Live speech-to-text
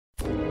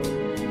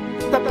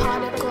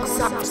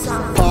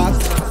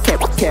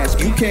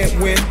Podcast, you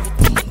can't win.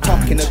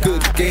 Talking a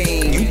good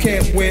game, you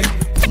can't win.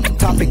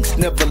 Topics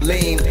never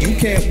lame, you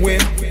can't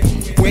win.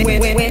 Win.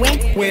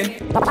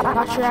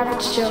 Watch your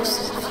average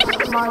Joseph.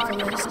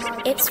 Marvelous.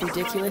 It's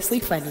ridiculously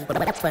funny.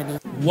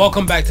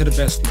 Welcome back to the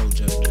best no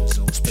judgment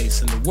zone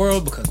space in the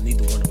world, because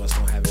neither one of us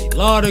don't have any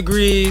law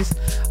degrees.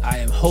 I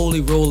am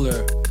Holy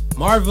Roller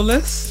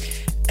Marvelous.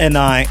 And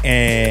I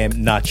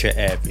am not your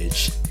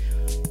average.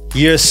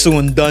 You're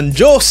soon done,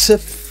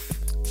 Joseph.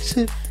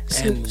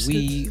 And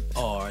we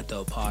are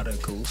the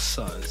Prodigal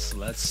Sons.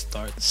 Let's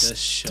start the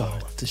show.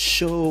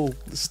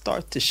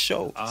 Start the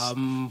show.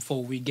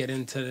 Before we get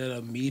into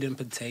the meat and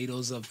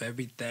potatoes of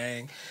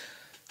everything,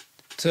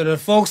 to the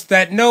folks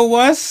that know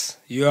us,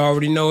 you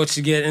already know what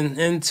you're getting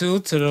into.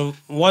 To the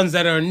ones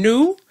that are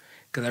new,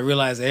 because I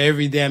realize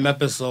every damn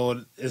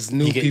episode is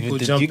new people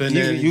jumping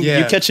in. You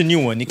catch a new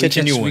one. We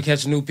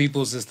catch new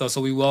peoples and stuff. So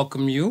we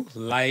welcome you.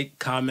 Like,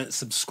 comment,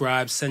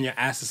 subscribe, send your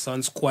Ask the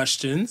Sons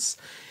questions.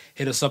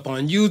 Hit us up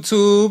on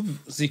YouTube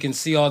so you can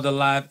see all the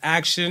live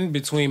action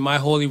between my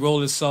holy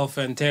roller self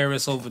and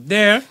Terrace over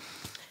there.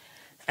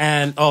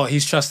 And,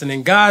 he's trusting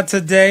in God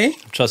today.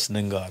 I'm trusting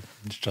in God.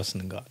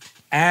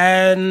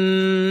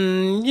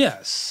 And,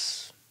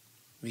 yes,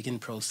 we can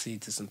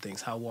proceed to some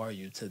things. How are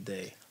you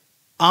today?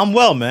 I'm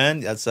well, man.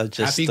 That's just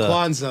Happy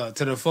Kwanzaa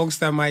to the folks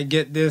that might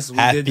get this. We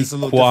Happy did this a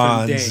little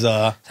Kwanzaa. different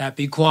day.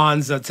 Happy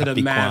Kwanzaa to Happy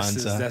the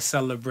masses Kwanzaa. that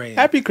celebrate.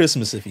 Happy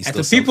Christmas if he's And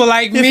still to people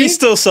like me, if he's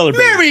still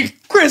celebrating. Merry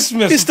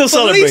Christmas. He's still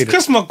Feliz celebrating.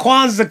 Christmas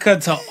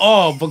Kwanzaa to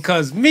all,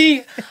 because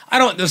me, I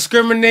don't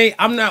discriminate.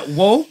 I'm not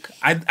woke.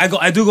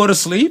 I do go to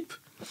sleep,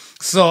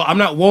 so I'm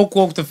not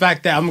woke the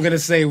fact that I'm gonna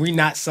say we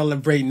not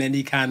celebrating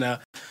any kind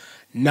of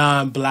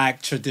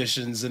non-black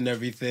traditions and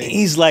everything.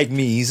 He's like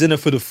me. He's in it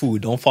for the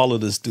food. Don't follow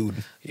this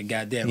dude. You're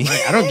goddamn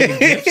right. I don't get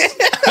gifts.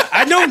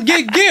 I don't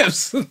get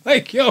gifts.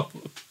 Like, yo,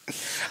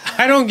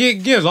 I don't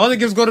get gifts. All the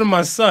gifts go to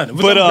my son.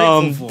 Which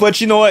I'm grateful for.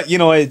 But you know what?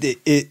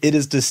 It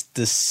is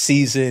this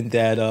season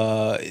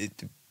that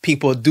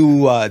people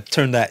do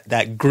turn that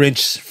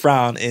Grinch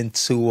frown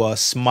into a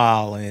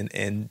smile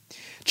and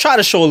try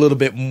to show a little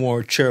bit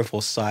more cheerful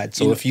side.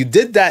 So if you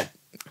did that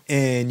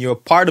and you're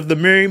part of the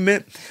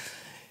merriment,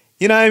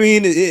 you know what I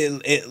mean?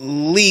 At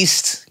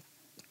least,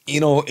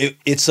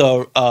 it's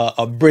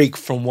a break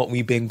from what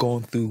we've been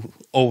going through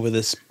over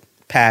this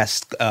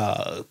past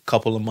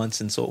couple of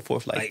months and so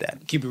forth like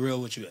that. Keep it real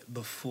with you.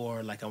 Before,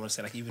 I want to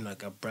say, even a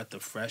breath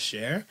of fresh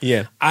air.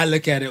 Yeah. I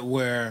look at it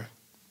where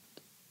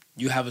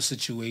you have a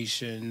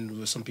situation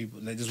with some people.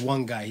 Like, there's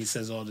one guy, he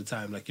says all the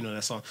time,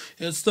 that song,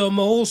 it's the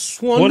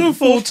most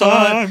wonderful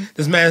time.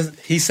 This man,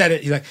 he said it,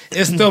 he's like,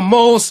 it's the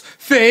most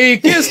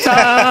fakest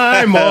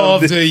time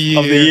of the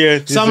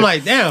year. So I'm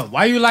like, damn,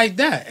 why you like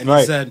that? And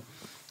right.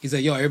 he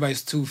said, yo,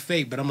 everybody's too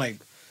fake. But I'm like,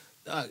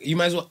 you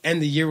might as well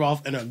end the year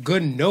off on a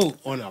good note,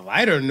 on a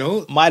lighter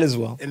note. Might as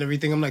well. And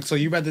everything. I'm like, so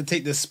you rather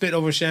take the spit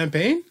over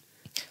champagne?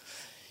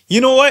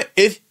 You know what?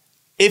 If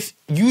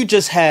you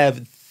just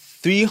have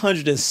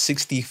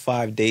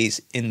 365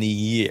 days in the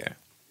year,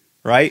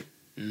 right?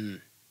 And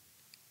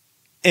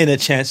a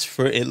chance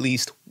for at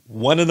least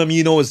one of them,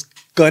 is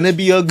gonna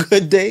be a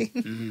good day,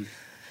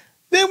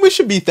 then we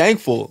should be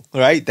thankful,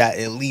 right? That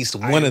at least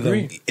one of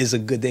them is a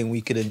good day and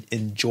we could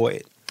enjoy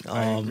it.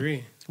 I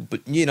agree.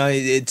 But,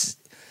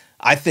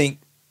 I think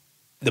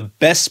the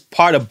best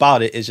part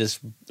about it is just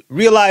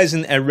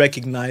realizing and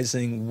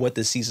recognizing what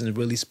the season is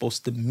really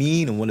supposed to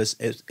mean and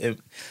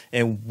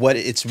what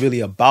it's really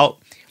about.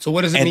 So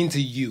what does it mean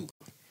to you?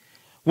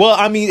 Well,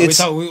 I mean,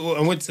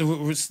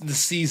 what's the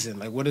season?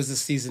 Like, what does the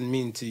season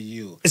mean to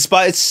you?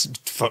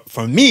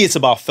 For me, it's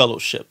about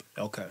fellowship.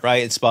 Okay.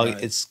 Right?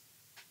 It's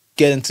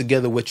getting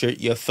together with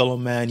your fellow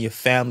man, your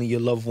family, your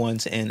loved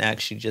ones, and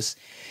actually just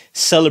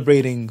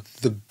celebrating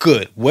the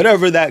good.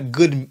 Whatever that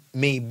good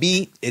may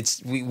be,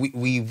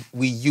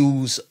 we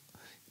use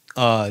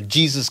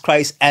Jesus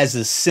Christ as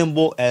a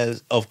symbol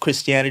of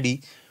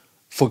Christianity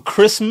for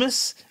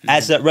Christmas,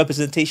 as that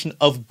representation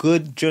of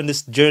good during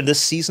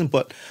this season.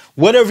 But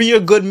whatever your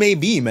good may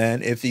be,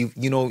 man, if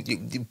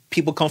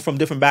people come from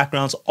different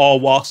backgrounds, all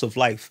walks of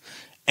life,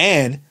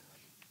 and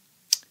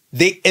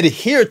they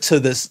adhere to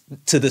this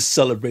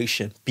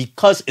celebration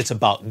because it's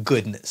about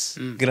goodness.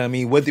 You know what I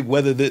mean?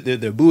 Whether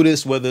they're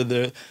Buddhist, whether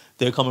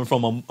they're coming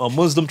from a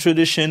Muslim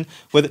tradition,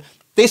 whether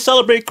they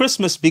celebrate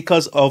Christmas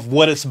because of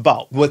what it's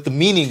about, what the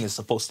meaning is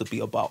supposed to be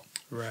about.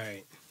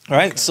 Right. All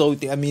right. Okay. So,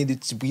 I mean,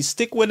 we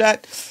stick with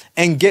that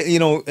and get,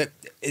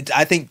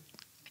 I think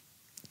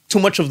too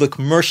much of the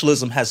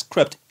commercialism has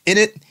crept in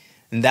it.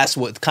 And that's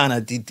what kind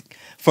of,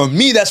 for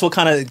me, that's what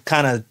kind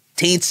of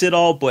taints it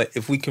all. But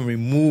if we can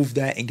remove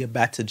that and get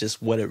back to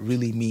just what it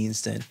really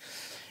means, then,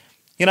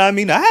 I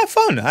mean, I had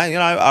fun.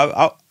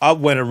 I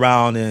went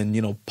around and,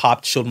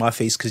 showed my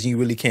face because you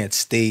really can't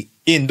stay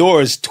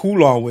indoors too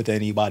long with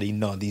anybody.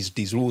 No,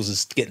 these rules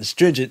is getting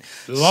stringent.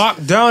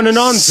 Lockdown in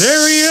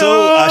Ontario.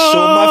 So I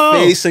showed my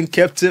face and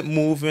kept it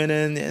moving,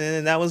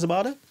 and that was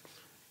about it.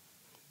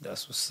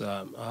 That's what's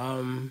up.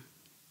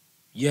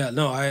 Yeah,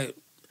 no,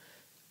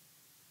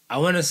 I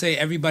want to say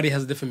everybody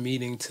has a different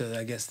meaning to,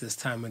 I guess, this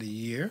time of the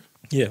year.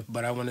 Yeah.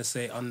 But I want to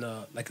say on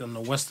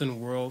the Western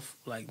world,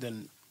 like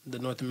the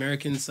North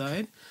American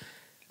side,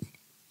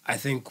 I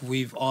think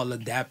we've all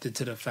adapted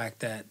to the fact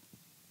that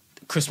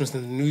Christmas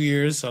and New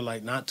Year's are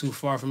like not too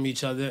far from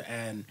each other.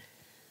 And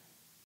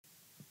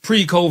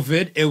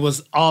pre-COVID, it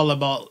was all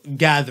about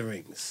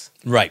gatherings.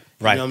 Right.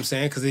 You know what I'm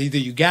saying? Because either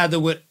you gather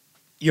with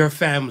your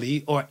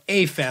family or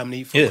a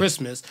family for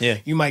Christmas. Yeah.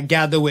 You might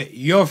gather with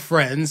your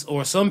friends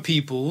or some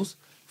people's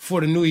for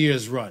the New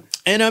Year's run.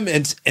 And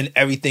and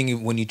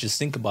everything, when you just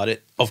think about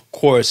it, of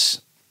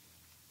course,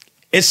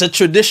 it's a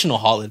traditional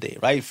holiday,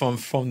 right? From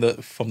the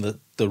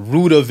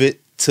root of it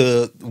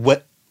to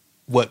what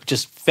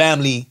just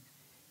family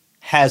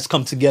has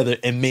come together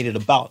and made it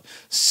about.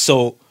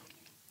 So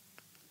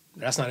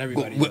that's not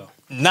everybody, though.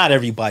 Not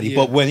everybody,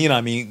 but when, you know what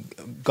I mean,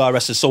 God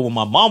rest his soul, when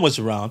my mom was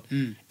around,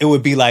 it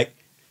would be like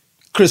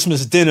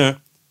Christmas dinner.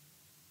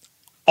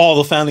 All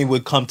the family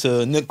would come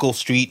to Nickel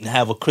Street and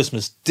have a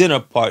Christmas dinner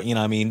party, you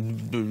know what I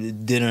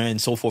mean, dinner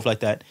and so forth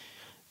like that.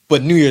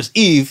 But New Year's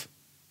Eve,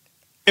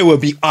 it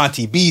would be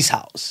Auntie B's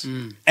house.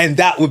 And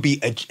that would be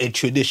a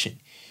tradition.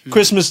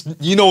 Christmas,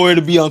 you know where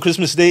to be on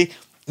Christmas Day,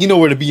 you know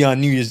where to be on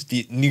New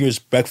Year's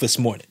breakfast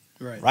morning.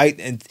 Right?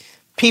 And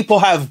people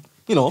have,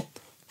 you know,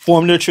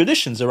 formed their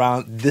traditions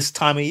around this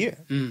time of year.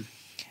 And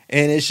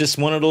it's just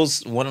one of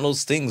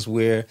those things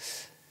where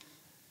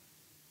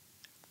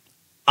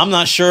I'm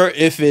not sure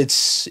if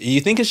you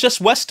think it's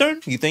just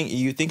Western? You think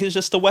it's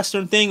just a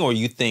Western thing, or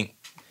you think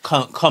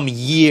come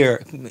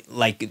year,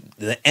 like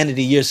the end of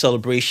the year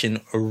celebration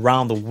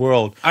around the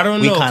world, I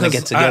don't know, we kind of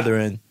get together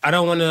and I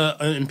don't want to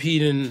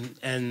impede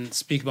and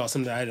speak about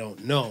something that I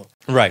don't know.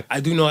 Right.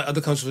 I do know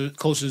other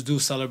cultures do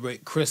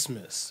celebrate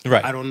Christmas.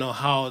 Right. I don't know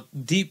how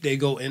deep they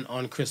go in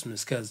on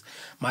Christmas, because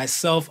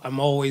myself, I'm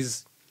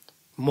always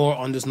more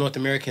on this North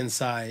American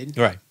side.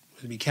 Right.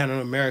 To be Canada,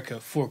 America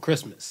for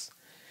Christmas.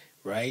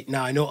 Right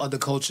now, I know other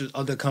cultures,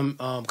 other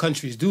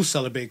countries do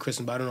celebrate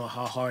Christmas, but I don't know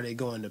how hard they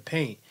go in the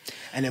paint.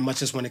 And then,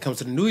 much as when it comes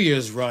to the New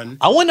Year's run,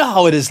 I wonder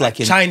how it is like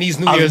in Chinese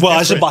New Year's. Well, I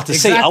was about to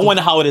say, I Exactly.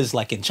 wonder how it is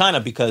like in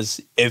China,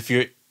 because if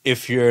you're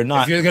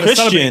not If you're gonna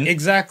Christian, celebrate,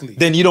 exactly,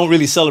 then you don't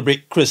really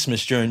celebrate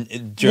Christmas during the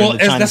Chinese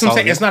that's what I'm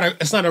saying. holiday.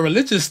 It's not a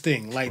religious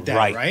thing like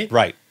that, right?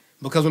 Right.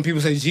 Because when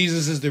people say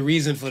Jesus is the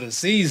reason for the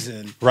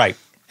season, Right.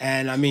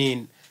 and I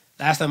mean,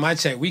 last time I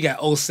checked, we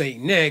got old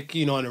Saint Nick,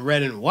 you know, in the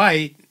red and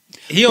white.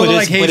 He don't look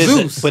like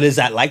Jesus. But is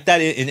that like that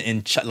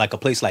in like a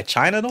place like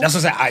China though? That's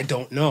what I'm saying. I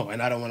don't know,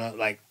 and I don't want to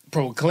like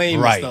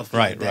proclaim and stuff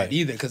like that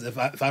either. Because if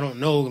I don't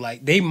know,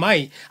 like they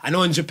might. I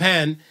know in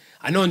Japan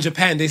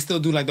they still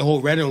do like the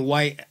whole red and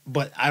white,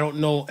 but I don't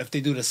know if they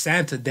do the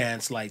Santa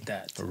dance like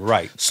that.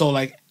 Right. So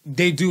like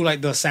they do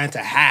like the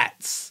Santa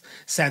hats,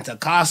 Santa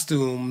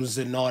costumes,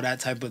 and all that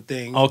type of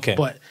thing. Okay.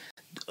 But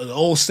the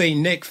old Saint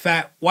Nick,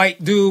 fat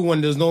white dude,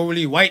 when there's no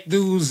really white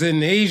dudes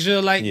in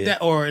Asia like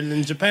that, or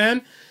in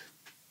Japan.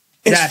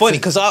 It's funny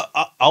because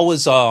I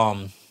was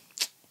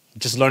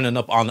just learning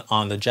up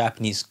on the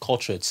Japanese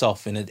culture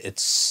itself, and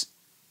it's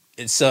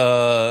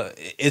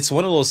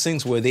one of those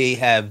things where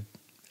they've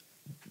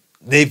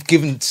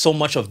given so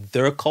much of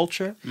their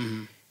culture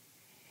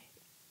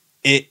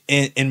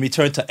in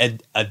return to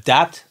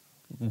adapt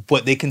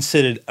what they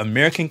considered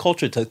American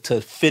culture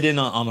to fit in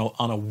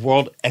on a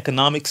world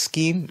economic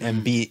scheme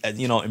and be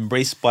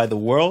embraced by the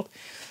world.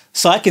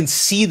 So I can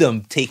see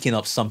them taking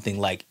up something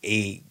like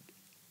a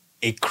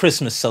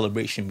Christmas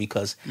celebration,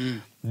 because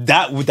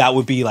that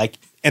would be like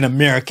an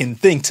American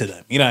thing to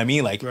them. You know what I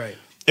mean? Like,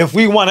 if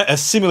we want to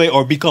assimilate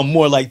or become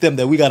more like them,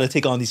 then we got to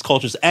take on these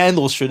cultures and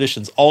those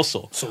traditions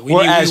also. So we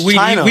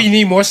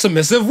need more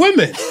submissive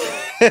women.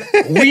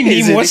 We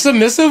need more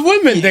submissive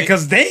women,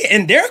 because they,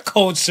 in their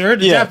culture,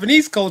 the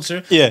Japanese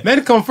culture,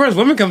 men come first,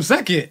 women come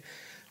second.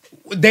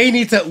 We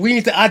need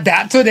to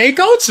adapt to their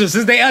culture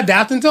since they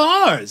adapt into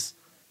ours.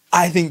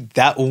 I think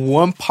that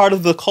one part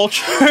of the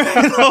culture,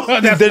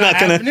 they're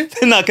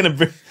not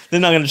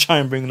gonna try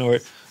and bring or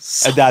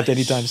adapt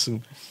anytime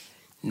soon.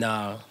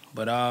 Nah,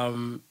 but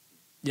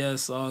yeah,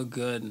 it's all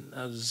good.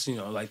 I was just,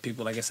 like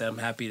people, like I said, I'm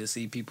happy to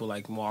see people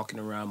like walking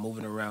around,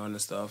 moving around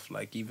and stuff.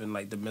 Like even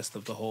like the midst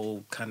of the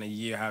whole kind of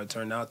year, how it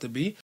turned out to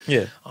be.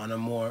 Yeah. On a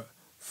more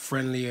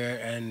friendlier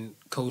and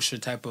kosher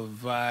type of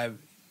vibe.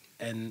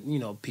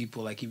 And,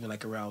 people like even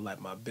like around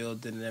like my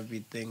building and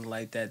everything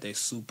like that, they're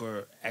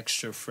super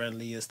extra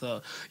friendly and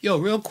stuff. Yo,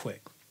 real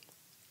quick.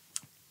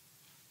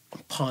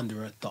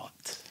 Ponder a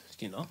thought,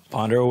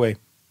 Ponder away.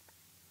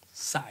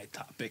 Side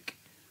topic.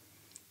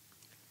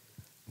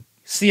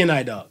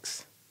 CNI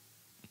dogs.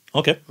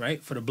 Okay.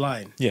 Right? For the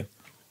blind. Yeah.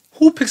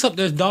 Who picks up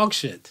their dog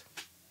shit?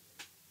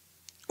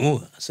 Ooh,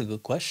 that's a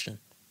good question.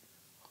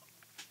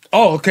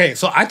 Oh, okay.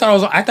 So I thought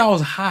I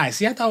was high.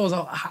 See, I thought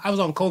I was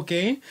on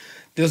cocaine.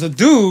 There's a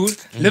dude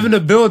living in a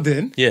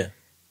building. Yeah.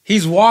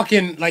 He's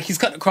walking, like he's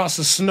cutting across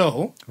the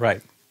snow.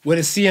 Right. With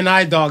a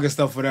CNI dog and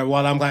stuff, whatever,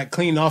 while I'm like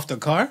cleaning off the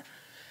car.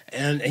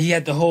 And he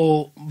had the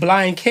whole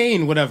blind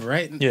cane, whatever,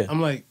 right? Yeah.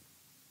 I'm like,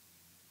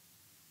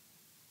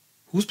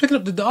 who's picking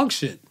up the dog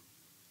shit?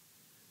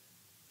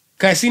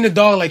 Cause I seen the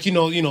dog like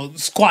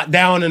squat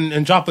down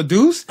and drop a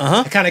deuce.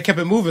 Uh-huh. I kind of kept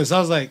it moving, so I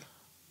was like,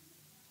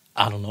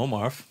 I don't know,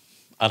 Marv.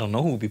 I don't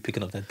know who will be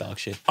picking up that dog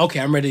shit. okay,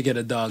 I'm ready to get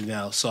a dog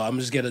now. So I'm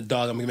just get a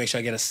dog. I'm gonna make sure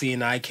I get a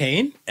CNI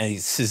cane. And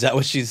is that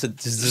what she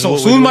said? So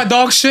soon as my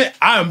dog shit,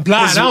 I am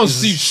blind. I don't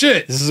see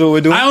shit. This is what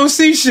we're doing. I don't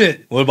see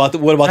shit. What about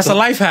That's a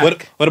life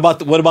hack. What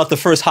about the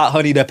first hot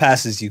honey that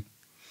passes you?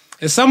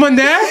 Is someone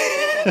there?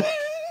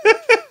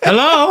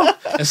 Hello?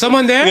 Is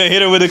someone there? You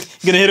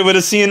gonna hit her with a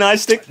CNI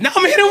stick? No,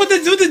 I'm hitting with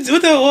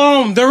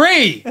the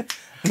ray.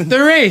 The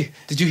ray.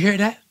 Did you hear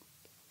that?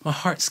 My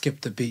heart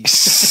skipped a beat.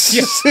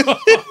 Yes.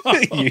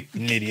 You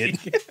idiot.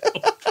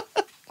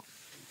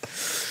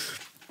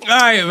 All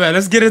right, man.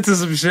 Let's get into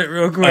some shit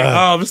real quick.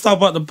 Let's talk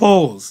about the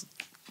polls.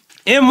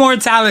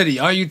 Immortality.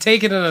 Are you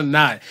taking it or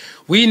not?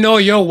 We know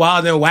you're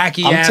wild and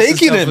wacky. I'm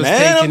taking it,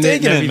 man. I'm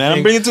taking it, man.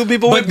 I'm bringing two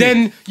people with me. But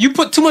then you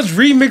put too much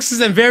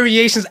remixes and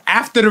variations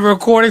after the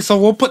recording, so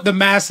we'll put the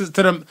masses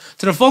to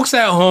the folks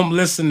at home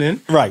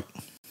listening. Right.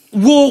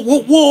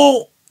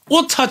 We'll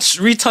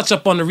retouch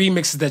up on the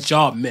remixes that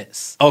y'all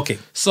miss. Okay.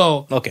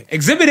 So,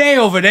 Exhibit A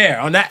over there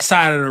on that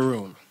side of the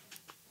room.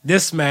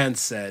 This man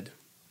said,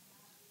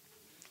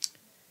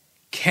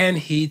 can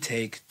he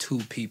take two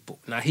people?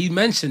 Now, he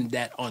mentioned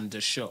that on the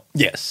show.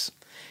 Yes.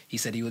 He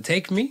said he would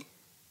take me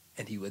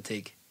and he would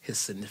take his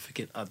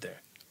significant other.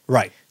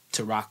 Right.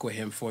 To rock with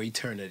him for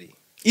eternity.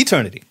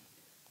 Eternity.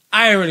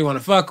 I didn't really want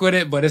to fuck with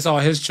it, but it's all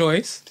his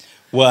choice.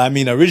 Well, I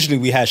mean,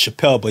 originally we had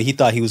Chappelle, but he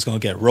thought he was going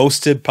to get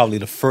roasted probably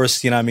the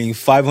first,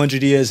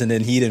 500 years, and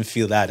then he didn't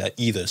feel that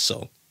either,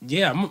 so.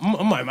 Yeah,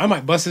 I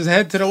might bust his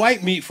head to the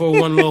white meat for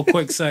one little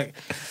quick sec.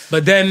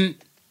 But then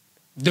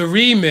the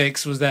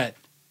remix was that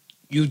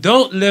you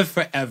don't live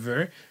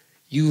forever,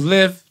 you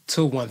live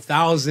to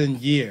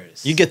 1,000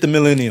 years. You get the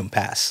Millennium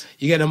Pass.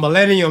 You get a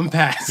Millennium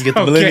Pass. You get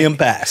the Millennium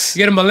Pass. You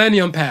get a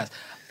Millennium Pass.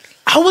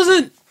 I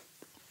wasn't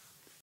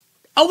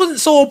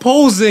so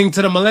opposing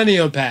to the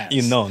Millennium Pass.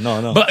 No.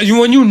 But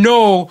when you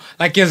know,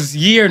 like, it's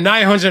year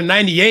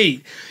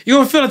 998, you're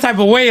going to feel the type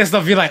of way and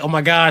stuff. You're like, oh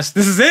my gosh,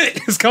 this is it.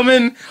 It's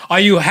coming. Are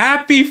you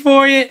happy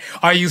for it?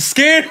 Are you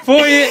scared for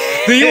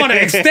it? Do you want an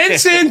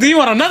extension? Do you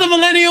want another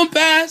Millennium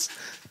Pass?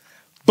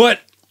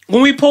 But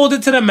when we polled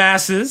it to the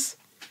masses,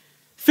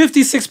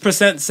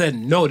 56% said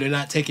no, they're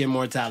not taking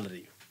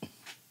immortality.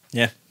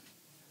 Yeah.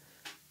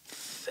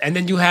 And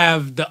then you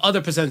have the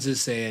other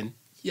percentages saying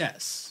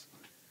yes.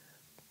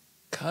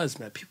 Cause,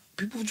 man,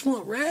 people just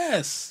want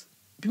rest.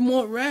 People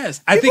want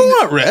rest. People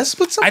want rest,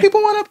 but some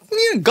people want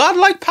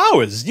godlike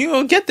powers. You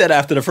don't get that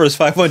after the first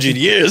 500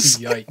 years.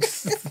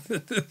 Yikes.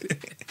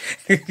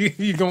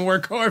 You're going to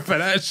work hard for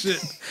that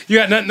shit. You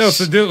got nothing else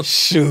to do.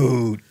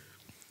 Shoot.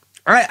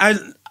 All right,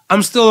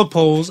 I'm still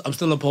opposed. I'm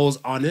still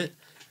opposed on it.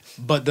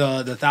 But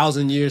the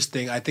 1,000 years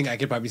thing, I think I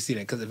could probably see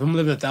that. Because if I'm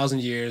living 1,000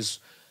 years,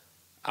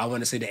 I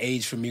want to say the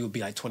age for me would be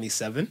like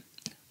 27.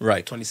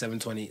 Right. 27,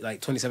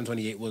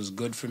 28 was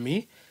good for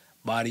me.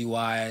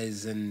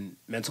 Body-wise and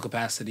mental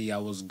capacity, I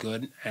was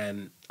good.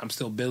 And I'm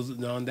still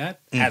building on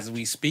that as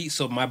we speak.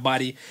 So my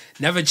body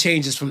never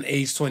changes from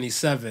age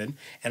 27.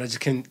 And I just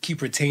can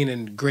keep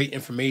retaining great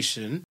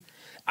information.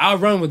 I'll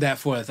run with that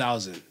for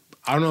 1,000.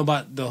 I don't know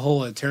about the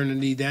whole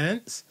eternity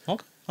dance.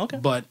 Okay.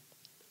 But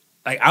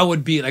like I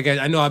would be like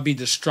I know I'd be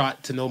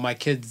distraught to know my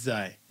kids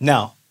die.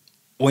 Now,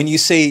 when you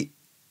say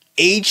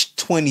age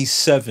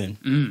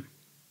 27,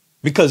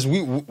 because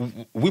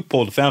we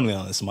pulled the family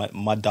on this.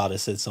 My daughter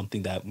said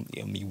something that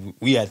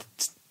we had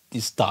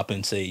to stop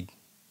and say,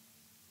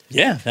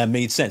 yeah, that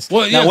made sense.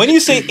 Well, now, when you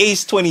say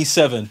age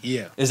 27,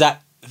 is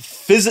that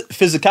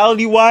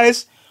physicality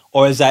wise,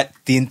 or is that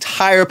the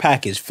entire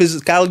package?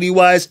 Physicality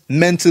wise,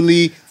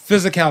 mentally,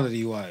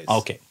 physicality wise.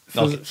 Okay.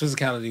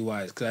 Physicality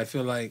wise, because I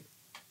feel like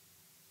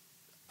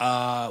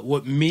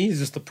with me is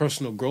just a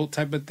personal growth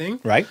type of thing.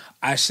 Right.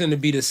 I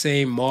shouldn't be the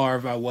same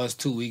Marv I was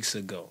 2 weeks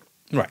ago.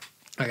 Right.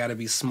 I got to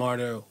be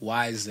smarter,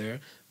 wiser,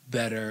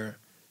 better,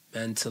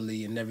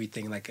 mentally, and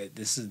everything. Like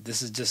this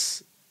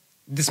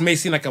may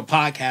seem like a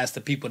podcast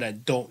to people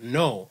that don't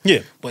know.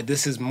 Yeah. But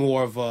this is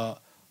more of a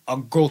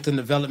growth and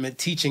development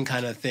teaching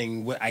kind of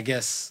thing. With, I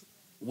guess,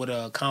 with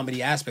a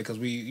comedy aspect, because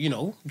we,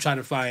 try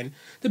to find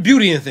the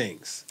beauty in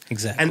things.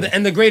 Exactly.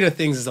 And the greater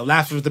things is the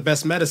laughter is the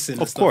best medicine.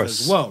 Of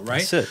course, as well, right?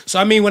 That's it. So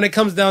I mean, when it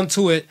comes down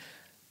to it,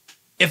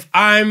 if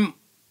I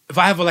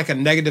have a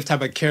negative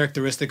type of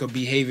characteristic or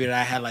behavior that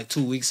I had like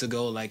 2 weeks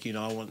ago, like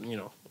I want we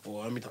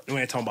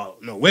ain't talking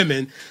about no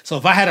women. So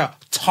if I had a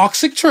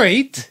toxic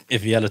trait,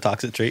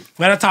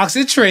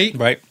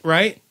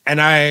 right,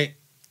 and I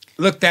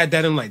looked at that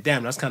and I'm like,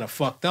 damn, that's kind of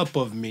fucked up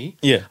of me.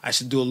 Yeah, I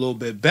should do a little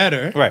bit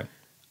better. Right.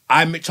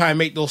 I try and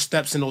make those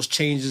steps and those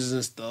changes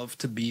and stuff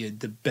to be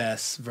the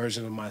best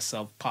version of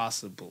myself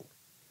possible.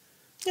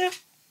 Yeah.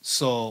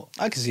 So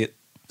I can see it.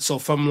 So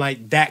from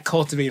like that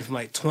cultivating from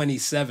like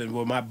 27,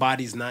 where my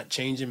body's not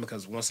changing,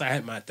 because once I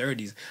hit my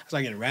 30s, I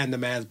started getting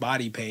random ass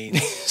body pain.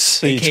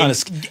 So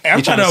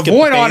I'm trying to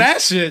avoid all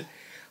that shit.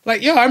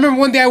 Like, I remember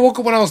one day I woke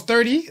up when I was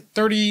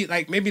 30,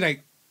 like maybe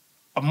like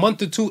a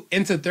month or two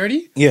into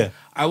 30. Yeah.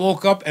 I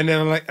woke up and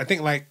then I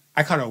think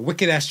I caught a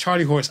wicked ass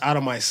Charlie horse out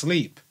of my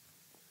sleep.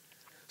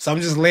 So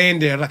I'm just laying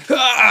there like,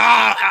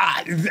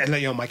 and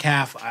like, yo, my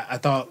calf. I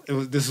thought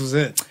this was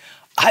it.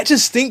 I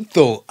just think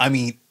though, I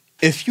mean,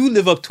 if you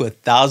live up to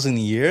 1,000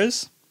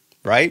 years,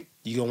 right?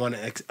 You gonna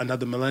want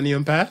another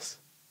millennium pass?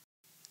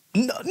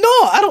 No,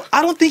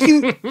 I don't think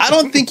you. I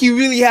don't think you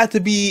really have to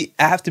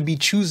be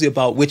choosy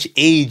about which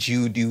age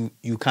you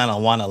kind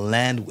of want to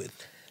land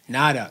with.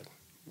 Nada.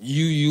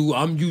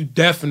 You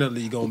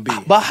definitely gonna be.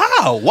 But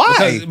how?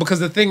 Why? Because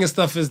the thing and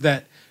stuff is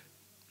that,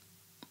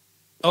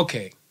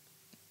 okay,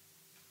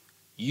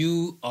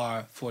 you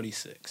are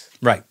 46.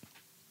 Right.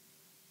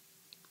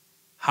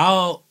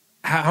 How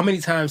many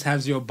times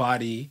has your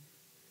body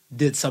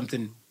did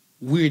something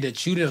weird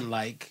that you didn't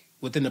like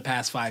within the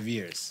past 5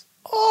 years?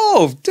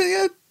 Oh,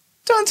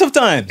 tons of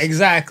times.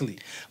 Exactly.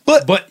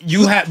 But But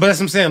that's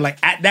what I'm saying. Like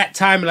at that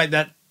time, like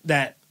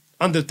that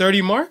under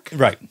 30 mark,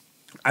 right.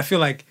 I feel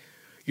like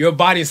your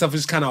body and stuff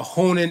is kind of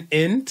honing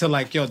in to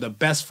like, yo, the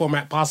best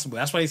format possible.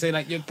 That's why they say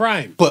like your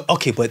prime. But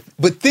okay, but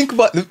think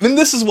about, and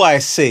this is why I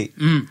say,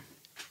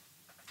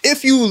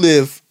 if you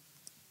live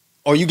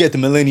or you get the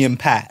Millennium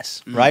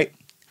Pass, right?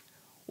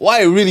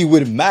 Why it really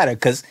wouldn't matter?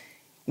 Because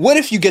what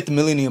if you get the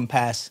Millennium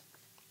Pass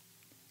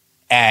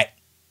at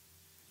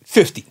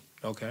 50?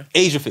 Okay.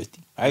 Age of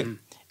 50, right?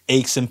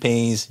 Aches and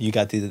pains. You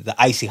got the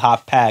icy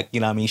hot pack. You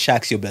know what I mean?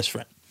 Shaq's your best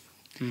friend.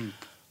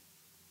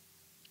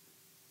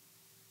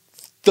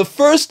 The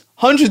first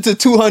 100 to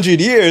 200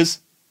 years,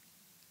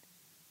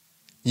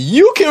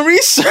 you can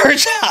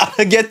research how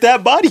to get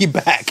that body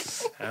back.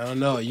 I don't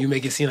know. You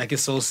make it seem like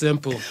it's so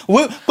simple.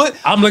 But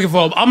I'm looking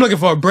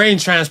for a brain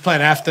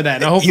transplant after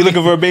that. You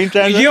looking for a brain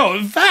transplant? Yo,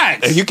 in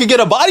fact. You could get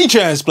a body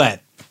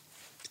transplant.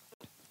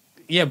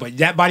 Yeah, but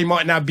that body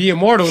might not be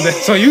immortal,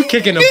 so you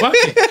kicking the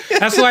bucket.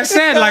 That's what I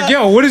said. Like,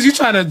 yo, what is you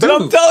trying to do?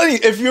 But I'm telling you,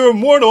 if you're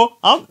immortal,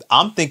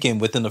 I'm thinking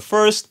within the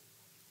first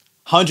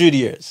 100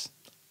 years,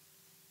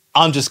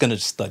 I'm just gonna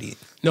study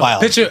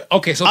biology.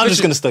 I'm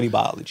just gonna study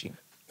biology.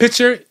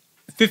 Picture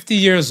 50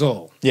 years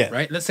old. Yeah.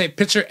 Right? Let's say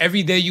picture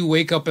every day you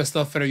wake up and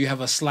stuff and you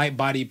have a slight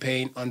body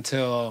pain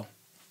until,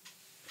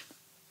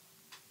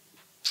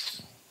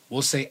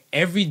 we'll say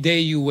every day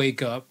you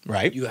wake up,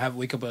 right? You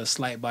wake up with a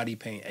slight body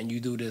pain and you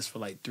do this for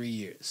like 3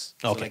 years.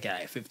 So like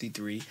at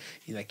 53,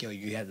 you're like, yo,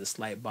 you had the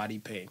slight body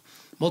pain.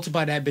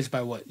 Multiply that bitch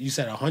by what? You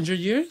said 100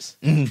 years?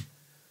 Mm-hmm.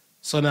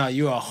 So now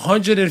you're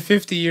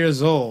 150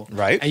 years old.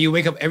 Right. And you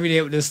wake up every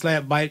day with this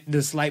slight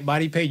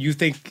body pain. You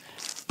think...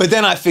 But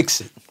then I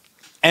fix it.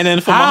 And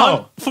then from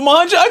How?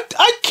 100,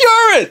 I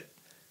cure it.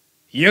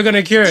 You're going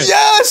to cure it?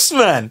 Yes,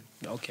 man.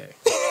 Okay.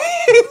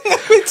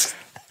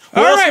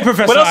 All right,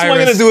 Professor What else am I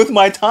going to do with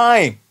my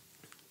time?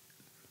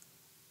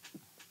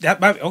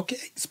 Okay.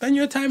 Spend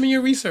your time in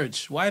your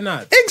research. Why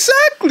not?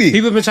 Exactly.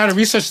 People have been trying to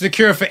research the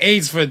cure for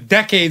AIDS for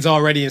decades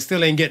already and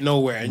still ain't get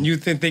nowhere. And you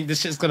think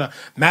this shit's going to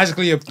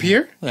magically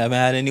appear? I haven't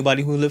had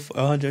anybody who lived for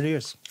 100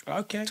 years.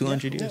 Okay.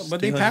 200 years. Yeah,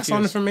 but they pass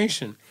on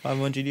information.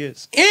 500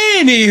 years.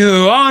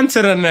 Anywho, on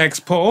to the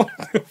next poll.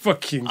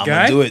 Fucking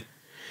guy. I'm going to do it.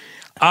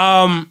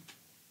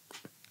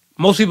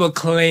 Most people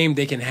claim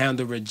they can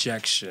handle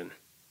rejection.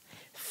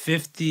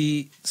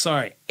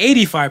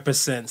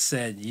 85%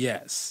 said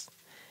yes.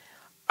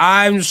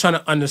 I'm just trying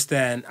to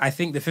understand. I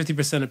think the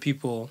 50% of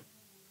people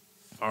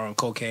are on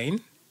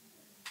cocaine,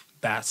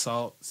 bath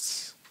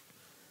salts,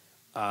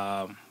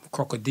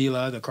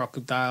 crocodile, the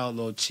crocodile, a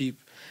little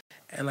cheap,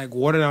 and like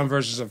watered down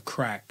versions of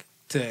crack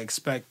to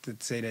expect to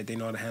say that they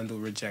know how to handle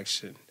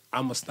rejection.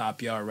 I'm going to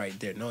stop y'all right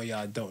there. No,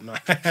 y'all don't know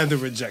how to handle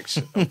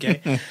rejection,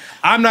 okay?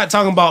 I'm not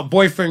talking about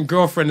boyfriend,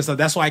 girlfriend and stuff.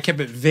 That's why I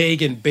kept it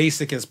vague and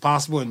basic as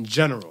possible in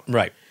general.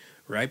 Right.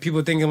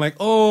 People thinking like,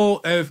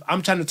 oh, if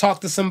I'm trying to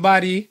talk to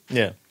somebody...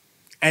 Yeah.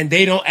 And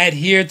they don't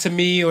adhere to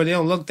me or they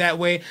don't look that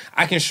way,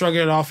 I can shrug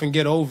it off and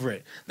get over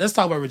it. Let's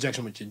talk about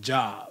rejection with your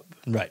job.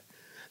 Right.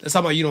 Let's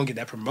talk about you don't get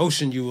that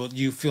promotion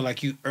you feel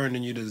like you earned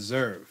and you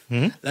deserve.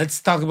 Mm-hmm. Let's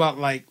talk about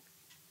like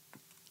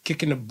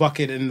kicking the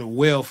bucket in the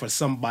wheel for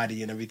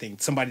somebody and everything.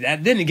 Somebody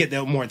that didn't get the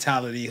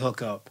immortality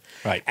hookup.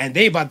 Right. And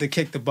they about to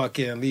kick the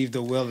bucket and leave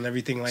the wheel and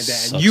everything like that.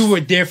 Sucks. And you were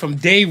there from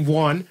day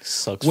one.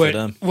 Sucks for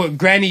them. With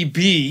Granny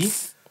B.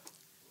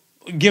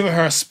 Giving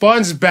her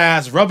sponge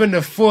baths, rubbing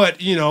the foot,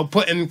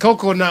 putting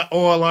coconut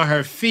oil on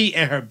her feet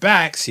and her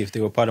back. See if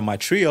they were part of my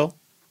trio.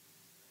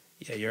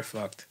 Yeah, you're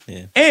fucked.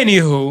 Yeah.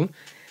 Anywho,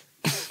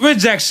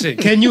 rejection.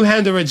 Can you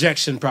handle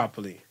rejection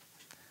properly?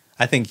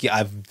 I think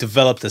I've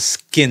developed a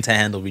skin to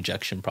handle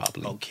rejection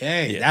properly.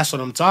 Okay, that's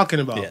what I'm talking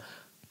about. Yeah.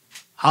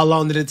 How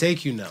long did it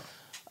take you now?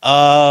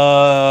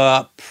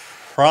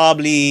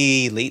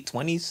 Probably late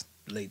 20s.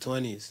 Late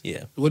 20s.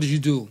 Yeah. What did you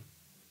do?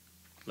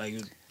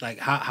 Like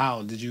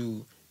how did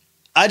you...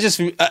 I just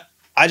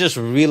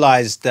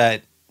realized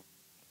that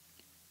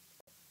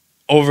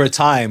over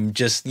time,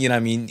 just, you know what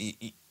I mean,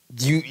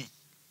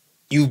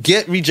 you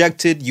get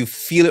rejected, you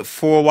feel it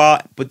for a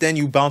while, but then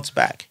you bounce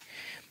back.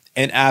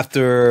 And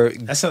after...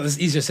 That's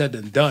easier said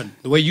than done.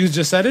 The way you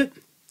just said it?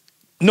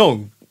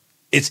 No,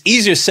 it's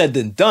easier said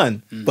than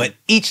done, but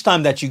each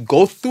time that you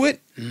go through it,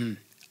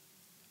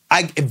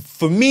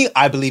 for me,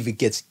 I believe it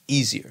gets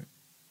easier.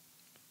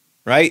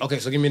 right? Okay,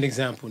 so give me an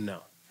example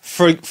now.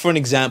 For an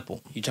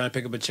example. You trying to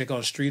pick up a chick on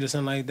the street or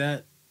something like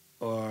that?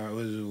 Or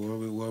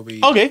were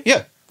we... Okay,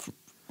 yeah.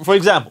 For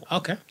example.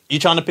 Okay. You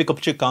trying to pick up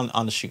a chick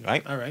on the street,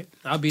 right? All right.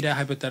 I'll be that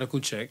hypothetical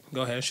chick.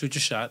 Go ahead, shoot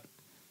your shot.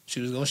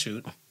 Shooter's gonna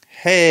shoot.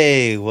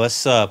 Hey,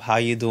 what's up? How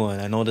you doing?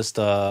 I noticed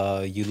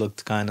you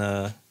looked kind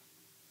of,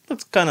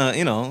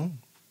 you know,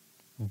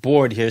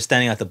 bored here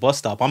standing at the bus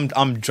stop.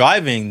 I'm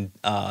driving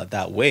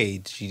that way.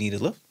 Do you need a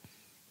lift?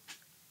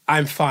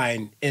 I'm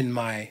fine in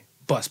my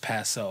bus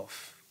pass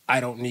self.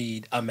 I don't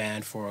need a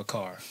man for a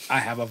car. I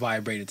have a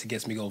vibrator to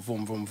get me go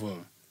boom, boom,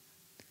 boom.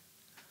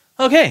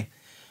 Okay.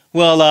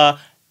 Well,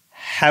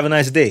 have a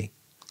nice day.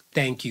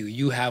 Thank you.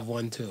 You have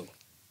one too.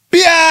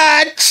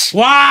 Biatch!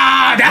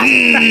 Wow! You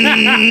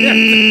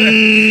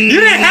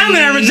didn't handle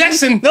that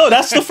rejection. No,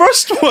 that's the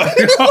first one.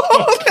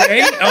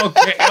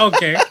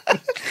 Okay.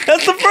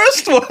 That's the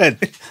first one.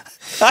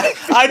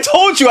 I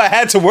told you I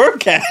had to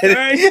work at it.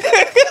 Right.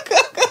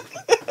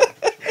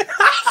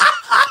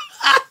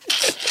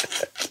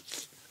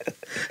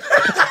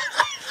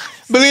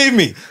 Believe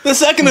me, the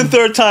second and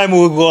third time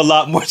will go a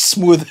lot more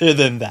smoother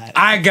than that.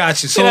 I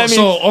got you. So, You know what I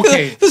mean?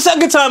 okay. The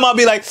second time I'll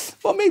be like,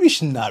 well, maybe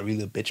she's not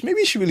really a bitch.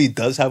 Maybe she really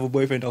does have a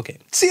boyfriend. Okay,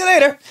 see you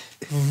later.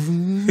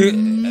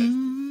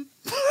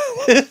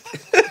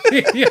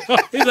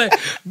 He's like,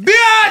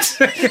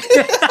 bitch!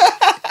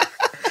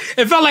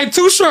 It felt like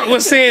Too Short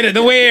was saying it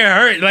the way it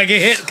hurt. Like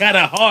it hit kind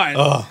of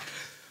hard.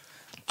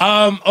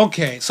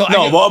 Okay. So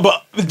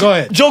but go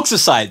ahead. Jokes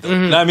aside,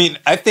 though, I mean,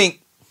 I think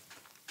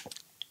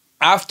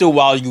after a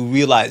while you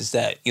realize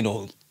that, you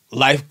know,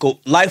 life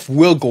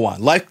will go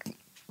on.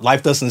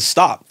 Life doesn't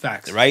stop.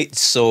 Facts. Right?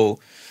 So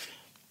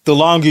the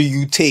longer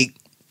you take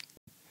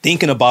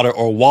thinking about it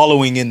or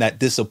wallowing in that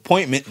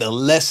disappointment, the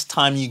less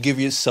time you give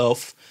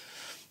yourself,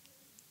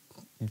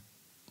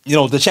 you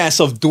know, the chance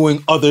of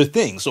doing other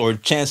things or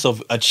chance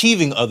of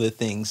achieving other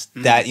things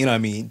that, you know what I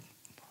mean,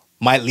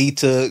 might lead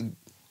to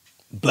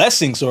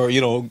blessings or, you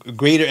know,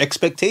 greater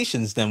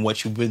expectations than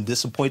what you've been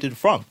disappointed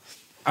from.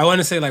 I want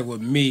to say, like,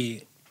 with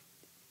me,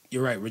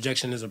 you're right.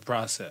 Rejection is a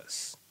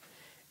process,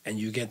 and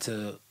you get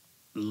to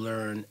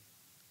learn.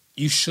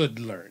 You should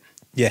learn.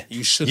 Yeah,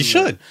 you should. You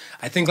should.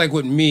 I think, like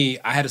with me,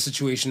 I had a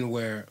situation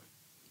where,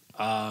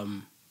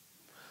 one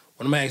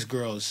of my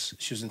ex-girls,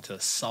 she was into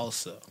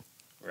salsa,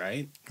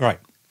 right? Right.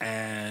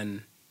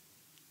 And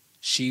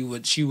she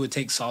would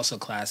take salsa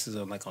classes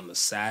on the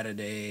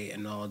Saturday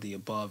and all the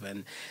above,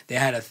 and they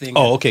had a thing.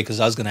 Oh, okay. Because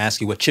I was gonna ask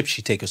you what Chip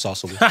she take her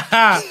salsa with.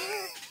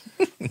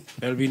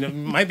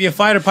 Might be a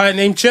fighter pilot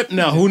named Chip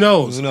now. Who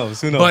knows? Who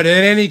knows? But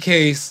in any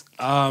case,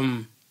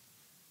 I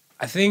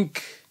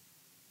think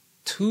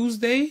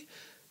Tuesday,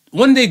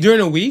 one day during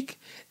the week,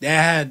 they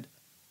had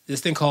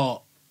this thing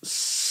called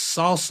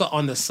salsa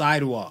on the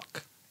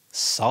sidewalk.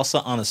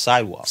 Salsa on the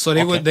sidewalk. So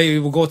they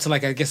would go to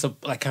like, I guess,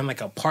 kind of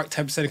like a park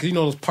type setting, because you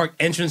know those park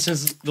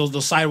entrances,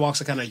 those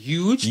sidewalks are kind of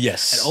huge.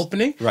 Yes. And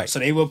opening. Right. So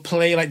they would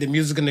play like the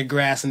music in the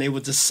grass, and they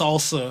would just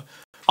salsa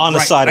on the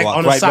sidewalk, like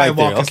on the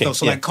sidewalk there. and stuff.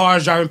 So like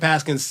cars driving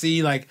past can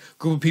see like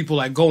group of people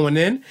like going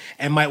in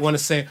and might want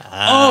to say,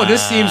 "Oh,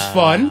 this seems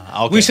fun.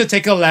 Okay. We should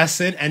take a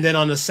lesson." And then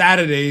on the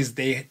Saturdays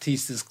they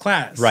teach this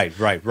class. Right.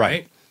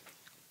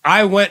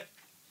 I went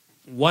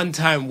one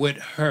time with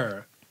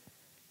her,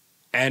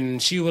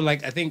 and she would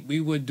like, I think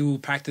we would do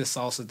practice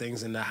salsa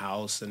things in the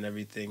house and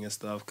everything and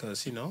stuff,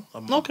 because you know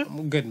I'm a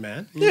good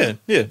man. Yeah.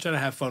 I'm trying to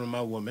have fun with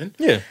my woman.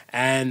 Yeah.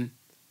 And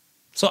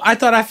so I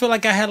feel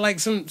like I had like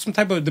some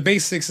type of the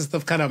basics and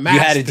stuff kind of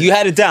mastered. You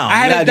had it down. I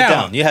had it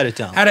down. You had it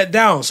down. Had it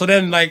down. So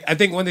then like I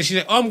think one day she's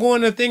like, "Oh, I'm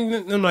going to the thing."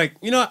 And I'm like,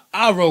 you know what?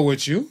 I'll roll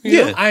with you.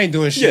 You know, I ain't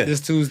doing shit this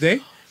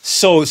Tuesday.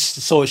 So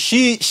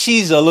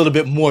she's a little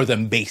bit more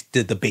than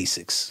the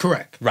basics.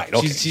 Correct. Right.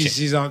 Okay.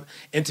 She's on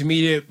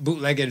intermediate,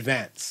 bootleg,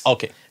 advanced.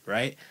 Okay.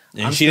 Right.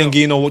 And she didn't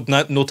give you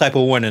no type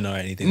of warning or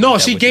anything. No,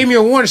 like she gave me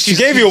a warning. She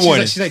gave you a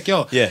warning. She's like,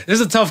 "Yo, this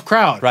is a tough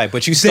crowd." Right,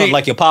 but you stunned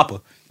like your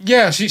papa.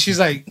 Yeah. She's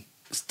like,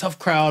 "It's a tough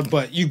crowd,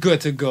 but you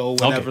good to go."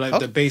 Whatever, like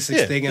the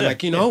basics thing, and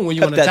like, you know, when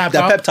you want to tap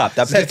out, pep talk,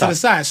 get to the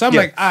side. So I'm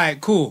like, all right,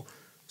 cool.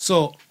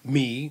 So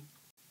me,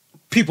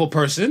 people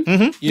person,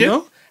 you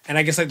know. And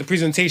I guess like the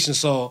presentation,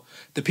 so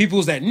the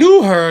peoples that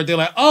knew her, they're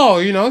like, "Oh,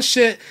 you know,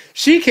 shit,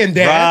 she can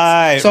dance."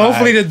 Right, so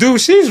hopefully the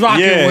dude she's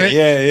rocking with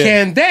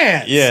can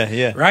dance.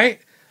 Yeah. Right?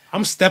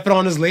 I'm stepping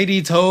on this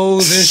lady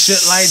toes and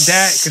shit like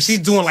that, because she's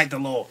doing like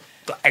the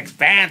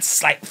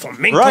advanced like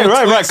flamenco.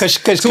 Right.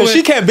 Because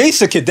she can't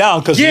basic it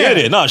down because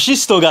no,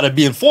 she's still got to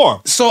be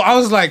informed. So I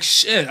was like,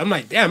 shit. I'm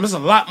like, damn, there's a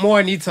lot more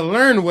I need to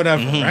learn,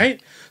 whatever, right?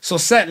 So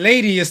set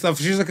lady and stuff,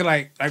 she was looking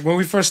like when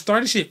we first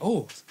started,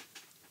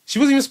 she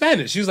wasn't even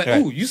Spanish. She was like,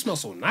 "Oh, you smell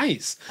so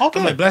nice." Okay.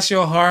 I'm like, "Bless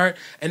your heart,"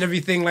 and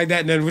everything like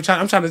that. And then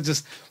I'm trying to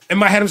just, in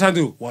my head, I'm trying to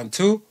do 1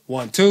 2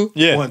 1 2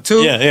 1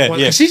 2.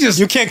 Yeah. She just,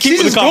 you can't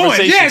keep the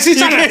conversation. Yeah, she's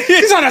trying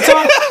to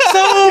talk.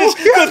 So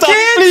you have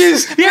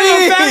kids, you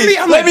have a family.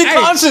 I'm let like, me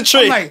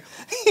concentrate. I'm like,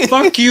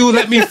 fuck you.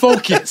 Let me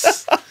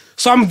focus.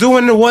 So I'm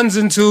doing the 1s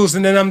and 2s,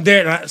 and then I'm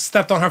there, and I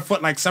stepped on her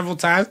foot like several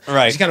times.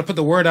 Right. She kind of put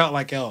the word out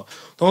like, "Yo,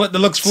 don't let the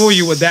looks fool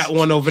you with that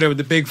one over there with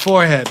the big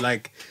forehead."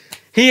 Like,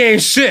 he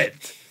ain't shit.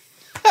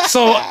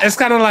 So it's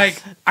kind of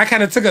like, I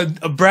kind of took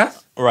a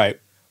breath. Right.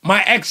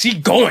 My ex, she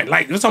going.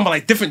 Like, we're talking about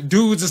like different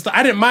dudes and stuff.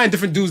 I didn't mind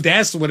different dudes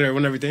dancing with her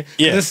and everything.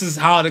 Yeah. This is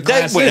how the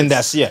class is. And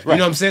that's, right. You know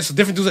what I'm saying? So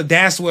different dudes are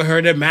dancing with her.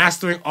 They're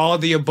mastering all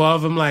the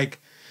above. I'm like,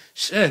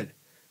 shit.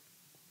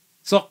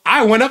 So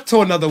I went up to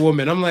another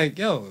woman. I'm like,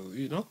 yo,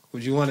 you know,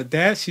 would you want to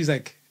dance? She's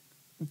like,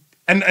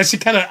 and she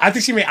kind of, I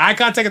think she made eye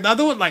contact with the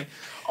other one, like,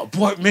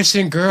 abort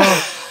mission, girl.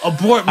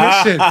 Abort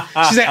mission.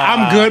 She's like,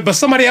 I'm good. But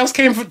somebody else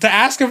came to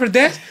ask her for the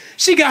dance.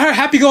 She got her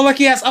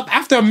happy-go-lucky ass up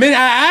after a minute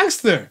I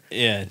asked her.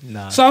 Yeah,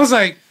 nah. So I was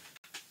like,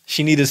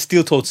 she needed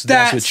steel toes to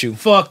dance with you.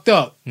 Fucked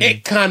up.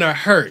 It kind of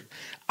hurt.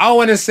 I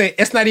want to say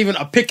it's not even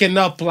a picking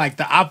up like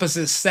the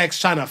opposite sex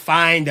trying to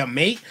find a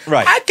mate.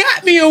 Right. I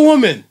got me a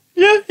woman.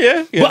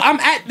 Yeah. But I'm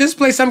at this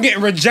place, I'm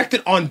getting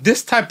rejected on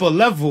this type of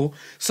level.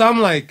 So I'm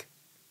like,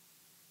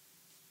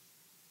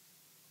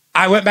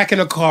 I went back in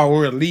the car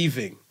when we were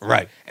leaving.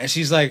 Right. And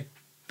she's like,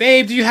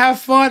 babe, do you have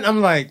fun?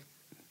 I'm like,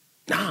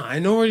 nah, I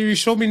know you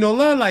showed me no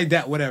love like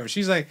that, whatever.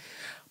 She's like,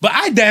 but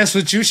I danced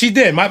with you. She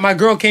did. My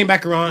girl came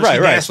back around. She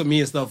danced with me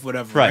and stuff,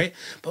 whatever, right?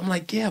 But I'm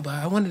like, yeah, but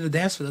I wanted to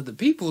dance with other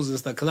people's and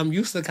stuff because I'm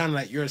used to kind of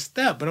like your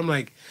step. But I'm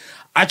like,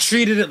 I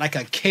treated it like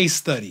a case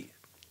study.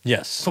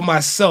 Yes. For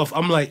myself.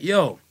 I'm like,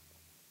 yo,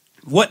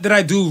 what did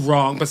I do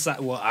wrong? Besides,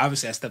 well,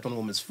 obviously I stepped on a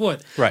woman's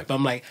foot. Right. But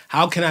I'm like,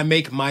 how can I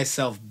make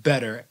myself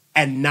better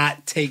and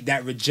not take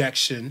that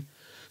rejection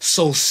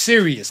so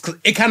serious?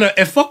 Because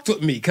it fucked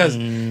with me. Because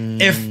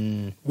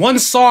if one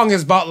song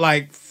is about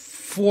like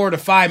 4 to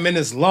 5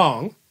 minutes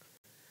long,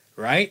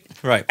 right?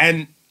 Right.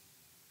 And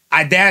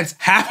I dance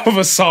half of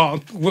a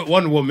song with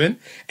one woman,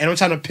 and I'm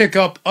trying to pick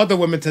up other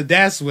women to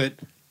dance with.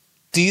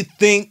 Do you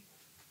think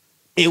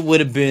it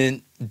would have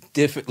been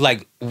different?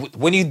 Like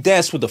when you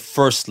danced with the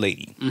first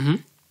lady,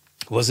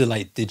 was it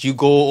like, did you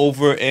go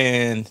over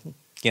and,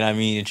 you know what I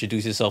mean,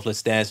 introduce yourself,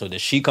 let's dance, or did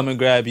she come and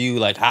grab you?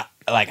 Like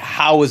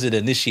how was it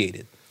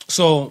initiated?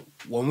 So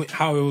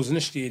how it was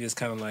initiated is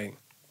kind of like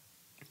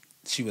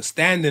she was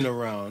standing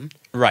around.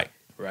 Right.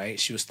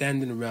 She was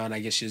standing around. I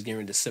guess she was getting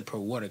ready to sip her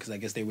water because I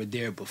guess they were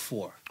there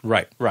before.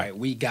 Right.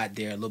 We got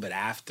there a little bit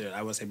after.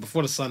 I would say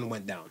before the sun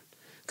went down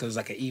because it was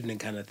like an evening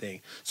kind of thing.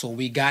 So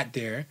we got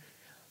there.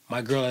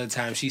 My girl at the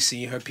time, she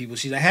seen her people.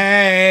 She's like,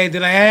 hey.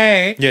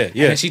 Yeah. And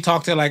then she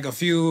talked to like a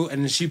few,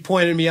 and then she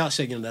pointed me out.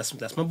 She's like, you know,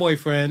 that's my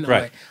boyfriend. I'm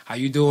like, how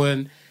you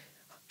doing?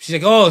 She's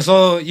like, oh,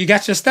 so you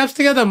got your steps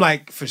together? I'm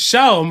like, for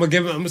sure. I'm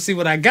gonna see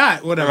what I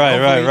got. Whatever.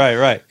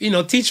 Right. You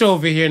know, teacher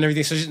over here and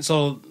everything.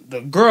 So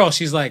the girl,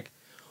 she's like,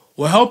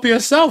 well, help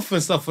yourself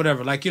and stuff,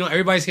 whatever. Like, you know,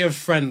 everybody's here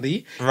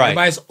friendly. Right.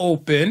 Everybody's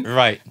open.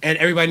 Right. And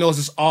everybody knows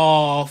it's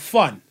all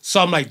fun.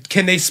 So I'm like,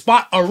 can they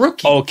spot a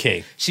rookie?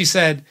 Okay. She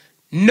said,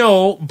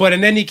 no, but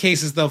in any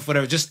case and stuff,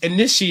 whatever, just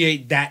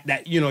initiate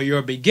that you know, you're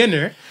a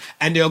beginner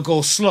and they'll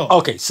go slow.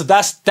 Okay, so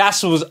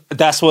that's what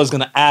I was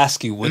gonna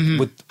ask you.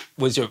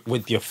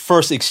 With your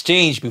first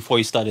exchange before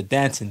you started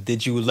dancing,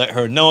 did you let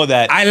her know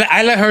that?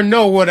 I let her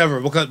know whatever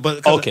because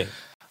okay.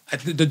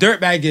 The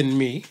dirtbag in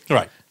me.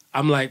 Right.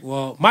 I'm like,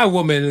 well, my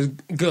woman is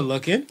good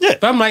looking. Yeah.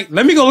 But I'm like,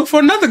 let me go look for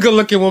another good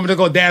looking woman to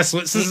go dance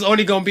with since it's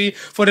only going to be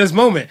for this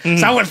moment.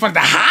 So I went for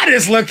the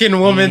hottest looking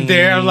woman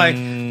there. I'm like,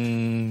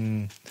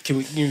 can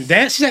you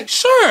dance? She's like,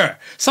 sure.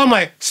 So I'm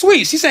like,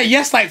 sweet. She said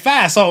yes like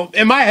fast. So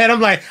in my head,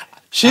 I'm like,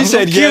 she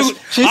said cute.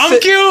 Yes. I'm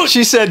cute.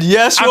 She said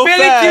yes real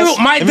fast. I'm feeling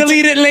cute. Might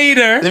delete it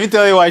later. Let me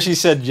tell you why she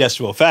said yes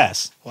real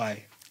fast.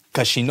 Why?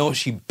 Because she knows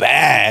she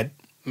bad.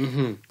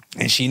 And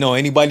she know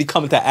anybody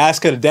coming to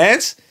ask her to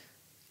dance,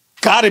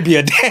 gotta be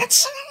a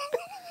dance.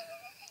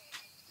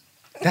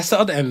 That's the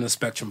other end of the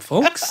spectrum,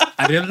 folks.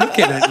 I didn't look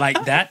at it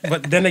like that.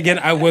 But then again,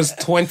 I was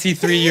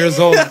 23 years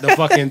old at the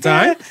fucking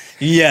time.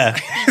 Yeah.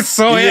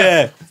 So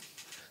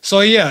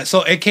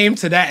it came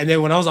to that. And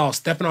then when I was all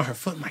stepping on her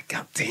foot, I'm like,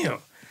 God damn.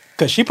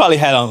 Because she probably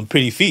had on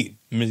pretty feet.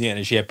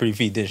 She had pretty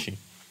feet, didn't she?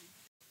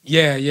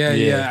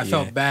 Yeah. I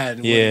felt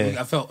bad. Yeah.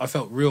 I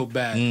felt real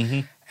bad.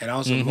 And I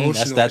was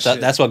emotional.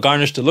 That's what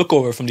garnished the look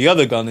over from the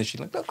other gun. And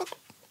she's like,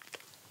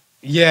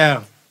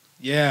 yeah.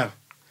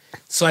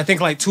 So I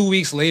think like 2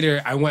 weeks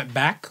later, I went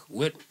back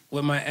with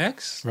my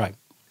ex. Right.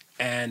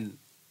 And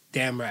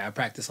damn right, I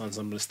practiced on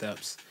some of the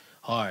steps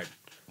hard.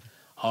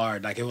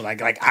 Like it was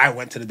like I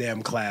went to the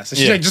damn class. And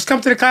she's like, just come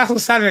to the class on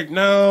Saturday. Like,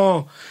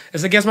 no,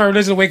 it's against my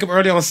religion to wake up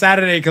early on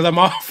Saturday because I'm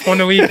off on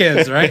the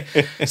weekends, right?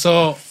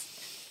 So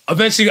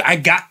eventually I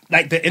got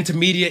like the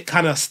intermediate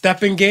kind of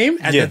stepping game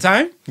at the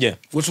time. Yeah.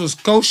 Which was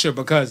kosher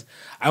because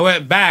I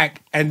went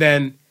back and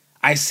then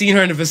I seen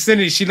her in the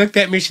vicinity. She looked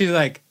at me. She's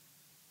like,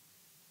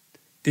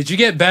 did you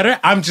get better?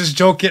 I'm just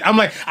joking. I'm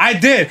like, I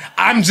did.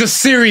 I'm just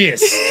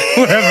serious.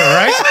 Whatever,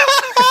 right?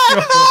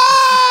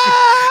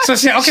 So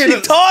she, okay.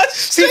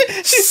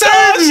 She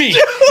served me.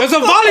 There's a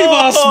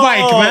volleyball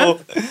spike, man.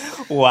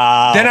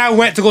 Wow. Then I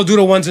went to go do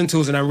the ones and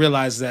twos and I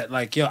realized that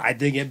like, yo, I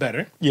did get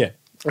better. Yeah.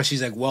 And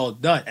she's like, well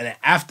done. And then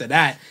after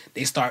that,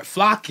 they start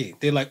flocking.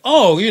 They're like,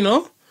 oh, you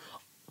know,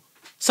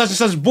 such and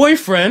such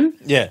boyfriend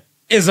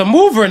is a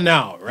mover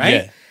now, right?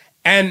 Yeah.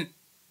 And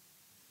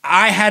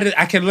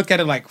I can look at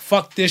it like,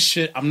 fuck this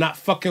shit. I'm not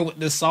fucking with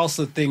this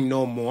salsa thing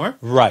no more.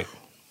 Right.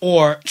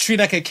 Or treat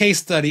like a case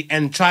study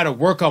and try to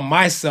work on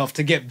myself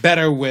to get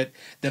better with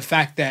the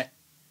fact that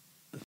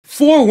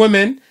 4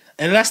 women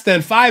in less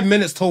than 5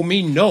 minutes told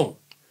me no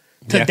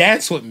to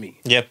dance with me.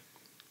 Yep.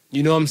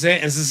 You know what I'm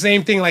saying? It's the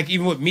same thing, like,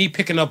 even with me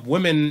picking up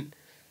women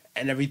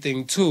and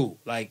everything, too.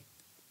 Like,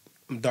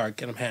 I'm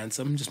dark and I'm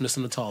handsome, just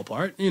missing the tall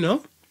part, you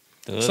know?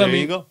 So there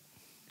you go.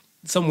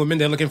 Some women,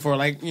 they're looking for,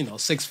 like,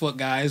 6-foot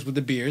guys with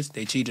the beards.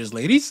 They cheaters,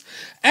 ladies.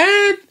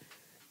 And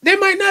they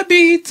might not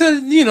be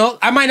to,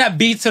 I might not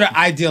be to their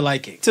ideal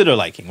liking. To their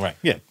liking, right.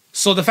 Yeah.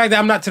 So the fact that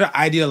I'm not to their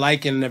ideal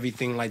liking and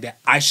everything like that,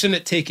 I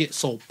shouldn't take it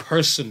so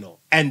personal.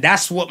 And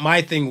that's what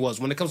my thing was.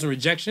 When it comes to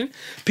rejection,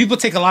 people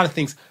take a lot of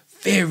things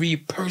very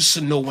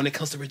personal when it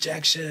comes to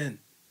rejection.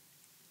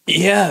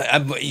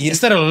 Yeah.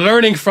 Instead of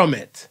learning from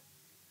it.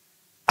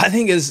 I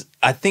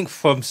think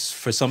for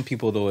some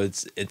people, though,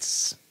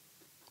 it's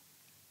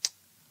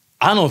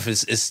I don't know if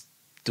it's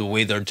the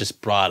way they're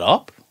just brought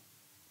up.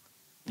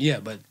 Yeah,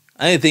 but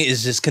I think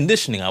it's just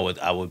conditioning. I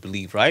would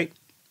believe, right?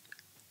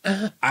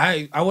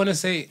 I want to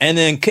say, and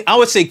then I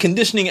would say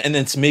conditioning, and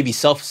then it's maybe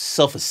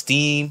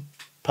self-esteem.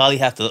 Probably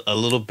have to a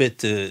little bit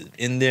to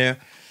in there,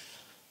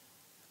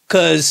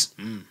 because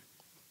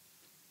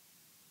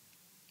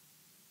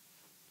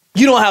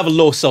you don't have a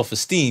low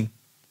self-esteem,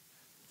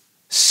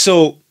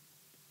 so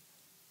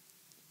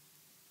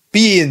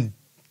being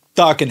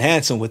dark and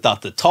handsome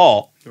without the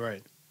tall,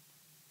 right?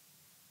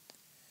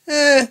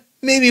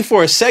 Maybe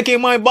for a second it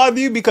might bother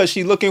you because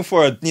she's looking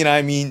for a,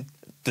 the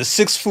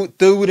 6-foot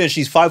dude and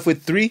she's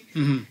 5'3".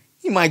 Mm-hmm.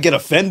 You might get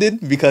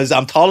offended because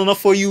I'm tall enough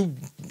for you.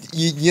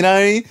 You know what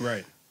I mean?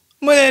 Right.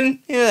 But then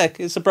you're like,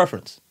 it's a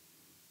preference.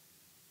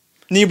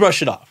 And you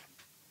brush it off,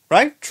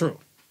 right? True.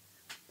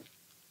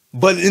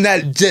 But in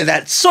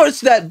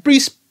that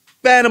brief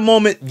span of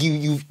moment,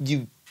 you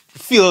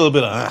feel a little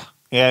bit of,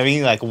 you know what I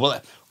mean? Like,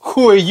 what?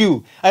 Who are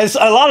you? And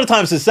a lot of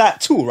times it's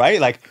that too,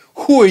 right? Like,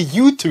 who are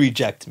you to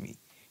reject me?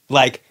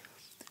 Like,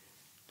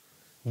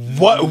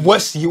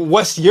 what's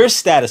your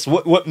status?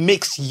 What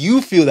makes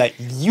you feel that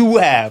you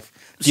have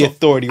the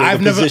authority or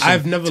the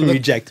position to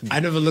reject me?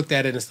 I never looked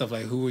at it and stuff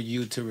like, who are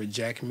you to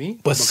reject me?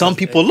 But some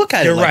people look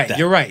at it like that.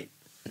 You're right.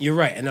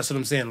 And that's what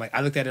I'm saying. Like,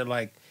 I looked at it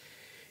like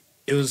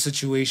it was a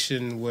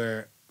situation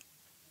where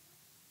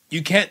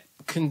you can't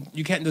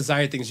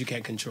desire things you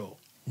can't control.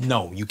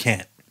 No, you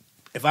can't.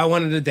 If I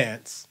wanted to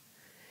dance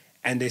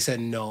and they said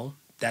no,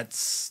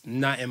 that's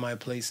not in my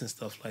place and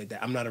stuff like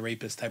that. I'm not a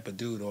rapist type of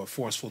dude or a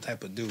forceful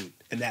type of dude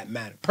in that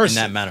manner. In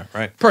that manner,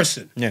 right.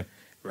 Person. Yeah.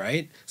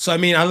 Right? So, I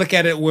mean, I look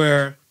at it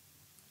where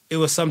it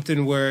was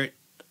something where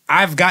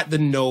I've got the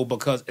no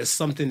because it's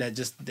something that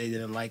just they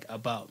didn't like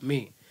about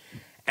me.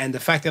 And the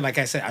fact that, like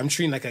I said, I'm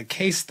treating like a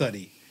case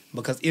study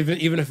because even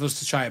if it was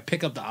to try to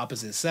pick up the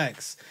opposite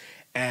sex,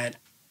 and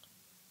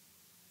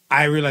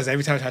I realize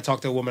every time I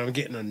talk to a woman, I'm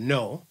getting a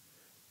no.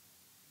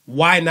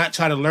 Why not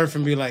try to learn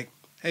from me like,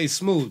 hey,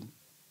 Smooth,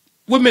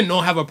 women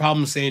don't have a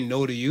problem saying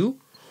no to you.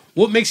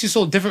 What makes you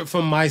so different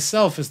from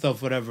myself and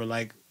stuff, whatever?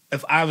 Like,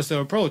 if I was to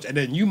approach, and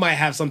then you might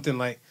have something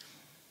like,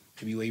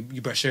 maybe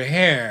you brush your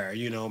hair,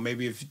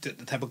 maybe if the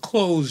type of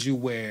clothes you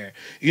wear,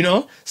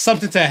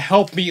 something to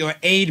help me or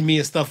aid me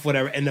and stuff,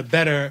 whatever, in a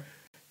better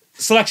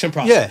selection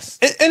process.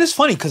 Yes, and it's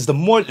funny because the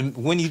more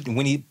when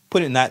you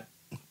put it in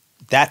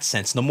that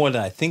sense, the more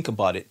that I think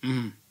about it,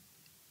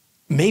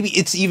 maybe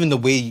it's even the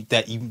way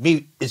that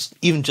it's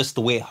even just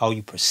the way how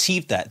you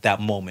perceive that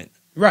moment,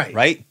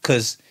 right?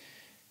 Because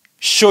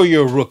sure,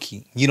 you're a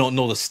rookie, you don't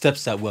know the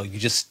steps that well, you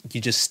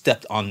just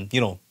stepped on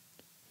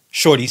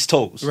Shorty's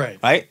toes,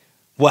 right?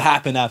 What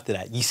happened after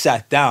that? You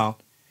sat down,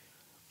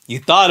 you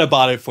thought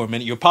about it for a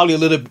minute. You're probably a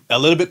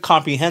little bit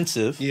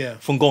comprehensive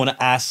from going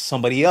to ask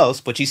somebody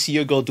else, but you see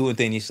your girl doing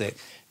things,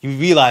 you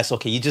realize,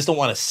 okay, you just don't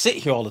want to sit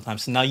here all the time.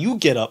 So now you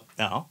get up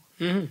now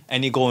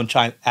and you go and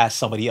try and ask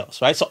somebody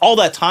else, right? So all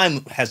that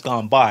time has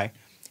gone by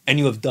and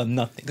you have done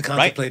nothing. The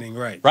contemplating,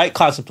 right? Right,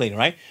 contemplating,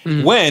 right?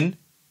 Mm-hmm. When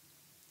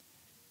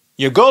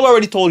your girl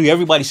already told you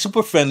everybody's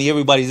super friendly,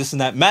 everybody's this and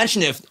that.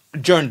 Imagine if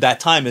during that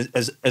time,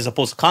 as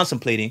opposed to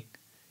contemplating,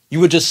 you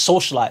were just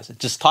socializing,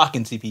 just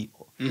talking to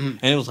people. Mm-hmm.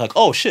 And it was like,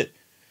 oh, shit.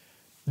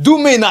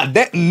 Dude may not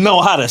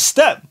know how to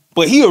step,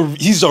 but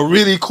he's a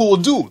really cool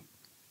dude.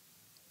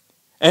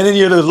 And then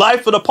you're the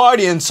life of the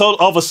party, and so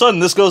all of a sudden,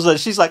 this girl's like,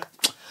 she's like,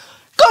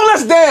 come,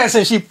 let's dance.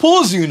 And she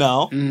pulls you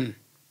now. Mm.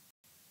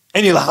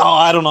 And you're like, oh,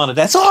 I don't know how to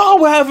dance. Oh,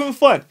 we're having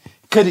fun.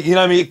 Could it, what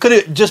I mean? Could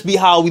it just be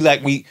how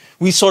we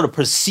sort of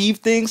perceive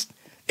things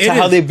to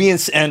how they be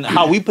and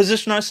how we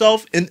position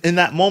ourselves in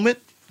that moment?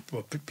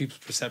 Well, people's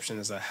perception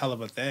is a hell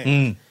of a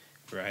thing.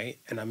 Right?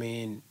 And I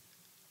mean,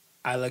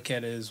 I look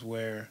at it as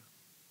where,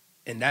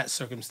 in that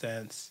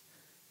circumstance,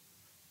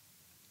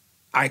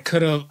 I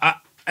could have,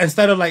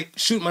 instead of like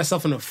shooting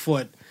myself in the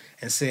foot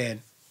and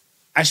saying,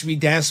 I should be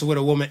dancing with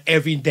a woman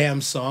every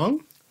damn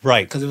song.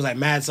 Right. Because it was like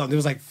mad song. It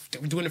was like,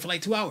 we're doing it for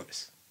like 2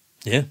 hours.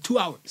 Yeah. 2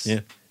 hours. Yeah.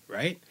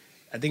 Right?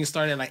 I think it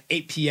started at like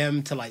 8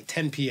 p.m. to like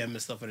 10 p.m.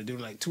 and stuff. And they're doing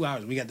like 2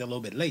 hours. We got there a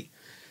little bit late.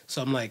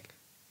 So I'm like,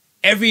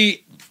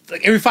 every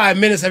 5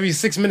 minutes, every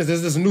 6 minutes,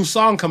 there's this new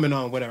song coming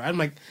on, whatever.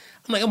 I'm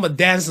gonna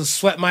dance and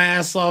sweat my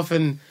ass off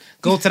and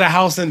go to the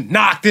house and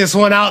knock this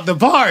one out the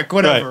park,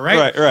 whatever,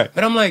 right?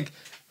 But I'm like,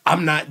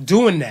 I'm not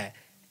doing that.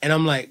 And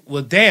I'm like,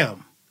 well,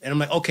 damn. And I'm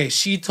like, okay,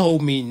 she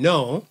told me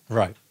no.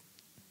 Right.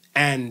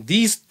 And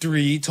these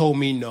 3 told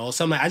me no.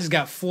 So I'm like, I just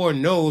got 4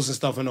 no's and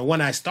stuff. And the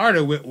one I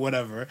started with,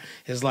 whatever,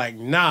 is like,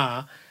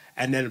 nah.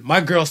 And then my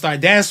girl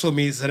started dancing with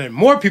me. So then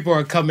more people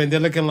are coming. They're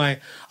looking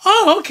like,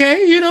 oh,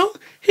 okay,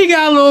 he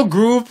got a little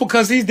groove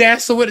because he's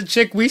dancing with a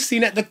chick we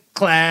seen at the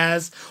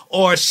class.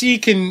 Or she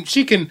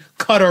can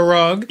cut a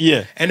rug.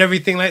 Yeah. And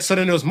everything like. So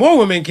then there was more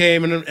women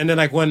came. And then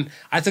like when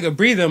I took a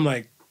breather, I'm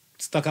like,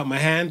 stuck out my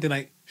hand. They're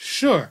like,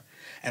 sure.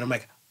 And I'm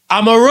like,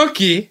 I'm a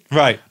rookie.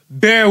 Right.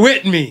 Bear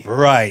with me.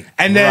 Right.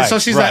 And then so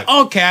she's like,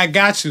 okay, I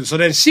got you. So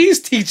then she's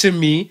teaching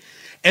me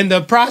in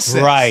the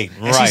process. Right.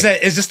 And she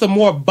said it's just a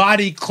more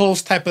body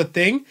close type of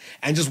thing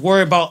and just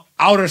worry about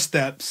outer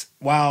steps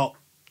while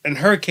in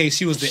her case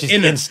she was the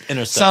inner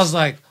steps. So I was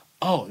like,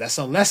 oh, that's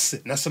a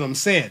lesson. That's what I'm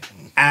saying.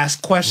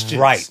 Ask questions.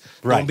 Right.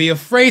 Don't be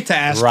afraid to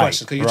ask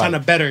questions because you're trying to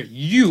better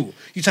you.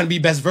 You're trying to be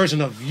the best version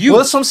of you.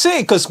 Well, that's what I'm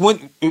saying because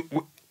when,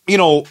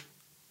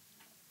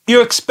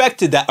 you're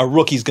expected that a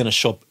rookie's going to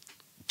show up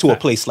to a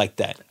place like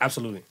that.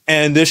 Absolutely.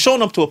 And they're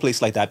showing up to a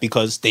place like that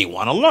because they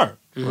want to learn,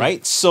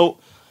 right? So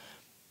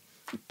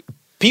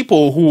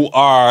people who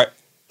are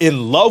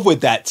in love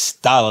with that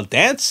style of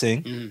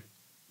dancing,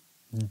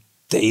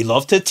 they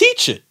love to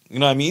teach it. You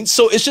know what I mean?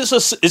 So it's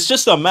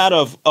just a matter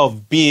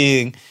of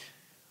being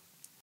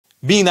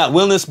that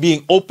willingness,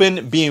 being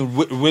open, being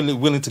really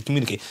willing to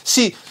communicate.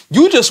 See,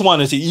 you just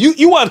wanted to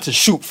you wanted to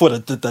shoot for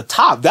the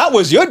top. That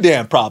was your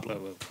damn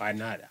problem. Why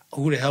not?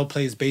 Who the hell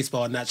plays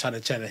baseball and not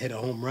trying to hit a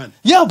home run?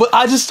 Yeah, but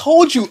I just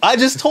told you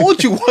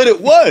what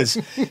it was.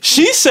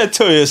 She said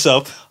to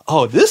herself,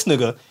 "Oh, this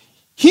nigga,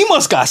 he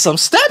must got some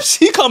steps.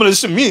 He coming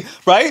to me,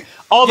 right?"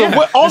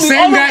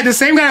 The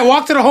same guy that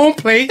walked to the home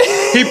plate.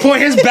 He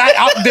put his bat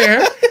out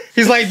there.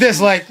 He's like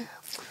this, like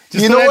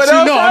just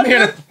I'm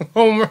here to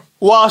home run.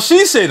 While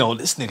she said, "Oh,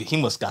 this nigga,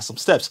 he must got some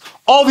steps."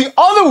 All the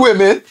other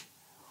women,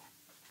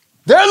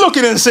 they're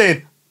looking and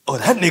saying, "Oh,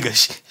 that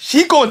nigga,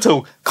 she going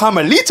to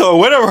Carmelita or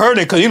whatever her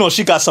name, because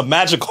she got some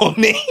magical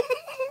name.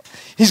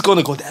 He's going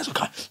to go dance with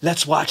Carmelita.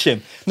 Let's watch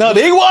him." Now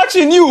they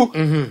watching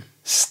you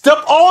step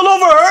all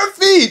over her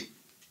feet.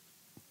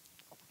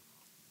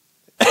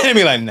 And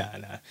be like, nah.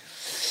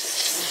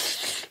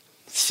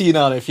 See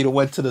now, if you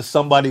went to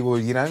somebody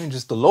where,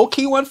 just the low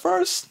key one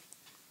first.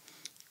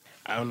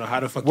 I don't know how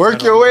the fuck.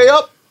 Work your way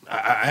up.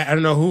 I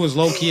don't know who was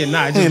low key and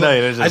not.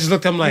 I just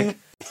looked at him like,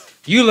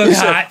 you look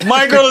hot.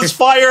 My girl is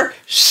fire.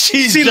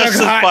 She just as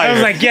hot. fire. I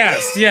was like,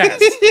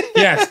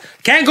 yes.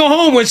 Can't go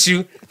home with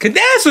you. Can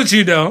dance with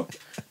you though.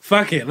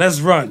 Fuck it,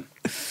 let's run.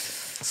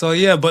 So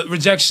yeah, but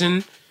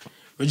rejection.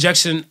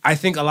 I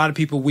think a lot of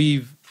people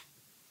we've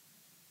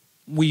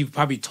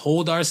probably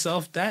told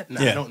ourselves that.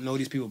 Now I don't know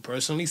these people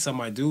personally. Some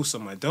I do,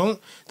 some I don't.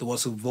 The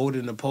ones who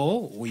voted in the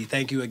poll, we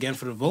thank you again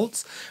for the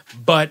votes.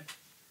 But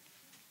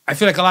I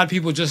feel like a lot of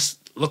people just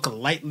look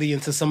lightly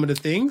into some of the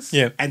things.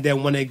 Yeah. And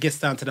then when it gets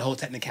down to the whole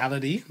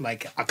technicality,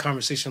 like a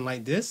conversation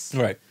like this,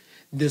 right?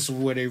 This is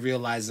where they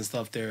realize and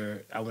stuff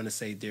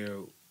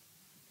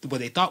what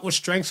they thought was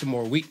strengths are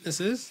more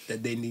weaknesses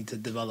that they need to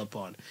develop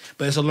on.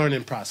 But it's a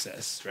learning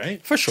process,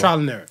 right? For sure. Trial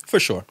and error. For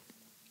sure.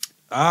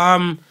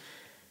 Let's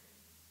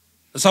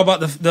talk about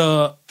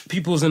the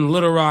peoples in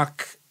Little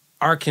Rock,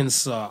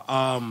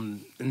 Arkansas,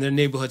 in their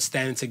neighborhood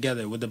standing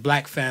together with the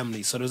black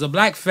family. So there's a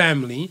black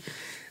family.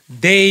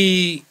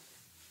 They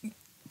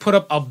put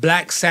up a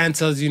black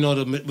Santa,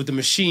 with the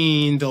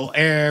machine, the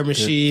air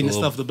machine and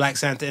stuff, the black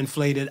Santa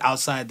inflated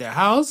outside their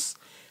house.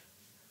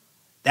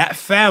 That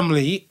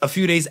family, a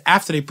few days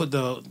after they put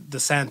the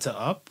Santa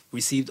up,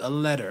 received a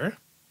letter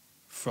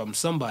from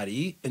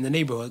somebody in the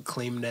neighborhood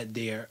claiming that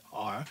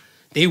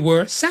they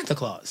were Santa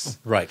Claus.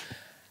 Right.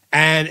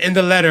 And in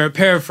the letter,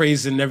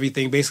 paraphrasing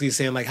everything, basically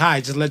saying like,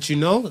 "Hi, just let you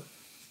know,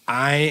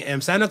 I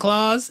am Santa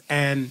Claus,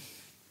 and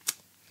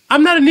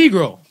I'm not a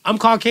Negro. I'm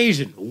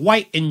Caucasian.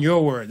 White in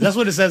your words." That's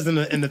what it says in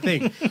the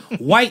thing.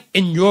 White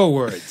in your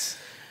words.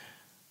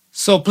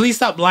 So please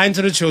stop lying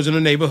to the children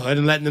in the neighborhood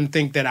and letting them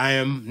think that I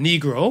am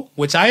Negro,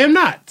 which I am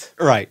not.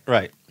 Right.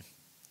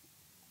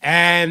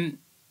 And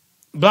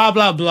blah,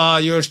 blah, blah,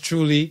 yours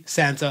truly,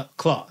 Santa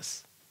Claus.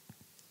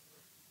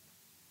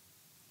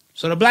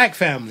 So the black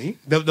family,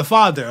 the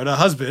father or the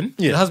husband,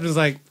 the husband's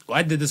like, well,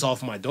 I did this all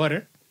for my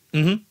daughter.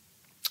 Mm-hmm.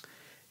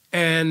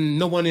 And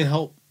no one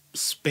helped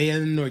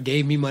spend or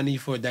gave me money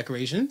for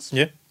decorations.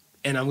 Yeah.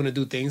 And I'm going to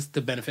do things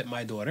to benefit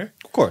my daughter.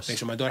 Of course. Make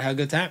sure my daughter had a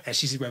good time. And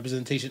she sees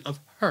representation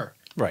of her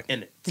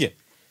in it. Yeah.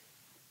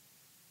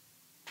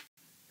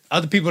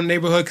 Other people in the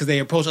neighborhood, because they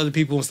approach other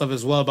people and stuff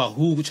as well about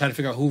trying to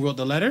figure out who wrote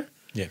the letter.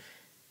 Yeah.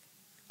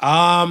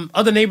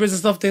 Other neighbors and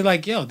stuff, they're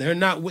like, they're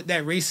not with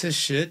that racist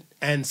shit.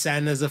 And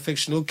Santa's a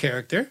fictional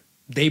character.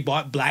 They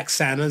bought black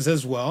Santas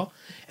as well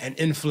and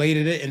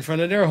inflated it in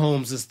front of their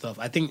homes and stuff.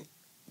 I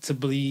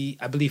believe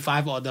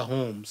 5 other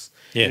homes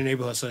in the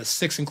neighborhood. So there's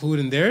 6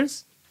 including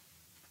theirs.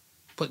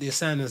 put their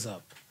Santas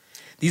up.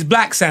 These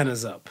black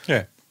Santas up.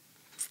 Yeah.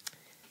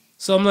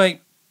 So I'm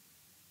like,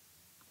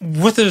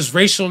 with this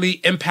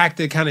racially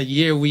impacted kind of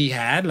year we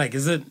had, like,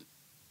 was it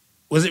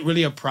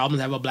really a problem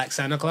to have a black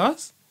Santa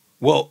Claus?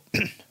 Well,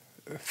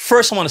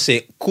 first I want to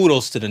say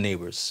kudos to the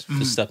neighbors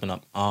for stepping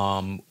up.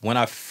 When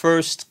I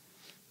first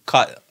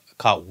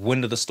caught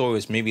wind of the story, it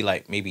was maybe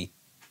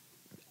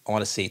I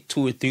want to say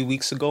 2 or 3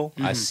 weeks ago.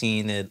 I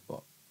seen it.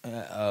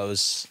 I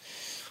was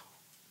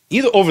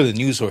either over the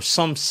news or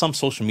some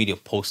social media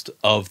post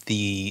of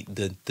the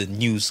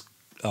news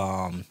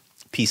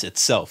piece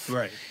itself.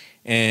 Right.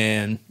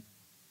 And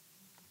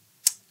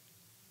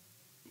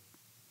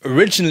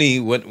originally,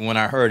 when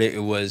I heard it,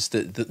 it was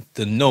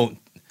the note.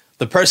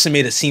 The person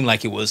made it seem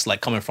like it was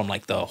like coming from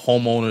like the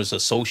homeowners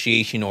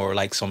association or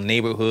like some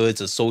neighborhoods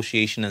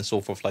association and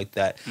so forth like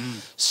that.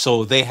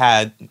 So they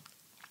had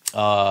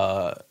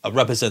a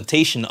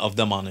representation of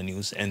them on the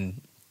news,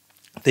 and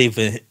they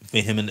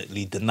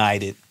vehemently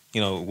denied it.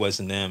 You know, it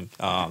wasn't them.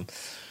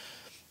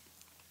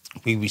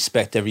 We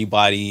respect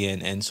everybody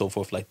and so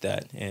forth like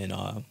that.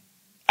 And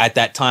at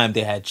that time,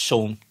 they had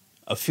shown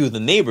a few of the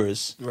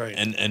neighbors, right,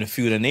 and a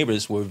few of the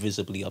neighbors were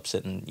visibly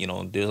upset. And you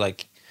know, they're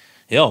like,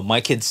 "Yo, my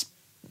kids."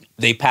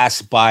 They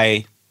pass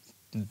by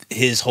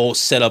his whole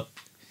setup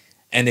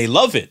and they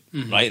love it,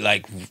 right?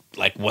 Like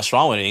what's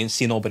wrong with it? They didn't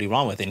see nobody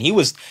wrong with it. And he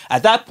was,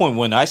 at that point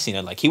when I seen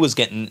it, like he was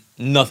getting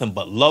nothing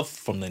but love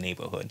from the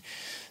neighborhood.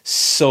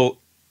 So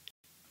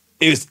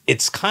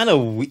it's kind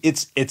of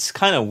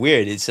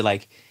weird. It's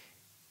like,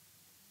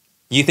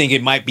 you think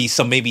it might be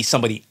maybe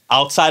somebody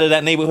outside of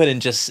that neighborhood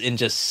and just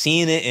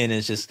seeing it, and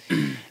it's just,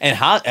 and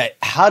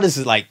how does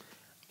it like,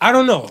 I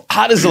don't know.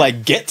 How does it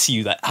like get to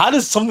you? How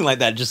does something like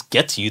that just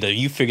get to you that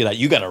you figure that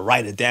you gotta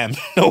write a damn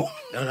note?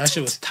 No, that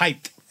shit was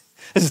typed.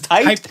 It's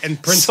typed? Typed and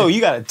printed. So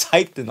you gotta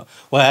type the.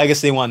 Well, I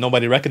guess they want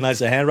nobody to recognize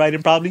the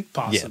handwriting, probably.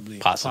 Possibly,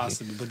 Yeah,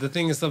 possibly. But the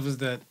thing and stuff is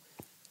that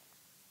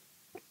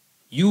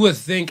you would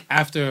think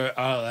after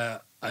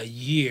a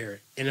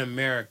year in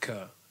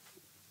America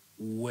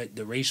with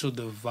the racial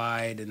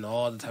divide and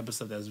all the type of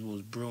stuff that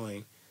was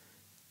brewing,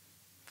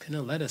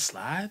 couldn't let it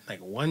slide? Like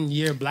 1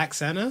 year Black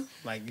Santa?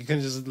 Like you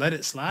can just let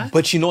it slide?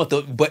 But you know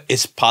what? But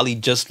it's probably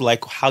just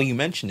like how you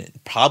mentioned it.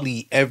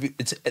 Probably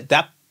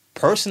that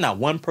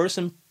one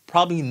person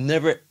probably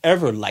never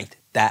ever liked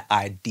that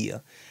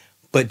idea,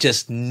 but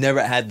just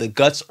never had the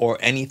guts or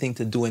anything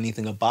to do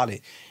anything about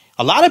it.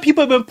 A lot of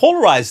people have been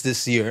polarized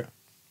this year,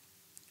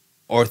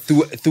 or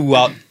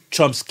throughout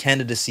Trump's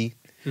candidacy,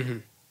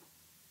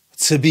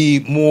 to be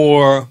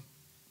more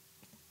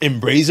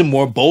embracing,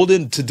 more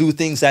bolden, to do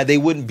things that they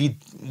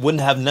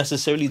wouldn't have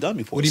necessarily done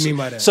before. What do you mean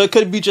by that? So it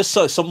could be just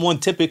someone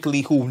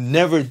typically who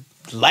never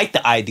liked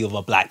the idea of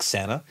a black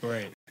Santa.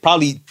 Right.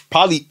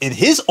 Probably in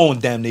his own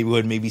damn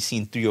neighborhood, maybe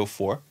seen 3 or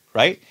 4,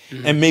 right?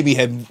 And maybe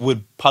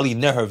would probably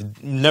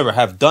never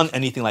have done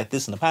anything like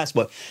this in the past,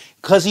 but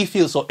because he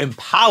feels so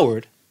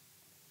empowered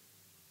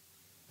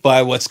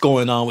by what's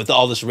going on with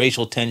all this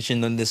racial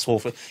tension and this whole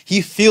thing,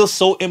 he feels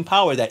so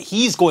empowered that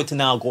he's going to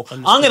now go,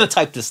 I'm going to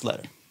type this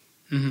letter.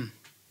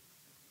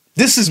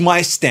 This is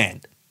my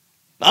stand.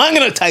 I'm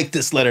going to type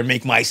this letter,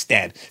 make my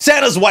stand.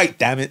 Santa's white,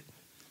 damn it.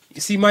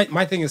 You see,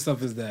 my thing and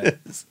stuff is that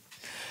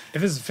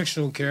if it's a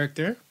fictional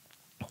character,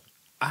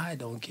 I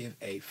don't give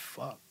a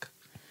fuck.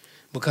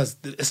 Because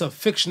it's a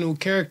fictional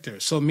character.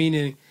 So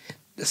meaning,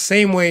 the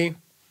same way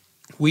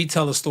we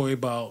tell a story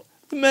about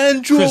the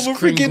man drove Kris a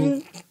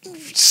Kringle.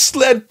 freaking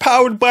sled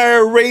powered by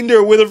a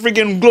reindeer with a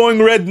freaking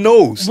glowing red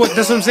nose. But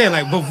that's what I'm saying.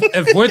 Like, but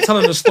if we're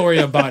telling a story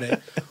about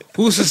it,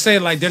 who's to say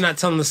like they're not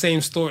telling the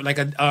same story, like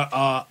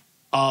a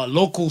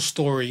local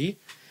story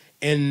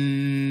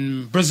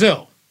in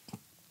Brazil,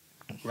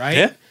 right?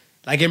 Yeah.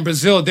 Like in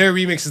Brazil, their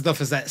remix and stuff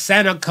is that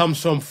Santa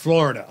comes from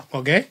Florida.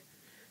 Okay,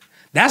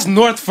 that's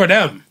north for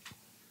them.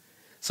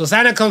 So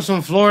Santa comes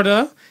from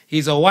Florida.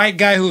 He's a white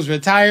guy who's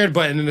retired,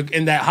 but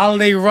in that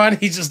holiday run,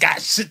 he just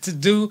got shit to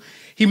do.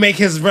 He make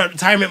his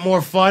retirement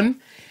more fun,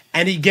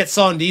 and he gets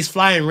on these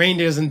flying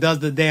reindeers and does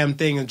the damn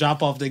thing and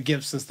drop off the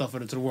gifts and stuff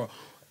into the world.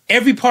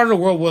 Every part of the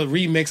world will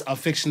remix a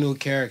fictional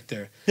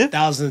character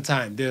thousands of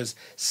times. There's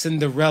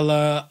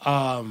Cinderella.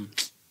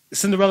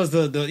 Cinderella's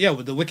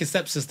with the Wicked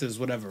Stepsisters,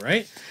 whatever,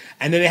 right?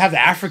 And then they have the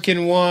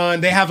African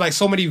one. They have like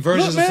so many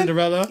versions of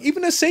Cinderella.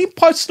 Even the same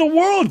parts of the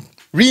world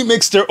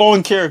remix their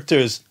own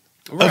characters.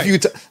 Right. A few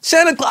times.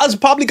 Santa Claus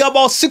probably got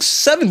about 6,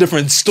 7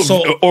 different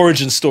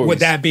origin stories. With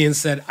that being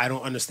said, I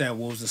don't understand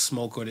what was the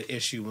smoke or the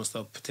issue when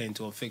stuff pertaining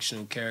to a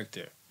fictional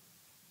character.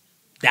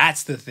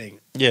 That's the thing.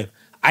 Yeah.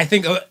 I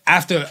think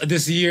after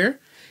this year,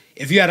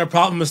 if you had a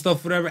problem and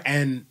stuff, whatever,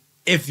 and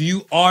if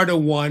you are the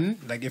one,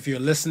 like if you're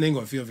listening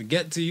or if you ever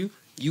get to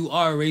you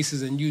are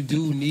racist and you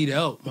do need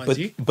help, my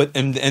G. But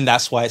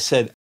that's why I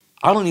said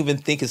I don't even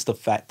think it's the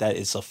fact that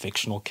it's a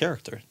fictional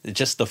character. It's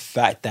just the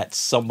fact that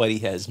somebody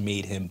has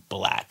made him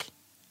black.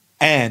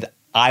 And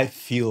I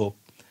feel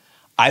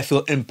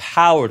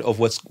empowered of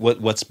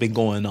what's been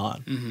going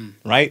on,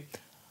 right?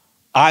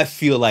 I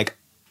feel like,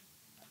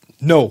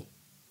 no,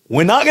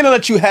 we're not going to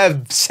let you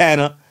have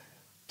Santa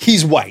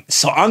he's white.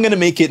 So I'm going to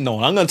make it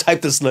known. I'm going to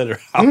type this letter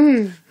out.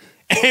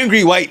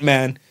 Angry white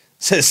man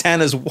says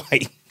Santa's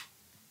white.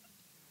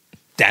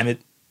 Damn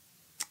it.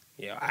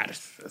 Yeah,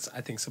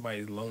 I think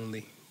somebody's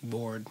lonely,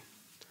 bored.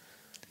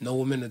 No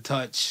woman to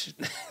touch.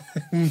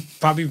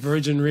 Probably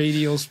Virgin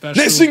Radio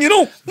special. Next thing you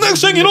know,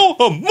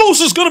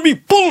 Moses is going to be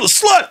pulling a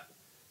slut.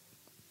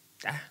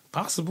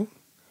 Possible.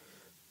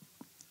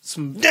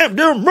 Some Damn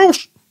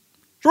Moose.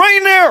 It's right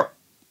in there.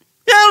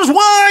 Yeah, it's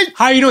white.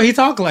 How you know he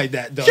talk like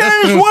that though? Yeah,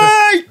 it's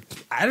white.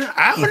 I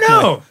don't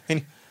know.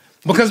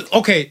 Because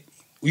okay,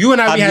 you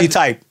and I How do you had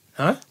type?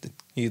 huh?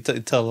 You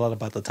tell a lot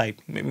about the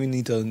type. Maybe we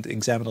need to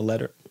examine the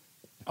letter.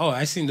 Oh,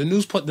 I seen the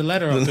news put the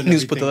letter up. The and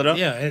news put the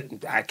everything.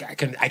 letter up?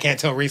 Yeah, I can't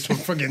tell race from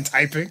friggin'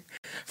 typing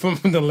from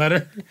the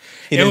letter.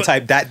 He didn't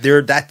type that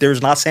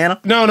there's not Santa.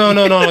 No.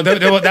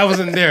 That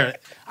wasn't there.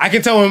 I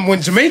can tell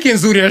when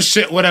Jamaicans do their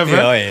shit, whatever.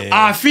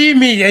 Yeah. Feed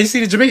me. Yeah, you see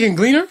the Jamaican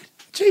gleaner?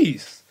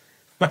 Jeez.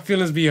 My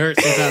feelings be hurt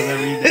sometimes I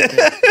read that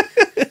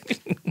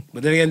thing.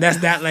 But then again, that's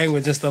that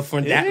language and stuff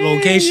for that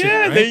location.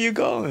 Yeah, right? there you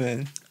go,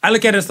 man. I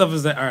look at it stuff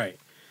as that, all right.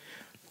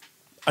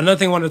 Another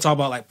thing I wanted to talk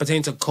about, like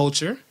pertaining to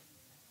culture.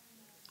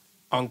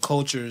 On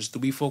cultures, do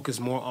we focus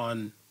more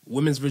on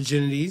women's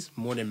virginities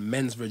more than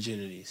men's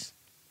virginities?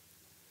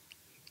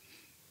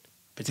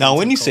 Now,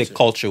 when you say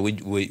culture, what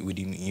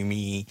do you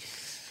mean?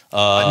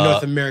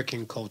 North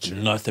American culture.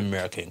 North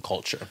American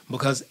culture.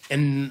 Because,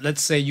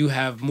 let's say you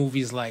have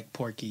movies like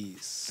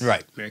Porky's.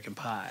 Right. American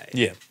Pie.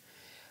 Yeah.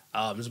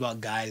 It's about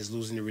guys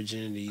losing their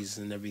virginities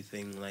and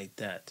everything like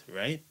that,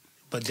 right?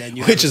 But then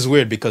Which is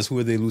weird because who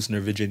are they losing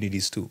their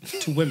virginities to?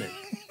 To women.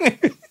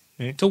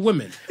 To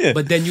women. Yeah.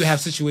 But then you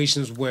have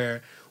situations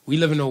where we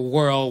live in a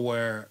world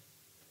where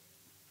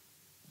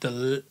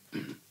in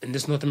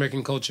this North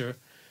American culture,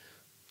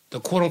 the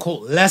quote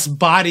unquote less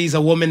bodies a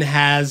woman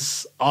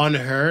has on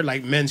her,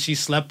 like men she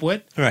slept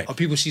with, right, or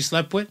people she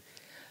slept with,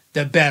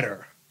 the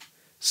better.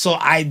 So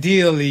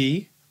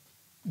ideally,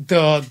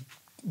 the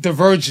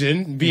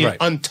virgin being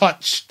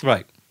untouched,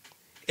 right,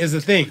 is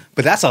the thing.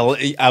 But that's all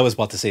I was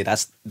about to say.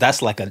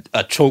 That's like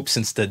a trope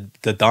since the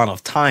dawn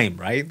of time,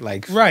 right?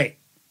 Like right.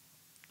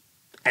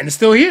 And it's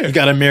still here. You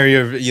got to marry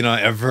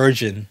a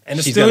virgin, and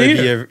it's still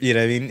here. You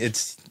know what I mean?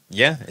 It's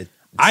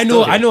I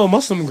know a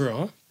Muslim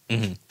girl.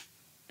 Mm-hmm.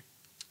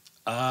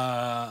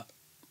 Well,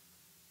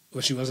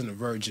 she wasn't a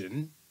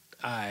virgin.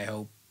 I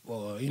hope.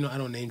 Well, I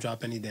don't name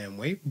drop any damn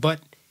way, but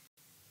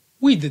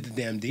we did the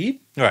damn deed,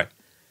 right?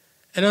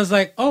 And I was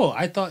like, oh,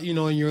 I thought in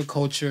your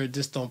culture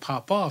this don't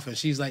pop off, and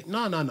she's like,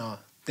 no.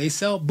 They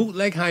sell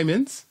bootleg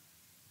hymens.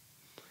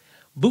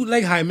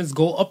 Bootleg hymens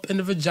go up in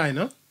the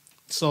vagina.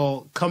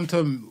 So come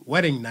to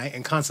wedding night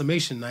and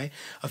consummation night,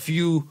 a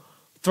few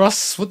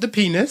thrusts with the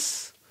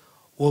penis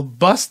will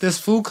bust this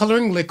food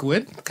coloring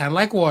liquid, kind of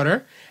like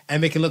water,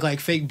 and make it look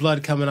like fake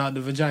blood coming out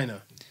the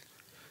vagina.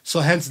 So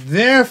hence,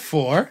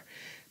 therefore,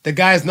 the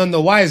guy's none the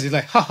wiser. He's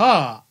like,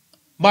 ha,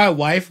 my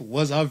wife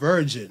was a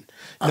virgin.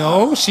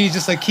 No, she's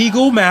just a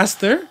Kegel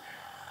master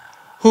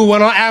who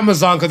went on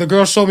Amazon, because the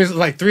girl showed me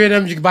like 3 of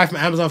them you can buy from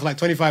Amazon for like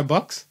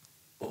 $25.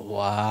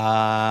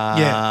 Wow.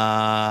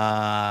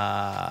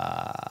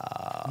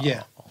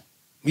 Yeah.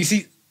 You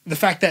see, the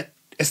fact that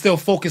it's still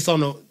focused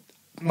on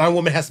my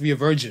woman has to be a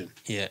virgin.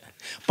 Yeah.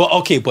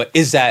 But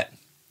is that,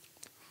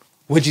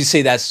 would you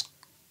say that's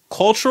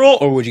cultural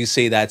or would you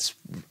say that's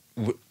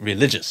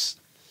religious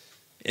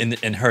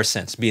in her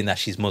sense, being that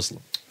she's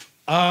Muslim?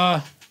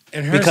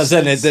 In her because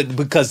sense,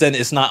 then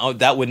it's not,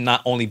 that would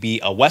not only be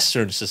a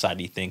Western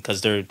society thing,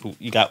 because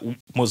you got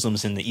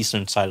Muslims in the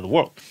Eastern side of the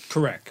world.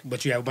 Correct.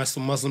 But you have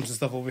Muslims and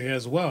stuff over here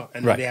as well.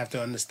 And they have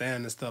to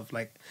understand and stuff.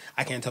 Like,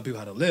 I can't tell people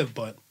how to live,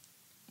 but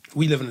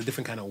we live in a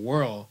different kind of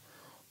world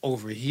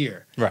over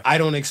here. Right. I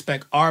don't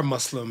expect our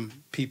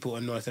Muslim people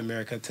in North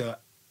America to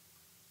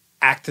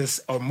act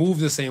or move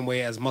the same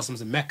way as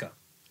Muslims in Mecca.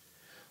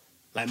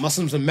 Like,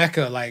 Muslims in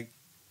Mecca, like,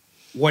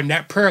 when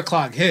that prayer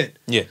clock hit,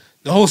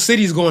 the whole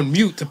city's going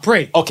mute to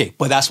pray. Okay,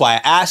 but that's why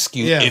I ask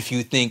you if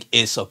you think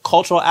it's a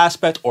cultural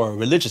aspect or a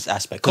religious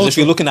aspect. Because if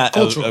you're looking at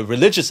a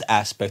religious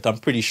aspect, I'm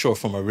pretty sure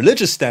from a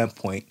religious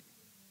standpoint,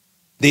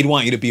 they'd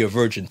want you to be a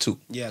virgin too.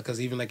 Yeah, because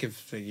even like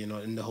if,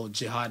 in the whole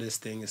jihadist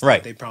thing, it's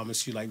like they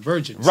promise you like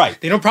virgins. Right.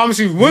 They don't promise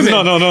you women.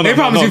 No. They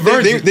promise you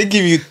virgins. They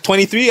give you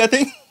 23, I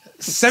think.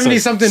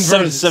 70-something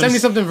virgins.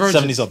 70-something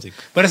virgins. 70-something.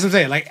 But that's what I'm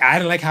saying. Like, I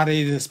didn't like how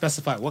they didn't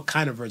specify what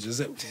kind of virgins.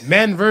 Is it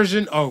men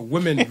virgin or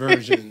women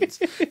virgins?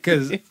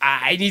 Because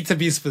I need to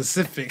be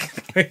specific.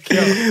 Like,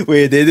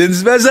 we didn't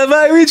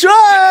specify, we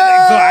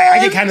tried. So I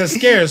get kind of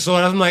scared. So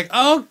I'm like,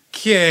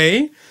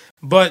 okay.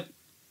 But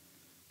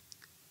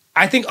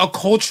I think a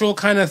cultural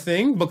kind of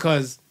thing,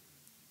 because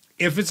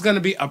if it's going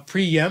to be a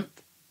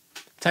preempt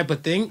type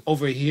of thing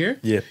over here,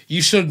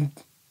 you should.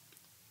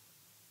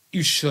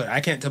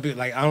 I can't tell people,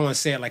 like, I don't want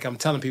to say it like I'm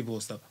telling people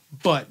and stuff.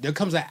 But there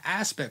comes an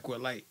aspect where,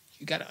 like,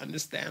 you got to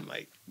understand,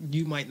 like,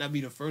 you might not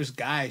be the first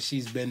guy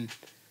she's been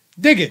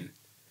digging.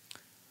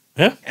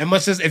 Yeah. And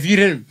much as if you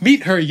didn't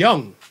meet her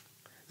young.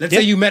 Let's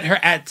say you met her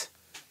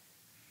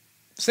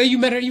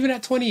even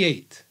at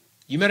 28.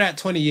 You met her at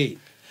 28.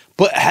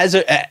 But has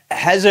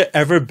there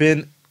ever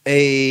been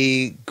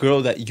a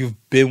girl that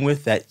you've been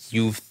with that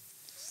you've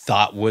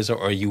thought was,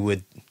 or you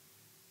would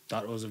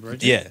Thought it was a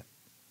virgin? yeah?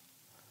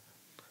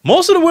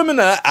 Most of the women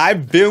that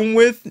I've been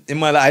with in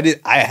my life,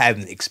 I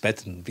haven't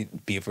expected to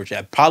be a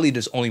virgin. Probably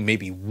there's only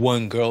maybe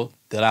one girl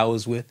that I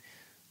was with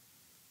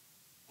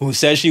who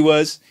said she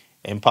was,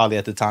 and probably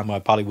at the time I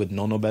probably wouldn't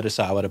know no better,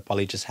 so I would have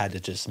probably just had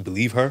to just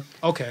believe her.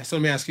 Okay, so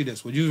let me ask you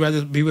this. Would you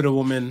rather be with a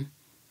woman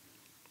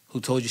who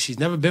told you she's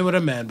never been with a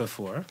man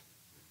before?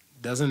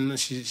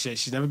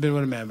 She's never been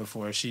with a man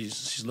before.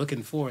 She's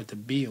looking forward to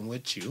being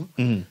with you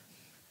and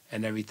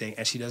everything,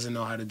 and she doesn't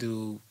know how to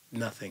do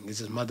nothing. It's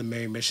just Mother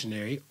Mary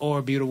missionary,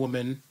 or be with a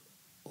woman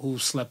who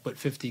slept with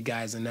 50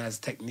 guys and has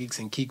techniques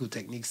and Kegel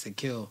techniques to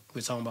kill. We're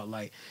talking about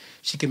like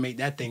she can make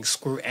that thing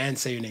squirt and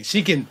say your name.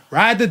 She can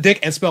ride the dick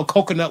and spell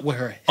coconut with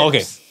her hips.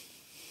 Okay,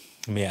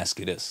 let me ask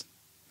you this.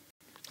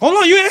 Hold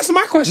on, you answer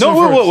my question. No,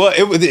 first.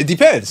 well, it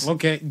depends.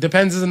 Okay,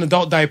 depends is an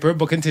adult diaper,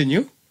 but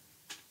continue.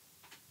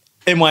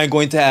 Am I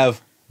going to have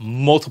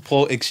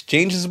multiple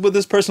exchanges with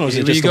this person, or is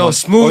Here it just we go. one,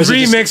 Smooth or is it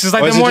just- remix is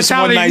like or the is it just a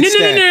Immortality. one-night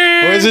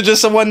stand? Or is it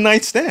just a one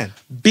night stand?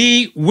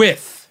 Be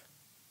with.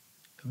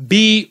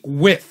 Be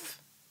with.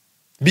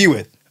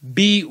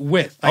 Be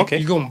with. Like Okay.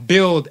 you're going to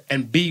build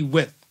and be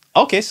with.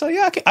 Okay, so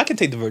yeah, I can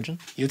take the virgin.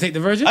 You take the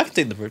virgin? I can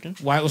take the virgin.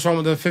 Why? What's wrong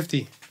with the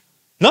 50?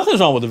 Nothing's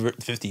wrong with the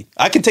 50.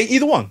 I can take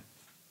either one.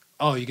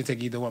 Oh, you can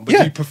take either one, but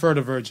Yeah. you prefer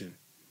the virgin.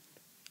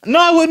 No,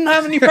 I wouldn't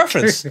have any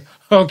preference.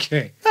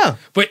 Okay. No.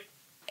 But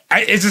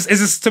it's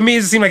just to me,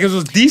 it seemed like it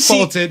was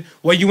defaulted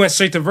where you went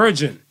straight to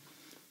virgin.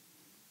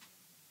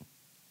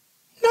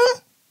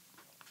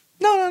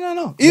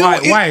 No.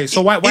 Why?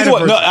 So why Either the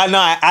one. virgin?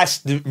 I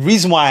asked, the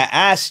reason why I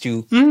asked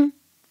you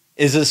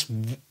is this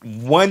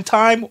one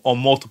time or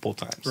multiple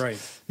times? Right.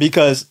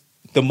 Because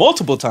the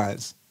multiple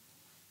times,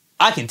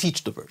 I can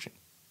teach the virgin.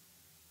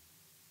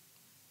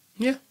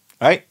 Yeah.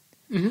 Right?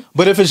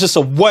 But if it's just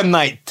a one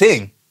night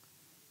thing,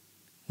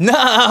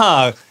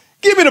 nah,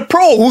 give me the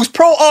pro who's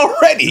pro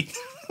already.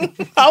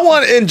 I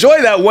want to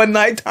enjoy that one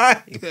night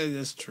time. Yeah,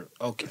 that's true.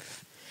 Okay.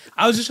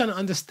 I was just trying to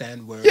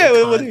understand where. Yeah, the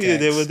that's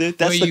context,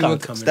 the where you were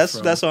context. coming That's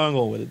from. that's where I'm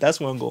going with it. That's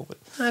where I'm going with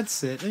it.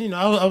 That's it. You know,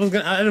 I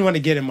didn't want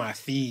to get in my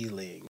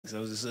feelings. I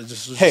was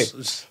just Hey,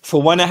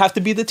 for one, I have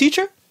to be the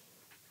teacher,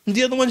 and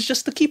the other one's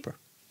just the keeper.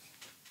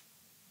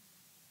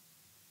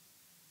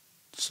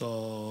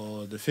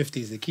 So the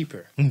 50 is the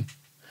keeper.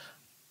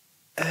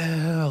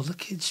 Oh,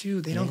 look at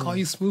you. They don't call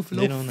you smooth for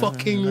They no don't-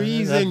 fucking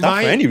reason, Not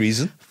mate. for any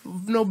reason.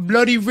 No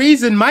bloody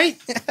reason,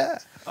 mate.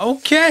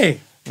 Okay.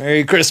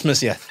 Merry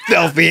Christmas, you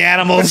filthy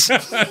animals.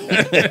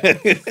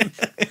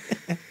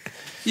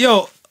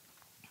 Yo,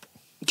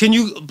 can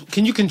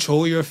you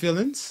control your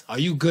feelings? Are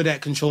you good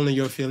at controlling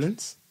your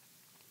feelings?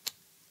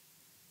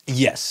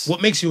 Yes.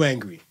 What makes you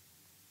angry?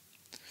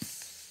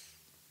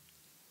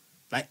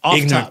 Like off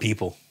Ignorant top.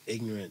 people.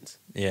 Ignorance.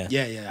 Yeah.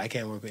 Yeah. I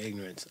can't work with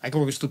ignorance. I can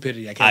work with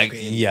stupidity. I can't work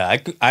with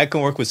ignorance. I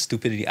can work with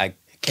stupidity. I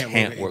Can't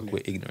can't, work with work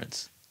with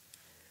ignorance.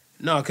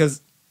 No,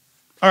 because,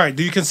 all right,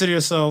 do you consider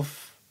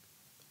yourself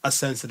a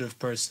sensitive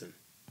person?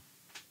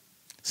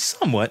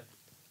 Somewhat.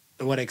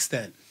 To what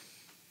extent?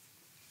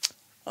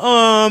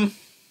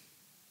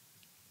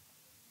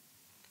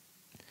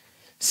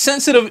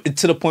 Sensitive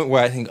to the point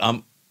where I think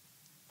I'm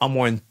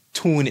more in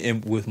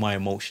tune with my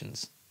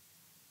emotions.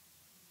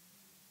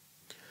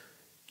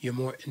 You're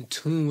more in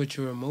tune with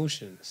your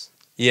emotions.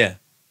 Yeah.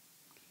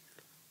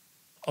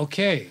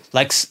 Okay.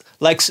 Like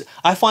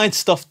I find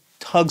stuff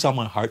tugs on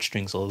my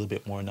heartstrings a little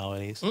bit more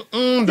nowadays.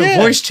 The Yeah.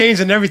 voice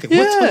change and everything. Yeah.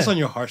 What tugs on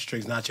your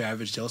heartstrings? Not your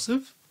average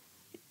Joseph.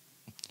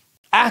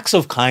 Acts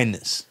of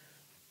kindness.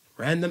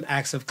 Random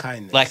acts of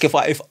kindness. Like if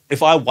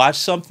I watch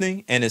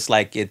something and it's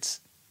like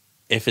if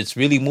it's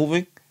really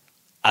moving,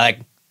 I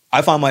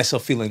find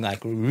myself feeling like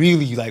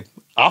really like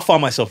I'll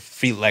find myself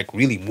feel like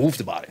really moved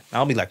about it.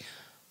 I'll be like,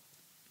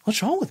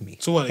 what's wrong with me?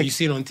 So what? You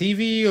see it on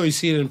TV or you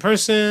see it in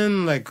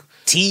person? Like,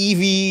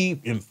 TV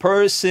in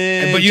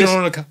person, but you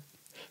don't know the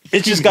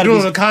it's just you got don't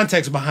know to the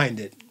context behind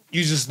it.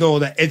 You just know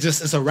that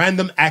it's a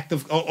random act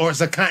of, or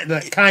it's a kind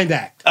act.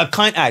 a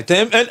kind act,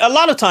 and a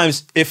lot of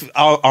times, if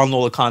I'll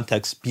know the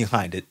context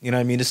behind it, you know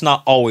what I mean. It's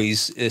not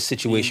always a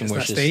situation It's where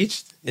not it's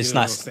staged. It's You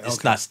not. don't know, It's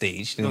okay. not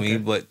staged. You know what I Okay.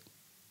 mean. But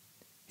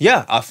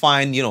yeah, I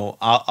find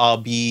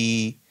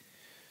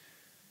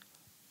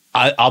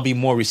I'll be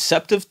more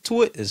receptive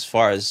to it as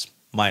far as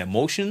my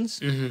emotions.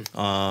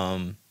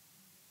 Mm-hmm.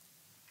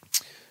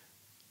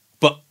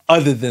 But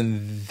other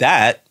than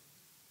that,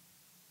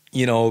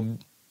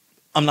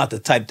 I'm not the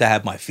type to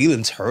have my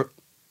feelings hurt.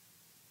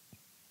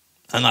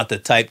 I'm not the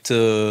type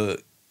to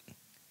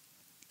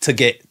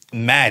get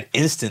mad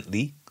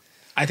instantly.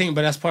 I think,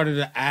 but that's part of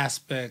the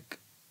aspect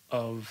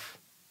of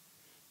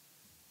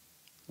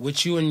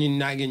with you and you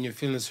not getting your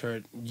feelings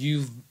hurt.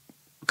 You've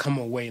come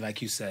away,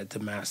 like you said, to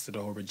master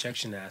the whole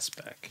rejection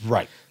aspect.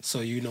 Right. So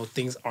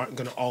things aren't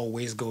going to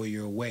always go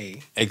your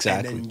way.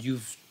 Exactly. And then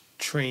you've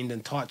trained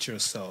and taught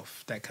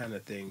yourself that kind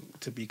of thing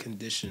to be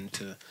conditioned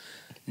to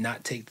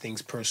not take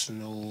things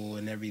personal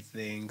and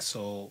everything.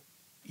 So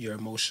you're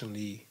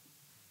emotionally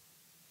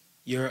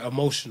you're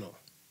emotional.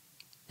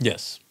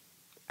 Yes.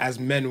 As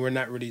men, we're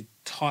not really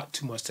taught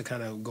too much to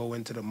kind of go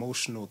into the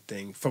emotional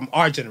thing from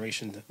our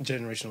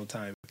generational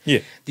time. Yeah.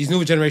 These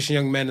new generation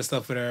young men and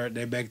stuff that are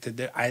they beg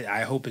to.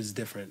 I hope it's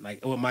different.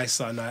 Like with my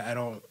son, I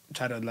don't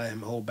try to let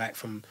him hold back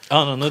from.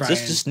 Oh no, crying.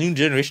 it's this new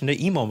generation. They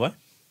emo, boy.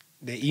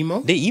 They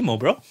emo. They emo,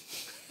 bro.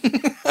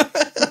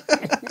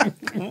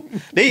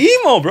 They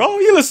emo, bro.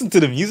 You listen to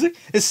the music.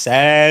 It's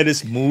sad.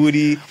 It's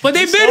moody. But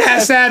they've been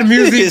had sad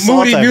music,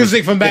 moody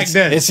music from back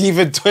then. It's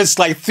even it's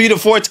like 3 to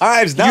 4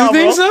 times now. You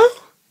think bro. so?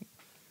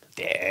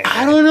 Damn.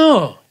 I don't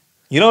know.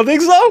 You don't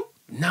think so?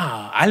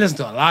 Nah, I listen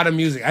to a lot of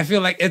music. I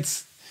feel like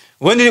it's.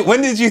 When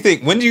did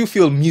you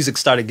feel music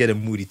started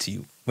getting moody to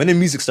you? When did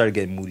music started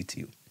getting moody to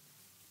you?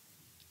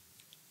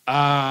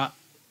 Well,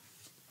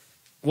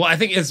 I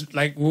think it's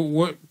like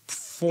what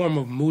form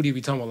of moody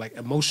we talking about? Like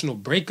emotional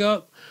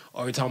breakup,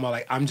 or we talking about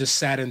like I'm just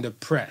sad and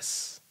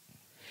depressed?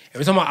 If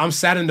we're talking about I'm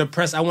sad and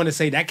depressed, I want to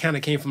say that kind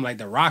of came from like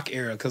the rock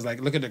era, because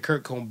like look at the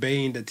Kurt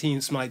Cobain,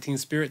 the Smell Like Teen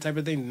Spirit type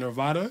of thing,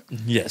 Nirvana.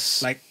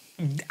 Yes. Like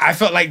I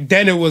felt like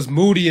then it was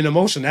moody and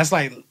emotional. That's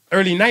like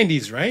early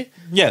 90s, right?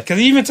 Yeah. Because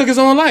he even took his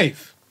own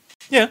life.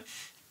 Yeah.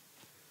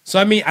 So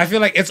I mean, I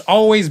feel like it's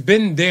always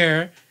been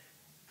there,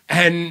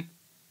 and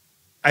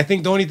I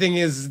think the only thing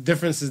is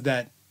difference is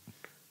that,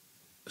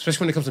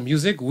 especially when it comes to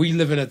music, we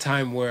live in a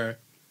time where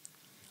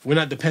we're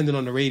not dependent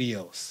on the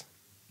radios,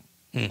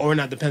 or we're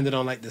not dependent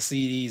on like the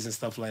CDs and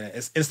stuff like that.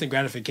 It's instant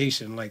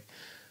gratification. Like,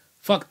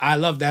 fuck, I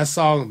love that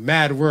song,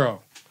 Mad World.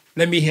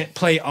 Let me hit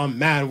play on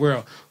Mad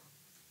World.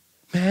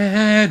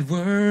 Mad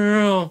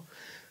World.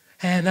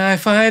 And I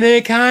find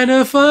it kind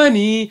of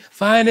funny,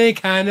 find it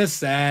kind of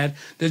sad.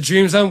 The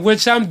dreams on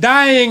which I'm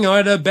dying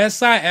are the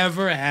best I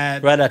ever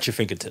had. Right at your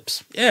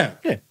fingertips. Yeah.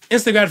 Yeah.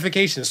 Instant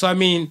gratification. So, I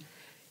mean,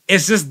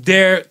 it's just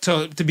there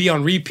to be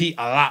on repeat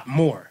a lot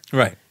more.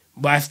 Right.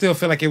 But I still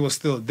feel like it was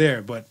still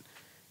there. But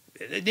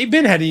they've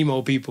been had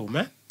emo people,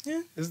 man.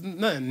 Yeah. It's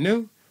nothing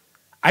new.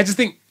 I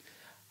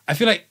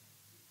feel like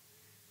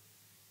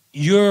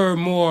you're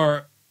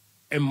more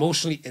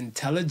emotionally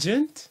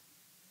intelligent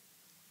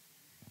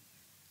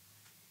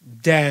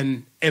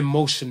than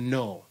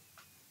emotional.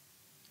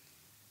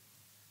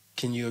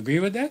 Can you agree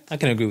with that? I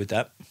can agree with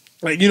that.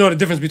 Like, you know the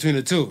difference between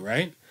the two,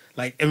 right?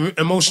 Like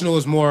emotional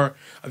is more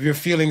of your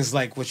feelings,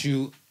 like what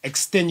you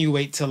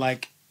extenuate to,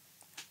 like,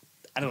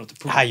 I don't know, to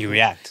prove How you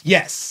react.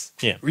 Yes.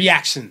 Yeah.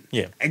 Reaction.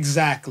 Yeah.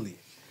 Exactly.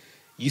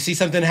 You see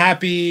something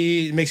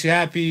happy, it makes you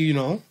happy, you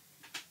know.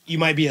 You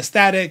might be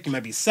ecstatic, you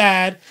might be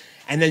sad,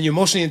 and then you're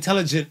emotionally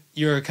intelligent,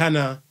 you're kind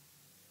of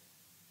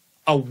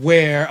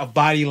aware of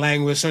body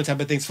language, certain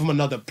type of things from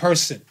another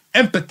person.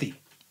 Empathy.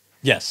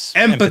 Yes.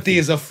 Empathy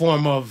is a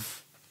form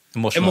of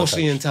emotionally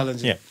emotionally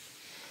intelligent. Yeah.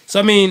 So,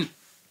 I mean,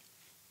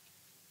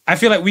 I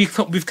feel like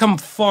we've come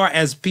far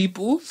as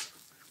peoples,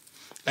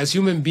 as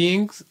human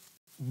beings,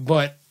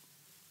 but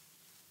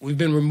we've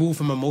been removed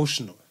from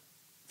emotions.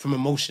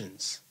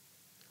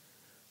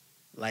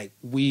 Like,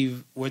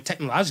 we're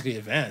technologically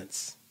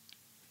advanced.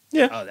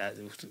 Yeah. Oh, that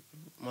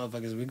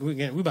motherfuckers,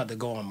 we about to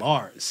go on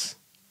Mars.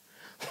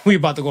 We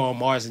about to go on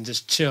Mars and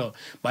just chill.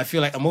 But I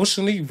feel like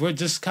emotionally, we're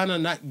just kind of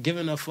not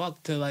giving a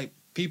fuck to like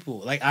people.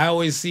 Like, I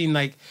always seen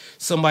like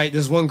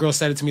this one girl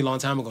said it to me a long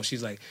time ago.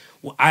 She's like,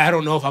 well, I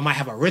don't know if I might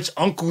have a rich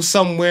uncle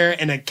somewhere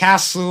in a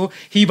castle.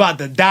 He about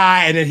to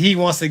die, and then he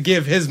wants to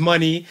give his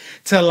money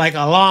to like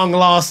a long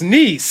lost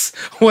niece,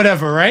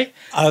 whatever, right?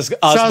 I was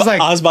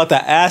about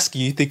to ask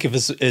you think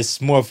if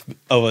it's more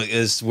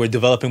of we're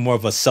developing more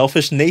of a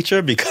selfish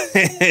nature, because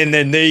and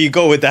then there you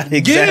go with that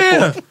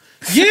example.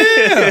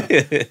 Yeah.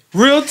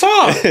 Real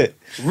talk.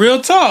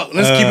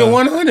 Let's keep it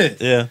 100.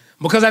 Yeah.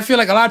 Because I feel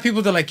like a lot of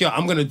people, they're like, yo,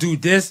 I'm going to do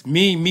this,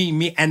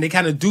 me, and they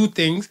kind of do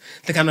things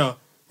to kind of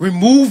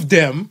remove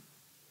them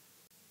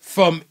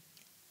from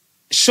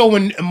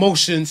showing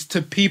emotions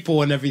to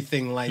people and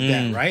everything like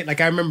that, right? Like,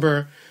 I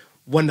remember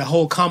when the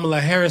whole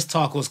Kamala Harris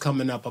talk was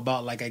coming up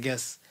about, like, I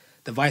guess,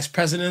 the vice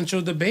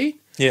presidential debate.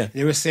 Yeah.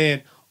 They were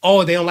saying,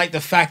 oh, they don't like the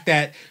fact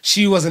that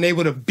she wasn't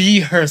able to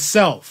be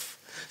herself.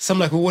 So I'm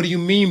like, well, what do you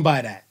mean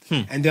by that?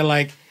 And they're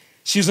like,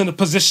 she was in a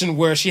position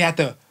where she had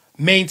to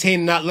maintain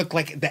and not look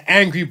like the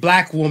angry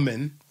black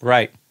woman.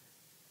 Right.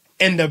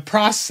 In the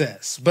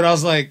process. But I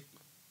was like,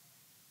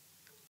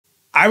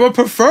 I would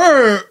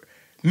prefer,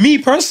 me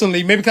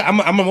personally, maybe because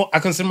I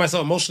consider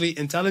myself emotionally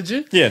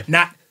intelligent. Yeah.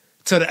 Not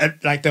to the,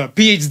 like the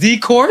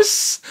PhD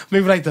course,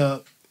 maybe like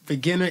the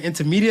beginner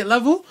intermediate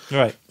level.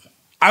 Right.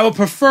 I would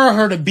prefer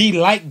her to be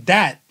like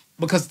that.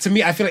 Because to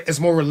me, I feel like it's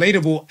more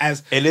relatable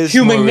as it is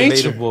human more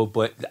nature.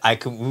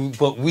 Relatable,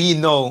 but we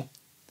know,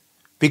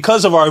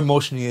 because of our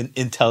emotional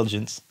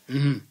intelligence,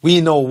 we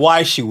know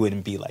why she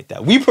wouldn't be like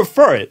that. We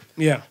prefer it,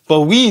 Yeah.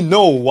 but we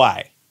know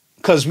why,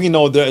 because we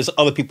know there's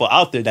other people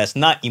out there that's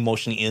not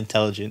emotionally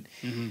intelligent,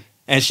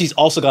 and she's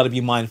also got to be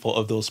mindful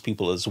of those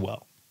people as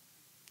well.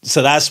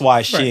 So that's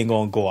why she ain't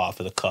gonna go off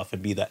of the cuff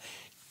and be that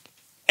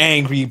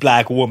angry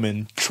black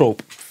woman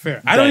trope.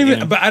 Fair. I don't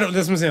even. But I don't.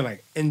 That's what I'm saying.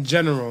 Like in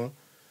general,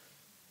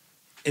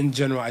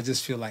 I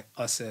just feel like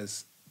us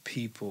as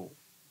people,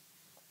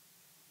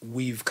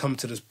 we've come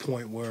to this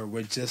point where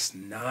we're just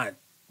not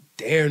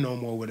there no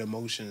more with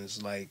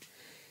emotions. Like,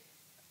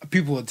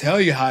 people will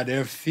tell you how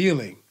they're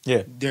feeling.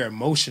 Yeah. They're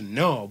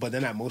emotional, but they're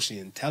not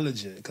emotionally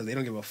intelligent because they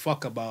don't give a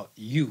fuck about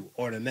you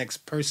or the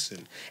next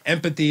person.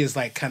 Empathy is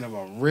like kind of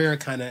a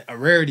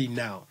rarity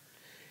now.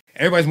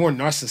 Everybody's more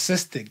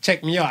narcissistic.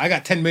 Check me out. I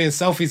got 10 million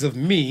selfies of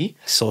me.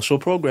 Social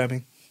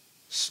programming.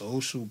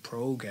 Social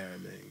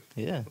programming.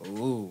 Yeah.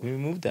 Ooh. We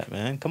removed that,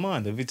 man. Come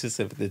on. We just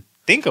have to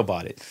think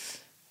about it.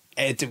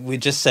 We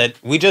just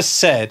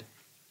said,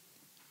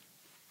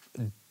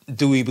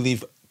 do we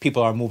believe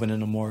people are moving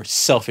in a more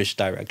selfish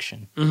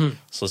direction? Mm-hmm.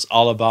 So it's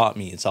all about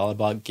me. It's all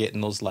about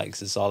getting those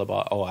likes. It's all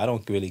about, I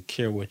don't really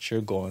care what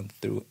you're going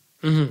through.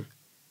 Mm-hmm.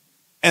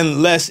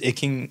 Unless it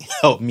can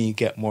help me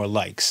get more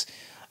likes.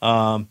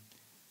 I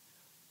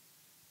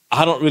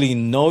don't really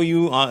know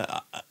you.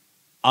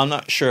 I'm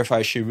not sure if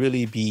I should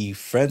really be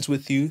friends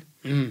with you.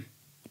 Mm.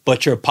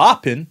 But you're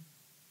popping.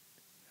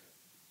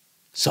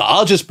 So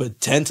I'll just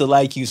pretend to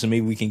like you so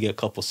maybe we can get a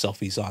couple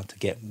selfies on to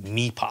get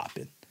me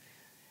popping.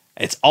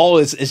 It's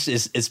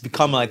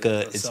become like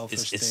it's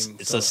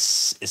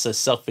a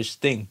selfish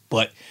thing.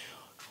 But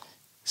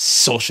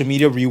social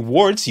media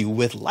rewards you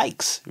with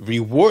likes,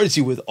 rewards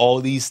you with all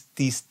these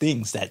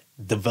things that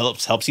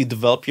helps you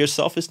develop your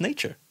selfish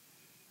nature.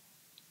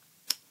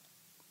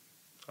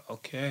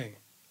 Okay,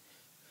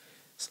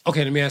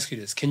 let me ask you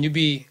this. Can you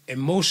be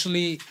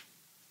emotionally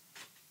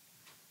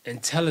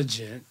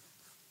intelligent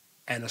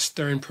and a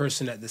stern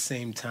person at the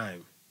same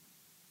time?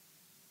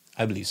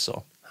 I believe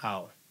so.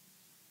 How?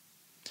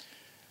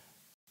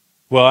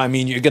 Well, I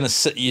mean,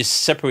 you're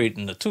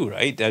separating the two,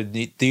 right?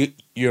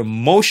 Your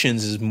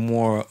emotions is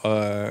more.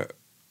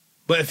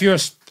 But if you're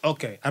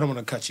okay, I don't want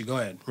to cut you. Go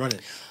ahead, run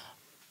it.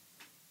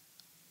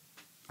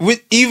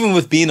 Even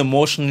with being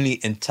emotionally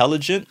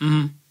intelligent,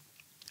 Mm-hmm.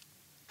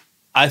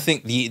 I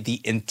think the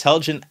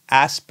intelligent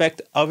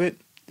aspect of it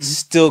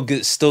still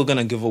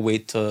gonna give away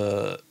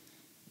to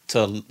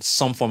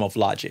some form of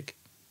logic.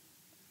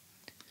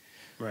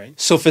 Right.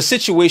 So if a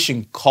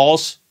situation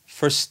calls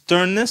for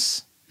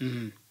sternness,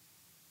 Mm-hmm.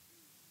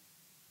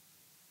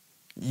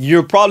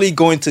 you're probably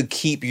going to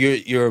keep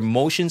your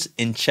emotions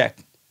in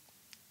check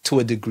to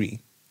a degree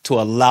to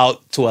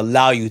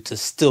allow you to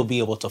still be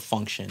able to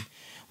function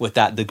with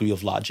that degree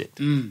of logic.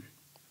 Mm.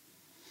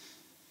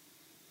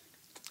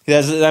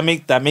 Does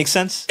that make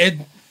sense? It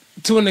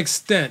to an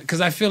extent,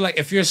 because I feel like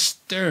if you're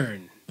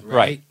stern,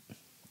 right?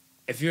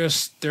 If you're a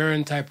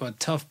stern type of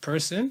tough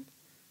person,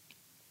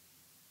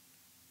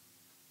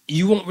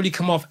 you won't really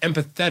come off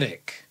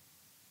empathetic.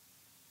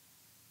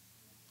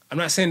 I'm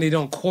not saying they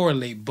don't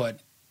correlate,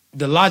 but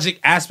the logic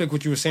aspect,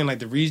 what you were saying, like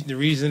the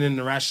reason and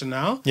the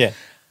rationale, Yeah.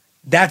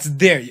 that's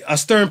there. A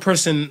stern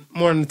person,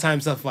 more than the time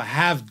stuff, will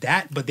have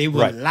that, but they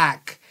will Right.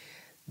 lack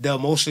the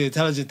emotionally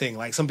intelligent thing.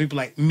 Like some people,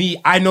 like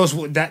me, I know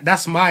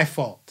that's my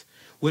fault.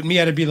 With me,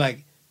 I'd be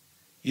like,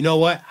 you know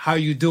what? How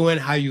you doing?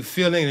 How you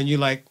feeling? And you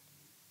like,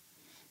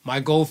 my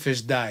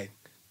goldfish died.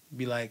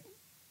 Be like,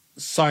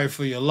 sorry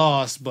for your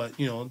loss, but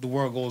you know the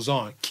world goes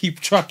on. Keep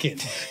trucking.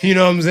 You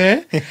know what I'm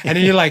saying? And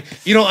then you're like,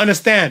 you don't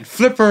understand.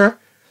 Flipper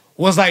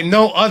was like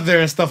no other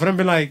and stuff. And I've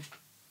been like,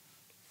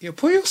 yeah,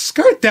 pull your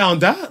skirt down,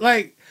 dog.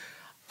 Like,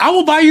 I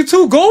will buy you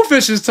 2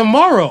 goldfishes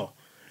tomorrow.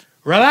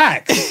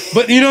 Relax.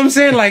 But you know what I'm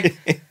saying? Like,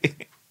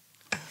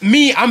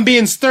 me, I'm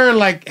being stern,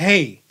 like,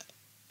 hey,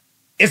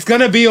 it's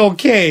gonna be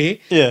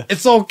okay. Yeah.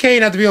 It's okay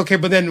not to be okay.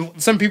 But then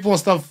some people and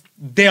stuff,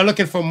 they're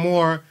looking for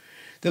more.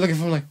 They're looking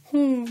for like,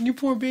 you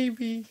poor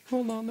baby.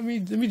 Hold on, let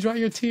me dry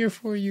your tear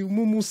for you.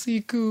 Mumu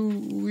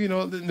siku. You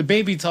know, the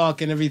baby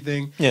talk and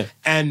everything. Yeah.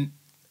 And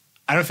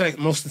I don't feel like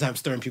most of the time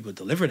stern people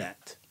deliver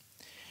that.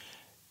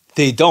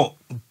 They don't.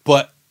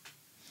 But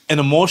an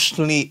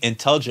emotionally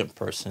intelligent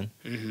person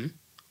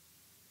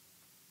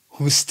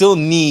who still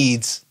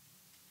needs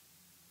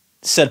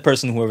said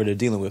person, whoever they're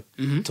dealing with,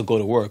 to go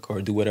to work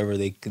or do whatever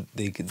they could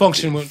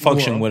Function with the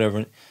world.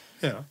 whatever.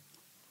 Yeah.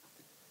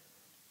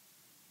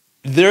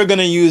 They're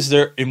gonna use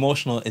their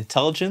emotional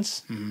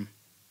intelligence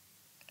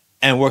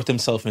and work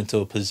themselves into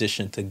a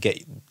position to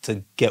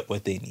get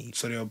what they need.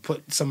 So they'll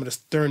put some of the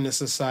sternness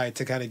aside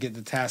to kind of get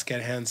the task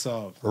at hand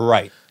solved.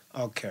 Right.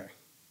 Okay.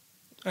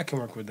 I can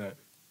work with that.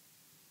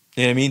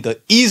 You know what I mean?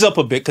 To ease up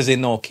a bit because they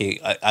know, okay,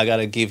 I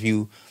gotta give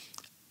you,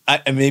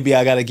 maybe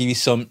I gotta give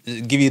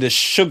you the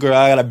sugar.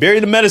 I gotta bury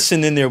the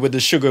medicine in there with the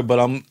sugar,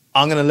 but I'm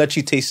gonna let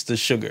you taste the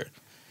sugar.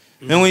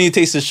 Then when you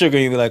taste the sugar,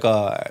 you'll be like, oh,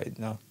 all right,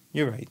 no,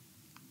 you're right.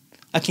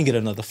 I can get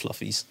another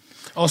Fluffies.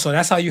 Also,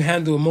 that's how you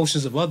handle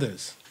emotions of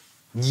others.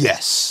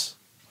 Yes.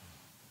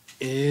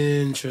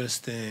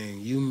 Interesting.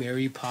 You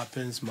Mary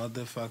Poppins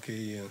motherfucker,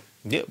 you.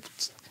 Yep.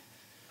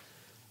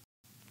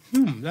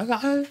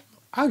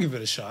 I'll give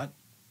it a shot.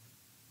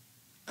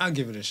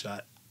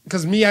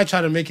 Because me, I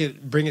try to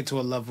bring it to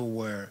a level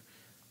where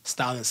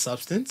style and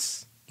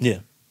substance.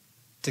 Yeah.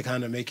 To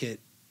kind of make it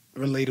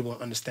relatable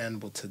and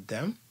understandable to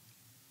them.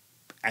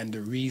 And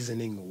the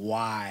reasoning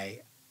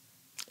why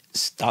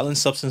Style and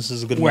substance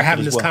is a good. we're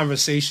having this well.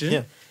 conversation.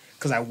 Yeah.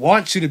 Because I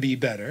want you to be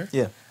better.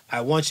 Yeah.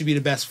 I want you to be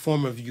the best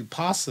form of you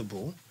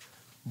possible.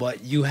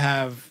 but you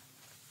have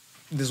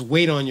this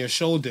weight on your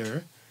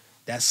shoulder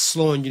that's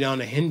slowing you down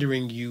and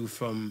hindering you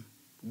from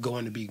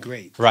going to be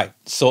great. Right.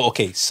 So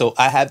okay. So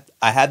I had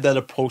that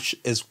approach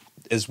as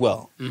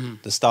well.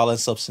 The style and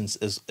substance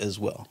as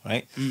well.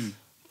 Right.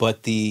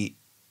 But the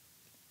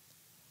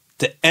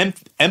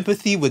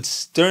empathy with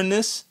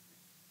sternness,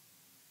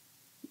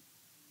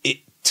 it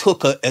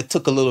took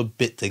a little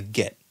bit to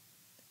get,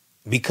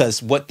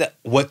 because what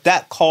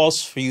that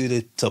calls for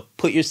you to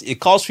put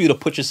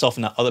yourself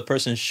in that other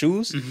person's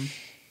shoes,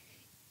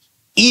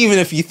 even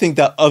if you think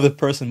that other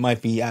person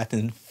might be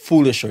acting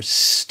foolish or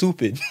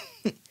stupid.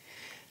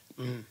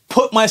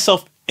 Put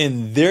myself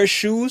in their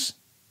shoes,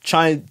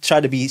 try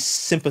to be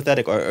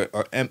sympathetic or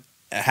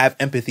have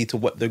empathy to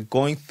what they're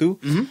going through.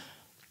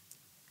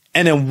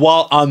 And then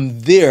while I'm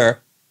there,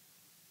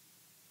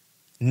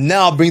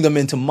 now bring them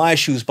into my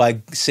shoes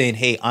by saying,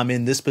 hey, I'm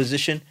in this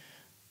position.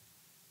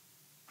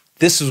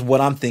 This is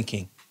what I'm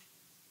thinking.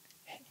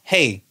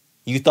 Hey,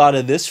 you thought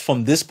of this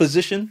from this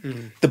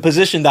position? The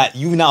position that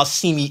you now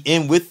see me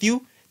in with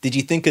you? Did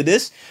you think of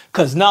this?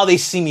 Because now they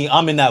see me,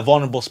 I'm in that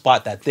vulnerable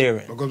spot that they're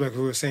in. It goes back to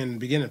what we were saying in the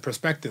beginning,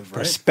 perspective, right?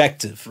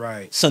 Perspective.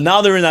 Right. So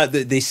now they're in that,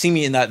 they see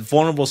me in that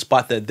vulnerable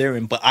spot that they're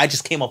in, but I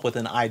just came up with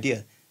an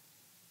idea.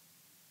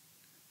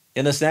 You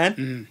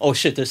understand? Oh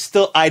shit, there's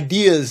still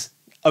ideas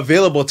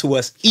available to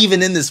us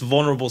even in this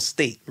vulnerable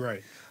state.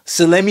 Right.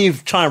 So let me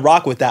try and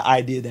rock with that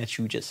idea that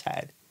you just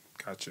had.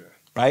 Gotcha.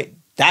 Right?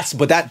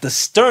 The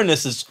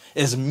sternness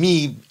is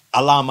me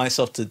allowing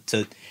myself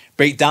to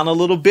break down a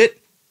little bit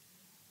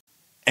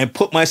and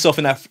put myself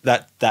in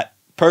that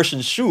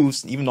person's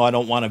shoes, even though I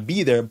don't want to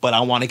be there, but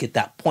I want to get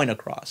that point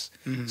across.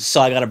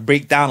 So I got to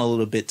break down a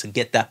little bit to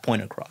get that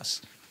point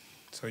across.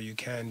 So you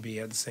can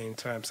be at the same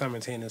time,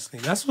 simultaneously.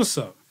 That's what's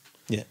up.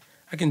 Yeah,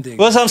 I can dig.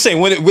 Well, that's what I'm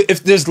saying.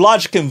 If there's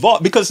logic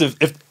involved, because if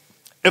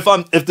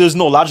there's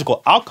no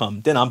logical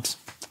outcome, then I'm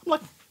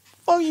like,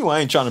 fuck you, I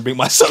ain't trying to bring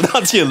myself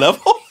down to your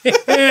level.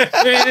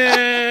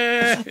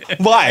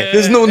 Why?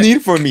 There's no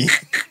need for me.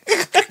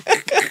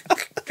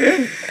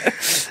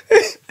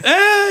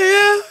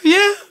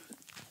 Yeah.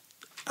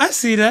 I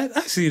see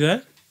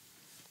that.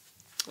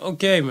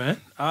 Okay, man.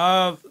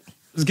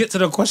 Let's get to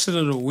the question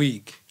of the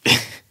week.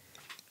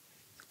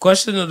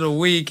 Question of the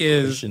week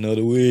is... Question of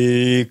the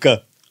week.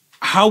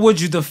 How would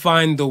you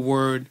define the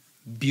word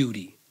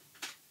beauty?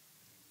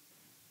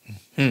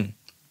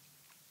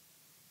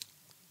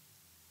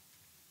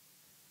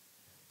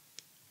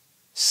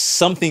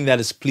 Something that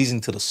is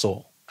pleasing to the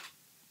soul.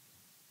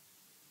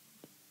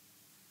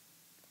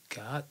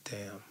 God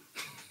damn.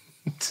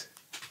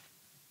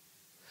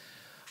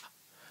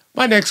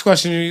 My next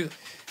question of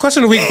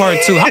the week part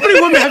 2. How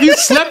many women have you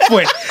slept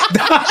with?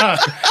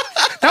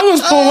 That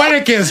was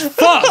poetic as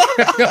fuck.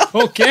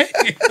 Okay?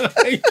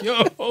 Like,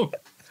 yo.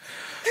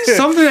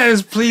 Something that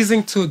is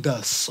pleasing to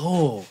the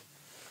soul.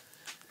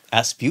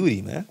 That's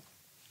beauty, man.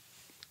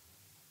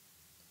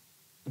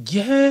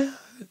 Yeah.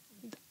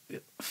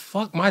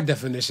 Fuck my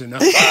definition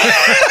up.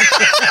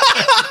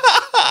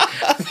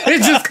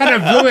 It just kind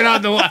of blew it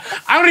out the water.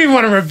 I don't even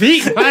want to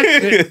repeat my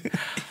shit.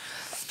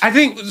 I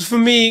think for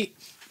me,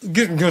 I'm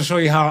gonna show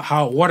you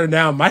how watered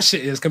down my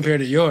shit is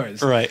compared to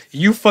yours. Right.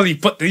 You fully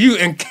you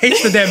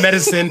encased that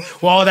medicine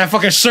with all that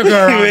fucking sugar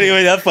around it.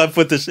 Wait, that's why I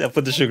put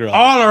the sugar on.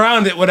 All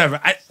around it, whatever.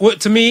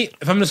 To me,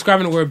 if I'm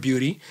describing the word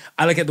beauty,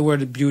 I look at the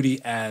word beauty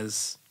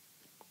as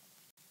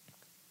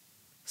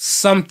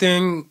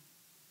something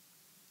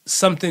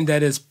that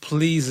is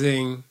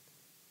pleasing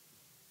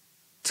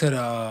to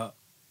the,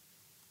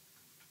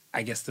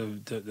 I guess,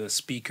 the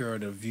speaker or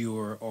the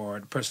viewer or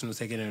the person who's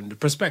taking it in. The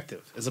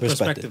perspective. It's a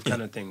perspective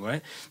kind of thing,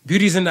 right?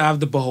 Beauty's in the eye of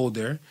the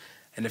beholder.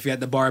 And if you're at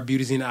the bar,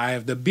 beauty's in the eye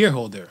of the beer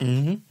holder,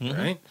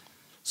 right?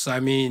 So, I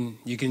mean,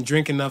 you can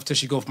drink enough till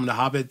you go from the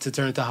Hobbit to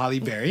turn to Holly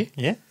Berry.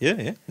 Yeah.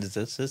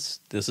 This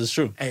is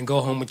true. And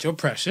go home with your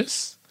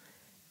precious.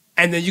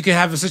 And then you can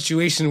have a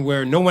situation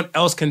where no one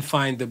else can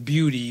find the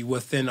beauty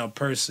within a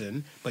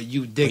person, but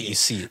you dig it. You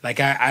see it. Like,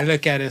 I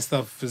look at it and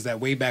stuff, is that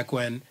way back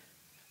when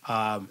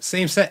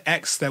same set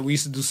X that we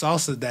used to do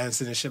salsa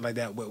dancing and shit like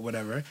that,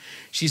 whatever.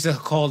 She used to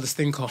call this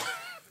thing called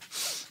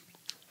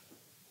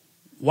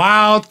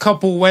Wild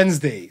Couple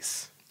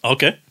Wednesdays.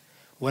 Okay.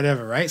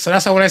 Whatever, right? So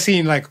that's how when I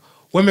seen like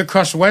Women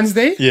Crush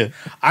Wednesday, yeah,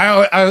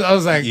 I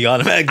was like, you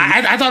automatically.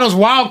 I thought it was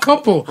Wild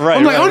Couple. Right,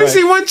 I'm like, right, I only right.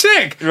 see one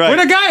chick. Right. Where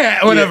the guy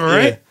at? Whatever, Yeah,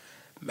 right? yeah.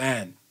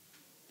 Man,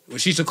 when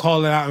she used to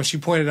call it out, and she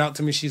pointed out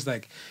to me, she's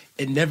like,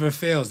 it never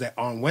fails that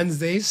on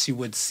Wednesdays she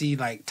would see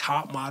like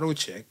top model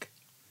chick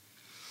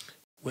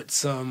with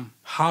some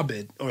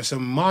hobbit or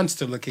some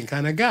monster looking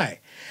kind of guy,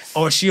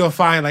 or she'll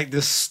find like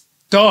this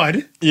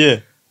stud,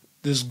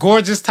 this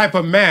gorgeous type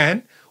of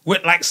man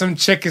with like some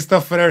chick and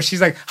stuff for her. She's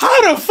like,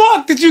 how the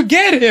fuck did you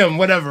get him?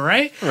 Whatever,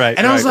 right? Right.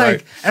 And I was like,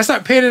 right. I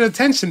started paying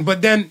attention.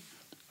 But then,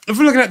 if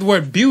we're looking at the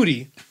word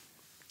beauty,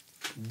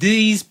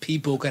 these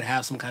people could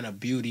have some kind of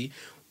beauty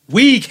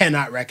we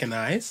cannot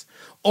recognize,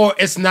 or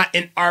it's not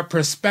in our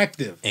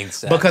perspective.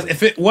 Exactly. Because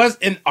if it was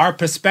in our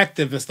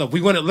perspective and stuff, we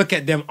wouldn't look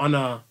at them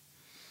on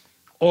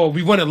or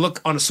we want to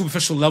look on a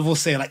superficial level,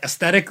 say like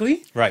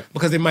aesthetically, Right.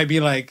 Because they might be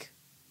like,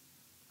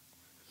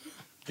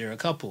 they're a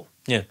couple.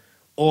 Yeah.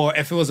 Or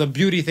if it was a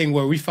beauty thing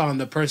where we found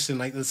the person,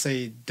 like let's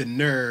say the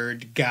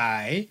nerd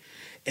guy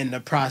in the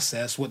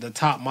process with the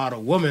top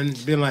model woman,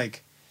 being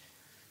like,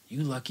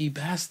 you lucky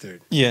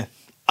bastard. Yeah.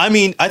 I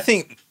mean,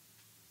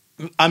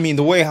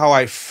 the way how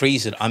I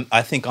phrase it,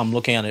 I think I'm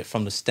looking at it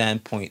from the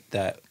standpoint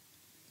that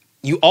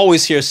you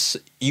always hear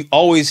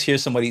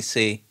somebody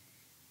say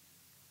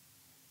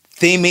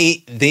they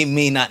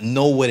may not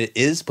know what it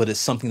is, but it's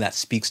something that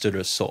speaks to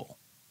their soul.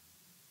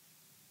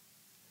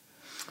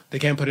 They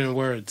can't put it in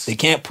words. They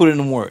can't put it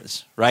in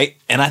words, right?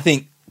 And I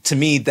think to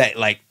me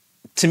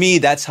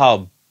that's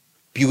how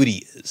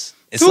beauty is.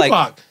 It's Tupac,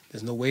 like,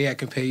 there's no way I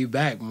can pay you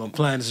back. My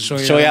plan is to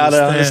show you how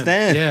to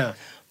understand. Yeah.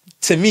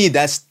 To me,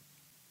 that's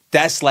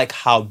like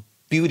how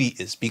beauty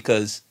is,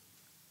 because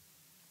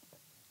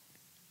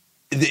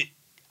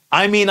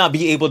I may not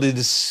be able to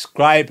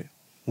describe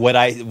what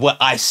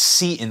I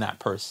see in that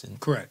person.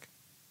 Correct.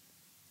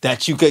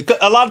 That you could,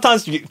 a lot of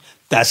times,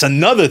 that's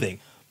another thing.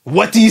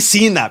 What do you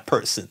see in that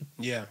person?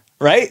 Yeah.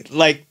 Right?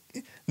 Like,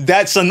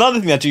 that's another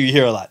thing that you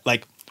hear a lot.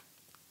 Like,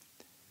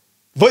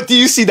 what do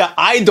you see that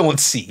I don't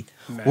see?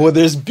 Man. Well,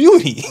 there's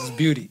beauty. It's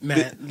beauty.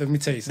 Man, let me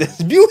tell you something.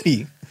 There's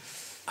beauty.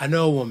 I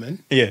know a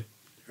woman, Yeah.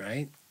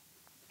 right?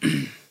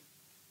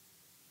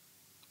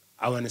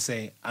 I want to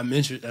say I'm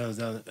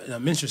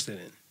interested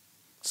in.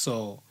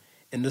 So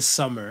in the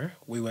summer,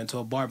 we went to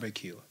a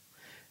barbecue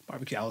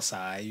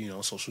outside,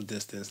 social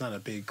distance, not a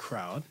big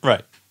crowd.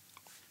 Right.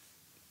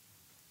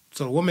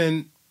 So the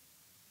woman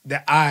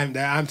that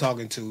I'm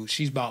talking to,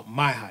 she's about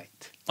my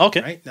height.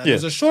 Okay. Right now, Yeah.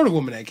 there's a shorter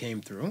woman that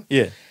came through,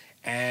 Yeah.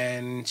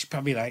 and she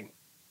probably like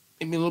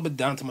maybe a little bit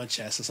down to my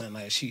chest or something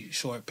like that. She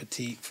short,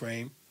 petite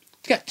frame.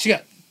 She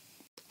got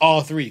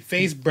all three: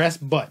 face,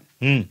 breast, butt.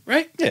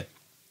 Right? Yeah.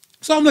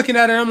 So I'm looking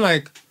at her, I'm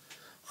like,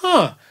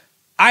 huh.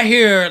 I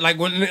hear, like,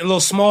 when a little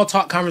small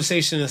talk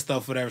conversation and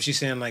stuff, whatever, she's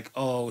saying, like,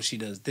 oh, she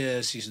does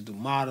this, she should do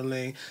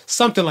modeling,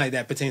 something like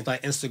that pertains to,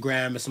 like,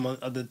 Instagram and some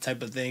other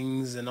type of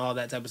things and all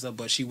that type of stuff,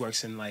 but she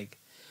works in, like,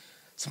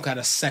 some kind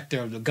of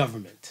sector of the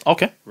government.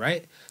 Okay.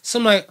 Right? So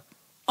I'm like,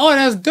 oh,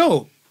 that's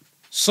dope.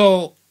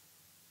 So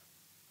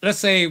let's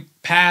say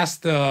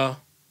past the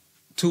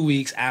 2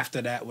 weeks after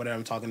that, whatever,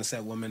 I'm talking to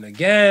said woman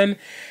again,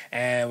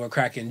 and we're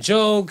cracking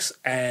jokes,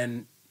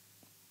 and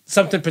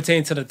something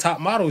pertaining to the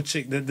top model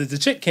chick. The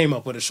chick came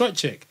up with a short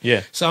chick.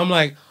 Yeah. So I'm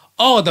like,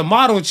 oh, the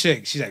model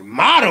chick. She's like,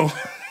 model?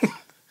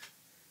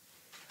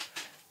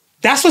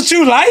 That's what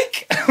you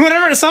like?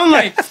 Whatever. So I'm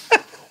like,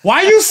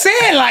 why you say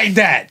it like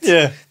that?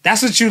 Yeah.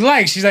 That's what you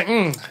like. She's like,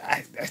 Yeah.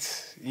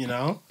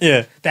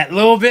 that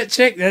little bit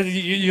chick.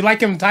 You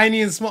like him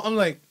tiny and small. I'm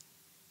like,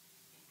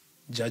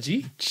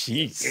 judgy?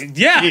 Jeez.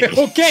 Yeah, Jeez.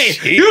 okay.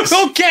 Jeez.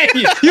 Okay.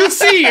 You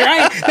see,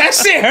 right? That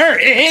shit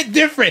hurt. It hit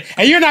different.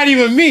 And you're not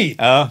even me.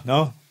 Oh,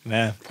 no.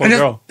 Man, poor And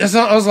girl. that's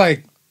I was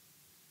like,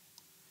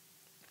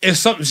 it's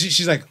something.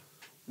 She's like,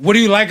 what do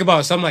you like about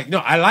it? So I'm like, no,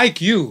 I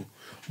like you.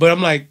 But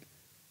I'm like,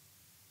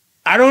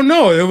 I don't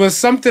know. It was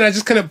something I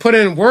just couldn't put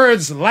in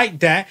words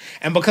like that.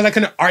 And because I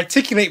couldn't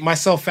articulate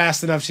myself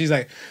fast enough, she's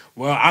like,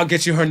 well, I'll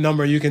get you her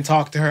number. You can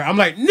talk to her. I'm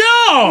like,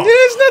 no.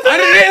 There's nothing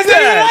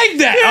like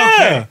that.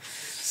 Yeah. Okay.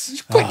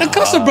 Quick to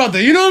cuss a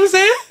brother. You know what I'm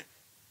saying?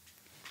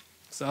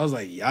 So I was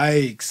like,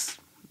 yikes.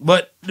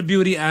 But the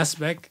beauty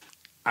aspect,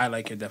 I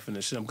like your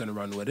definition. I'm going to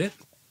run with it.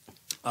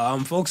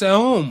 Folks at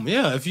home,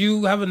 yeah, if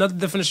you have another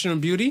definition of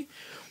beauty,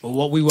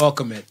 well, we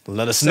welcome it.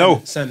 Let us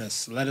know. Send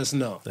us. Let us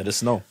know. Let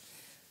us know.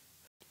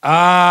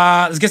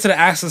 Let's get to the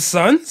Ask the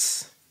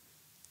Sons.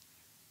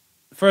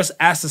 First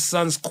Ask the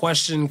Sons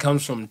question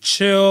comes from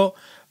Chill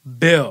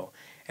Bill.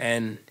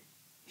 And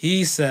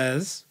he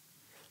says,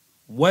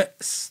 what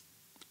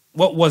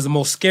was the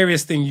most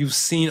scariest thing you've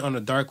seen on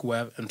the dark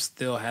web and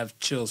still have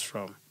chills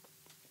from?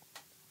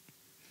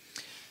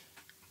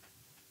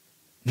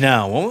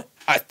 Now,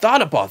 I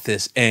thought about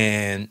this,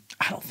 and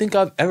I don't think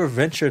I've ever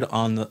ventured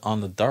on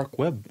the dark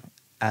web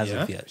as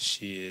of yet.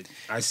 Shit.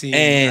 I seen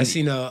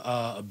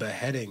a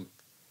beheading.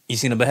 You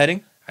seen a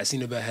beheading? I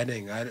seen a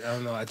beheading. I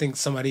don't know. I think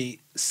somebody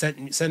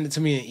sent it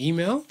to me in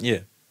email. Yeah.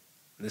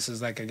 This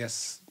is like, I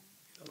guess,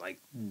 like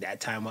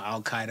that time when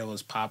Al Qaeda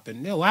was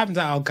popping. Yo, what happened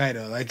to Al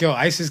Qaeda? Like, yo,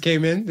 ISIS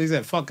came in. They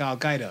said, "Fuck Al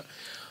Qaeda."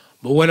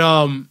 But when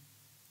Al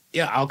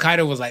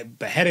Qaeda was like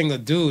beheading a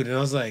dude, and I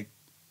was like,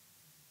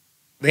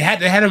 they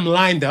had him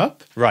lined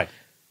up. Right.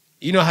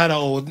 You know how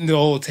the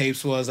old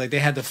tapes was, like they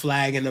had the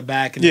flag in the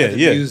back and the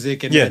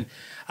music, and then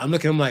I'm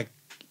looking, I'm like,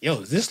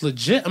 yo, is this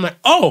legit? I'm like,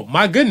 oh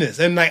my goodness,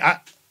 and like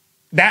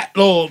that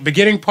little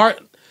beginning part,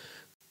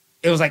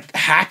 it was like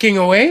hacking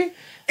away.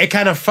 It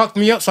kind of fucked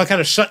me up, so I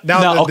kind of shut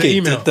down the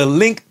email. The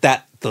link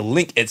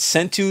it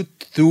sent you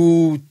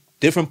through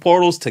different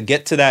portals to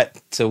get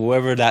to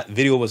wherever that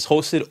video was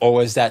hosted, or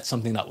was that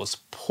something that was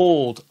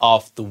pulled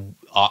off the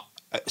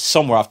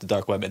somewhere off the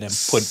dark web and then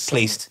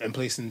placed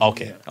in.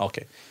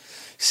 Okay.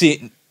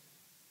 See,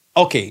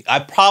 Okay,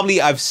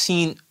 I've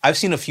seen a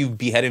few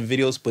beheading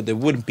videos, but there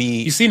wouldn't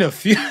be. You seen a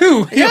few?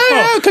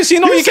 Yeah, because you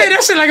say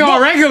that shit like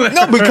all regular.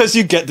 No, because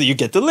you get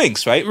the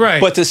links, right?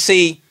 Right. But to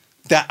say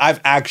that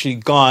I've actually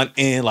gone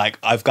in, like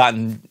I've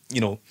gotten,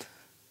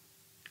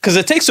 because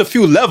it takes a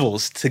few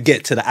levels to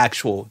get to the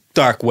actual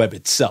dark web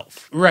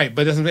itself. Right,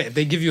 but if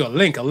they give you a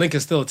link can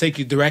still take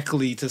you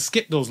directly to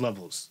skip those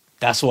levels.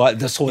 That's why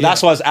I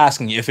was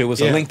asking you if it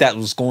was a link that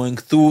was going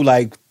through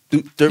like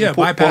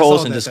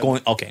portholes and just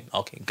going. Okay,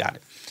 got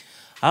it.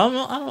 I don't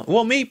know.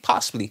 Well, maybe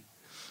possibly.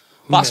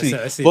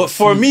 But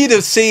for me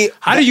to say,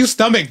 how do you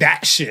stomach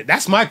that shit?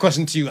 That's my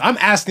question to you. I'm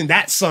asking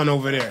that son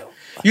over there.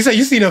 You said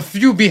you seen a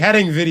few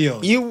beheading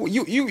videos.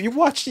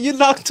 You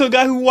talked to a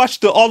guy who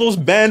watched all those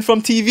banned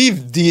from TV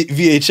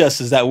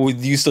VHSs that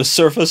used to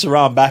surface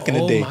around back in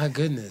the day. Oh my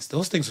goodness,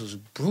 those things was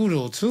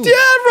brutal too. Yeah,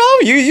 bro.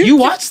 You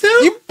watched them?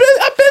 I've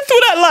been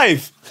through that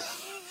life.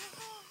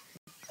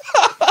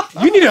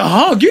 You need a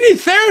hug. You need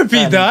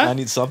therapy, dog. I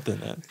need something,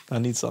 man. I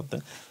need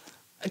something.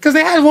 Because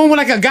they had one where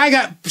like a guy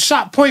got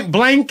shot point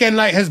blank and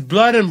like his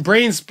blood and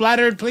brains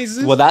splattered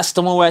places. Well, that's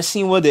the one where I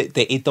seen where they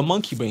ate the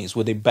monkey brains,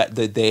 where they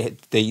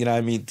you know what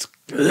I mean,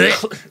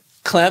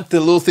 clamped the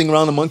little thing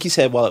around the monkey's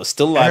head while it was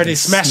still alive. I heard they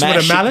smashed it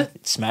with a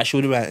mallet? Smash it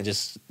with a mallet and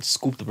just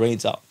scoop the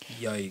brains out.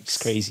 Yikes.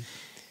 It's crazy.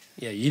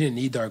 Yeah, you didn't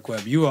need dark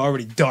web. You were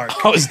already dark.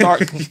 I was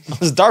dark. I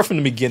was dark from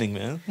the beginning,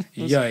 man.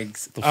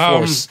 Yikes. The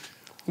force.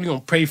 We're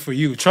going to pray for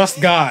you. Trust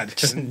God.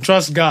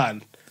 Trust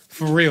God.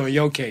 For real, in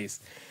your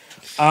case.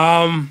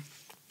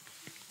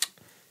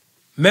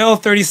 Mel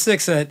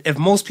 36 said, if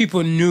most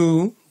people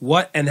knew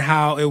what and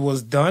how it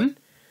was done,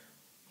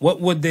 what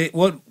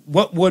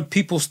would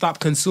people stop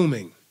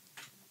consuming?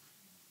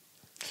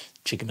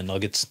 Chicken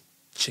McNuggets.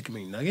 Chicken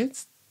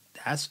McNuggets?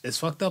 It's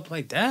fucked up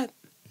like that?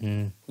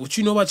 What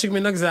you know about chicken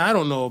McNuggets that I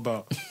don't know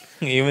about?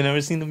 You even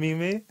never seen the meme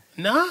made?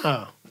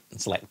 Nah.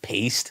 It's like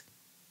paste.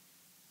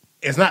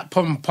 It's not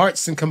putting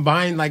parts and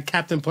combined like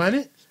Captain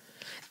Planet?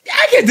 Yeah,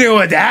 I can deal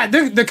with that.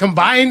 The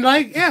combined,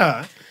 like,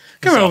 yeah.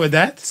 Can run with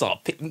that. It's all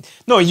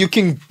no, you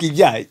can,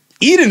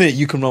 eating it,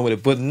 you can run with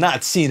it, but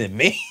not seeing it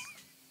made.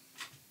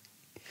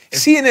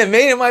 Seeing it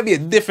made, it might be a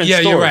different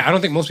story. Yeah, you're right. I don't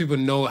think most people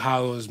know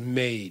how it was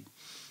made.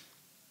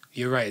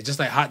 You're right. It's just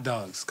like hot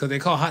dogs, because they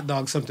call hot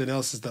dogs something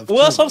else and stuff.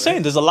 Well, that's what I'm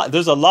saying. There's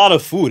a lot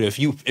of food. If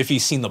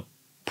you've seen the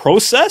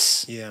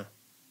process,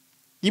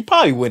 you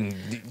probably wouldn't.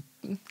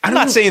 I'm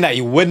not saying that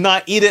you would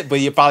not eat it,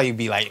 but you'd probably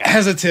be like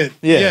hesitant.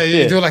 Yeah.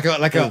 You do like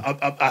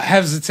a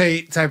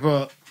hesitate type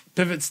of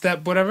pivot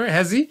step, whatever,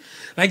 hezzy.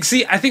 Like,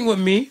 see, I think with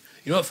me,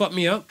 you know what fucked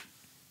me up?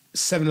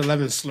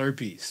 7-Eleven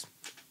Slurpees.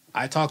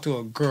 I talked to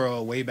a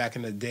girl way back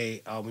in the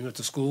day. We went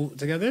to school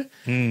together,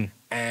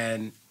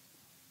 and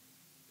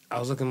I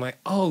was looking like,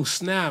 oh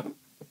snap,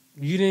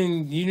 you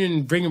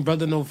didn't bring your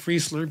brother no free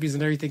Slurpees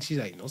and everything. She's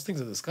like, those things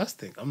are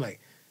disgusting. I'm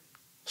like,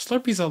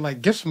 Slurpees are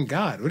like gifts from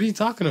God. What are you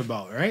talking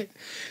about, right?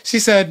 She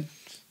said,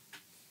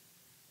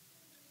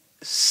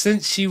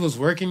 since she was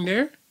working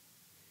there,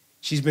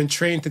 she's been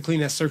trained to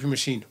clean that Slurpee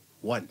machine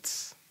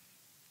once.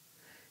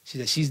 She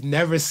said she's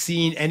never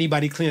seen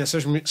anybody clean a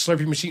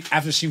Slurpee machine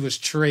after she was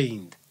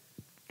trained.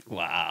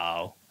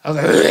 Wow. I was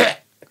like, bleh.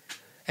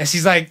 And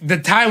she's like, the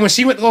time when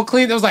she went to go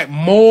clean, there was like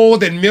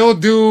mold and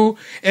mildew.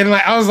 And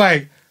like, I was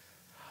like,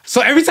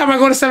 so every time I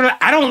go to 7-Eleven,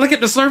 I don't look at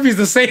the Slurpees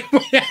the same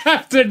way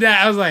after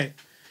that. I was like,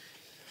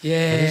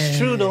 yeah. It's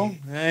true though.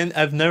 And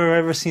I've never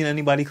ever seen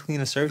anybody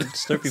clean a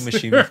Slurpee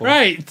machine before.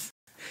 Right.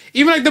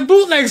 Even like the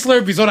bootleg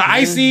Slurpees or the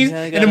ices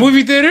in the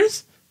movie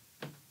theaters.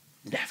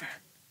 Never.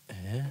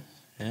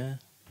 Yeah.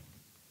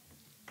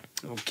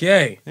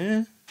 Okay.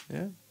 Yeah.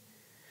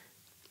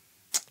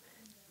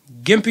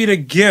 Gimpy the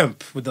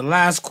Gimp with the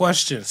last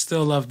question.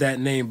 Still love that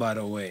name, by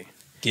the way.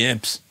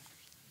 Gimps.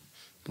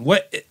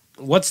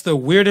 What's the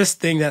weirdest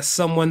thing that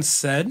someone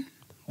said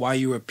while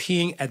you were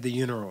peeing at the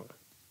urinal?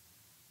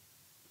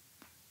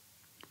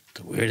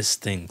 The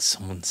weirdest thing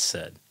someone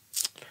said.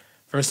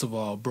 First of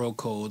all, bro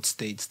code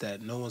states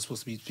that no one's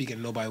supposed to be speaking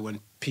to nobody when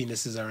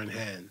penises are in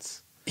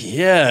hands.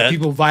 Yeah.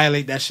 People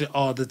violate that shit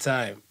all the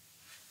time.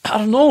 I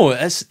don't know.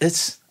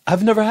 It's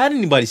I've never had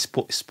anybody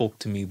spoke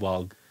to me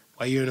while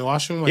you're in the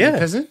washroom, while you're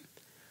pissing?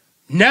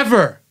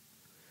 Never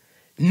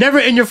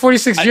in your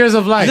 46 years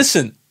of life.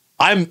 Listen,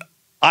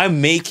 I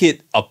make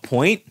it a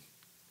point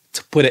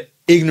to put an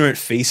ignorant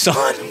face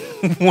on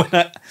when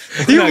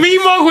you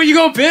mean mug when you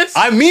go piss?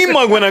 I mean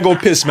mug when I go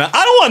piss, man.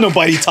 I don't want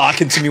nobody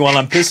talking to me while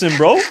I'm pissing,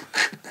 bro.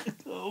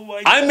 Oh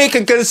my God. I make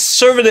a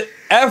conservative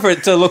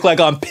effort to look like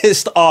I'm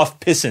pissed off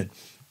pissing.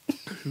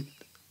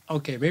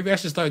 Okay, maybe I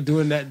should start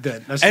doing that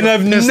then. And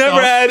I've never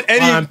had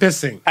any. I'm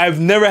pissing. I've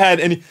never had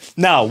any.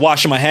 Now,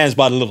 washing my hands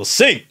by the little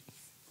sink.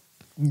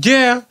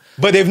 Yeah.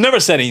 But they've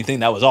never said anything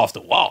that was off the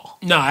wall.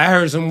 No, I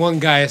heard one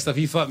guy and stuff.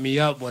 He fucked me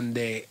up one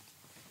day.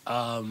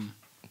 I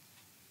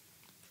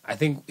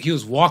think he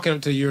was walking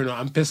up to the urinal.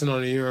 I'm pissing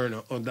on the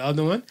urinal, on the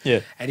other one. Yeah.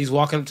 And he's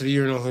walking up to the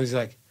urinal and he's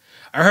like,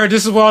 I heard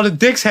this is where all the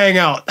dicks hang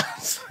out. I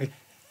was like,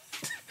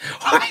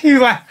 why are you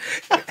like?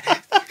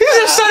 He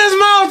just shut his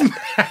mouth,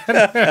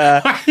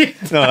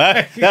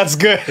 That's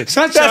good.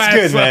 Shut your That's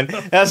good, ass man.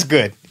 up. That's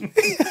good.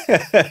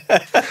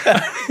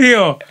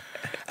 Yo,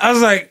 I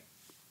was like,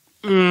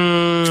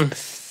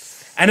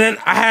 And then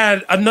I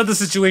had another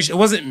situation. It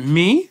wasn't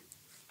me,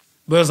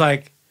 but it was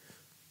like,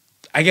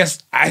 I guess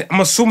I'm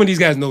assuming these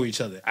guys know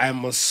each other.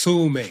 I'm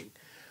assuming.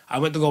 I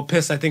went to go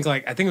piss. I think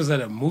it was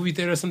at a movie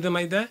theater or something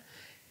like that.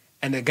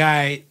 And the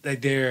guy,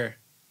 like, their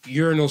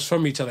urinals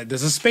from each other.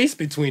 There's a space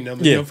between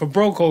them, you know, for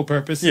bro code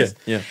purposes.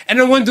 Yeah. And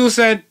then one dude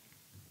said,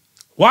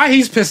 "Why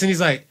he's pissing?"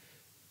 He's like,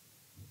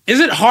 "Is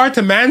it hard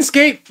to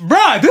manscape?"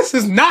 Bruh, this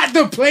is not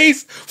the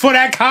place for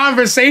that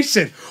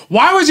conversation.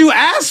 Why would you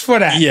ask for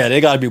that? Yeah,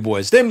 they gotta be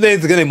boys. They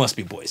must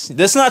be boys.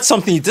 That's not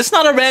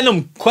a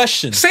random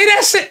question. Say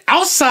that shit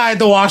outside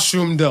the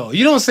washroom, though.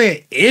 You don't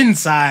say it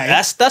inside.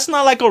 That's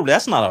not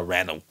a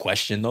random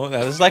question though.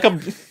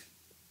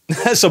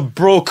 That's a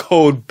bro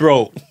code,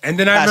 bro. And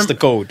then that's the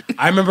code.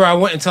 I remember I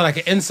went into like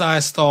an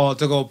inside stall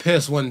to go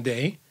piss one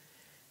day,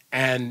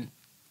 and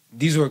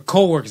these were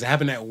coworkers. It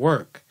happened at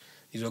work.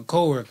 These were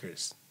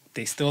coworkers.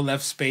 They still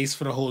left space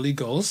for the Holy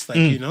Ghost, like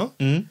you know,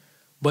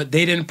 but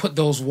they didn't put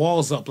those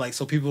walls up, like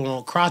so people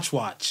don't crotch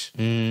watch,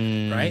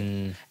 right?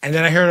 And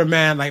then I heard a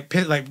man like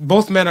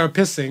both men are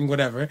pissing,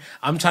 whatever.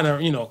 I'm trying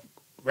to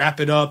wrap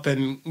it up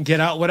and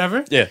get out,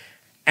 whatever. Yeah.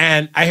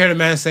 And I heard a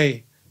man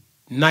say,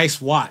 "Nice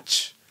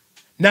watch."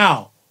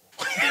 Now,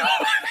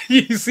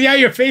 you see how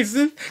your face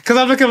is? Because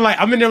I'm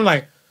in there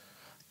like,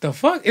 the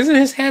fuck? Isn't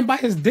his hand by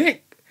his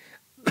dick?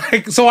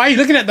 Like, so why are you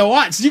looking at the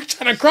watch? You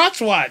trying to crotch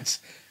watch?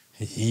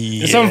 Yeah.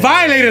 There's some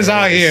violators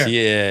out here.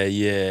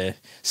 Yeah.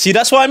 See,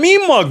 that's why I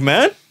mean mug,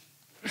 man.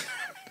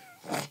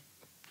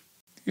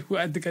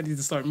 I think I need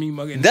to start me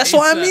mugging. That's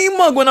why I mean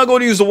mug when I go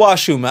to use the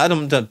washroom.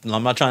 I'm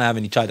not trying to have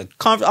any try to.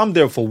 I'm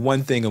there for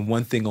one thing and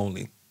one thing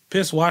only.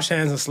 Piss, wash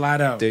hands, and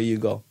slide out. There you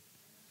go.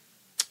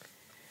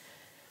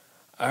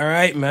 All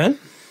right, man.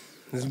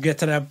 Let's get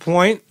to that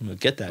point. I'm gonna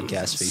get that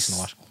gas face in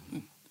the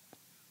washroom.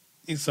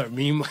 You start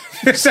me mugging.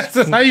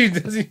 That's how you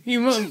me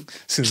mug.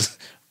 As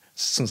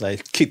soon as I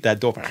kick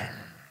that door.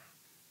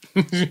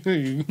 You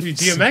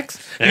DMX?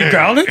 You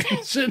growling?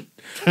 Shit.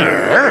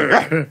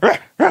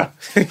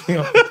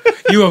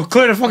 You will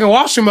clear the fucking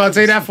washroom. I'll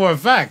tell you that for a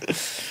fact.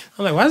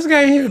 I'm like, why is this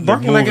guy here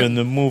barking like a...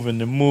 They're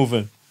moving.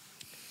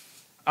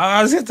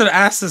 I was going to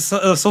ask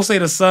the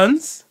Associated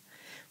Sons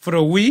for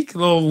the week. A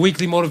little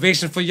weekly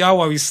motivation for y'all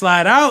while we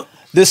slide out.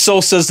 This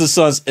So Says the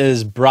Sons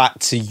is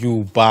brought to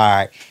you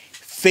by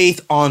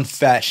Faith on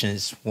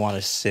Fashions. Want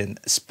to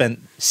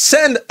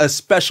send a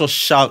special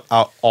shout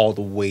out all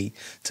the way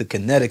to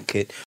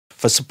Connecticut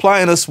for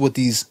supplying us with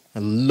these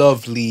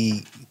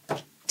lovely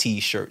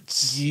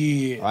t-shirts.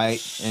 Yeah.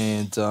 Right?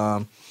 And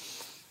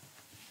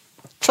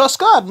trust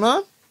God,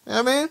 man. You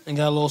know what I mean? And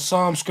got a little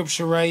Psalm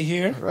scripture right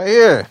here. Right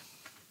here.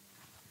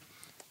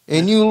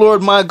 In you,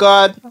 Lord my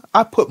God,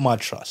 I put my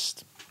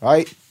trust.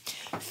 Right?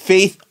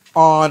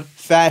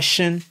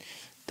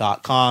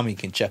 faithonfashion.com. You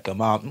can check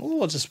them out.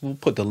 We'll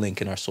put the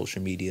link in our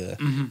social media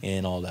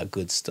and all that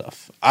good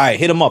stuff. All right,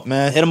 hit them up,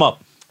 man. Hit them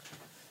up.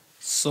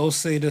 So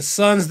say the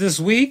Sons this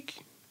week.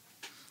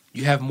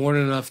 You have more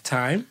than enough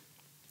time.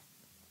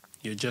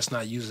 You're just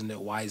not using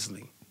it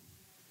wisely.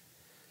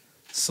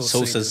 So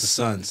says the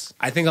Sons.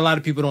 I think a lot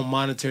of people don't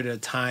monitor their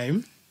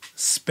time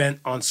spent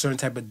on certain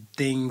type of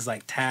things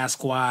like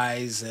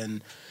task-wise,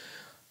 and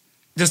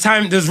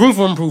there's room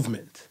for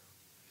improvement.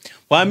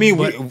 Well, I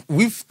mean,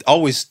 we've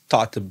always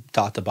talked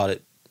about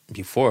it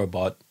before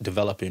about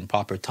developing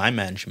proper time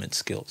management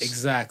skills.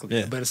 Exactly.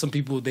 Yeah. But some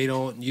people, they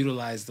don't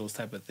utilize those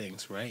type of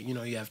things, right? You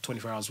know, you have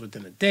 24 hours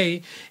within a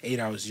day, 8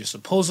 hours you're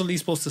supposedly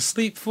supposed to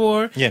sleep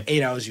for,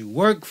 8 hours you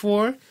work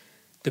for,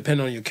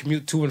 depending on your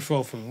commute to and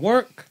fro from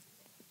work.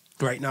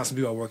 Right now, some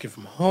people are working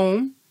from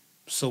home,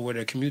 so where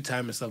their commute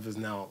time and stuff is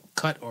now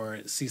cut or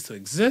ceased to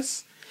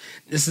exist.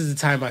 This is the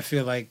time I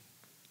feel like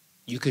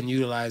you can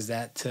utilize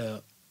that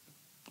to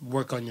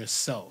work on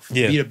yourself.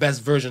 Yeah. Be the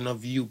best version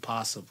of you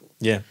possible.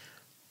 Yeah.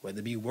 Whether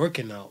it be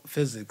working out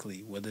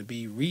physically, whether it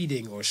be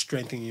reading or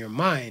strengthening your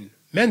mind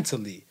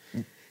mentally,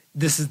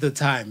 this is the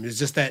time. It's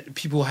just that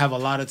people have a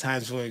lot of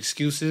times for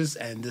excuses,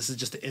 and this is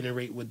just to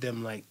iterate with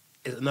them like,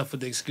 enough with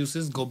the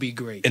excuses, go be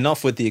great.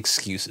 Enough with the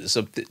excuses.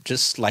 So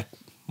just like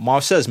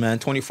Marv says, man,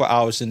 24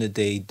 hours in a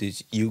day,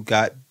 you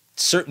got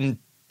certain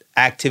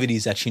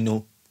activities that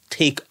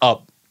take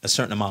up a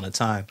certain amount of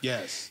time.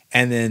 Yes.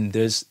 And then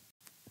there's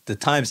the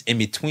times in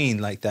between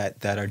like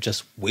that are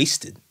just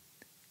wasted.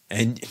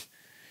 And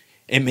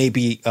it may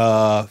be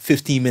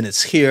 15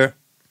 minutes here,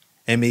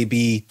 it may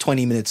be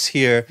 20 minutes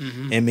here,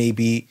 and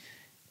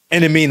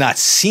it may not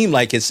seem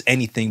like it's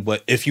anything,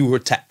 but if you were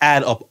to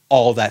add up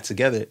all that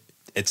together,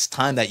 it's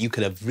time that you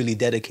could have really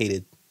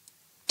dedicated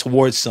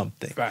towards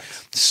something. Right.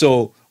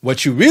 So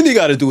what you really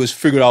got to do is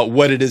figure out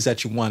what it is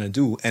that you want to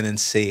do, and then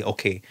say,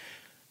 okay,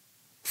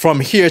 from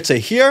here to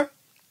here,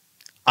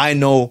 I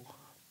know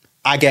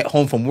I get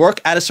home from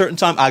work at a certain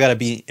time, I got to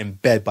be in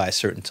bed by a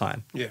certain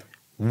time. Yeah.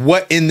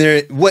 What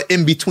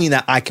in between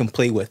that I can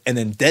play with, and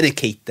then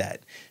dedicate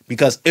that.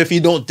 Because if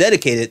you don't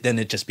dedicate it, then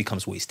it just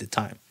becomes wasted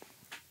time.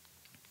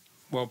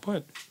 Well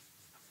put.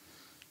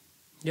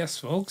 Yes,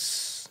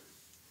 folks.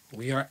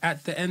 We are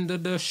at the end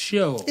of the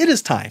show. It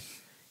is time.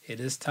 It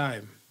is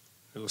time.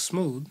 It was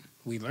smooth.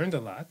 We learned a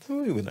lot.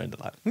 We learned a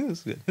lot. It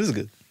was good. This is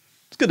good.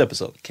 It's a good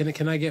episode.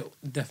 Can I get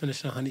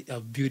definition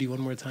of beauty one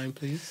more time,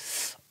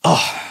 please?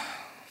 Oh,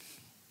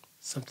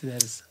 Something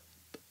that is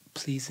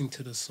pleasing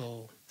to the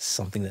soul.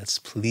 something that's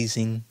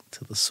pleasing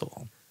to the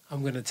soul.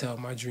 I'm gonna tell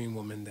my dream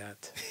woman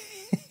that.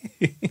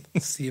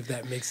 See if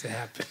that makes it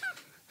happen.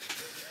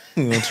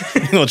 You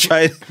gonna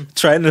try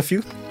it in a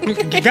few?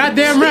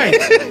 Goddamn right.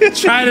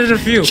 Try it in a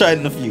few. Try it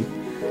in a few.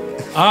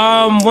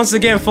 Once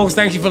again, folks,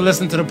 thank you for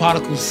listening to the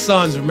Particle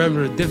Sons.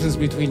 Remember the difference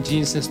between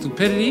genius and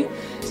stupidity.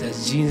 It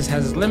says genius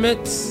has its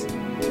limits.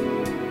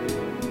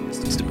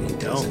 Stupidity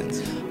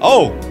don't.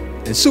 Oh,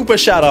 and super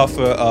shout out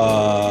for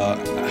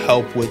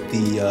help with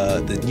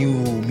the new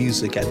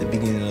music at the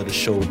beginning of the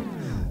show.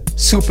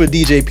 Super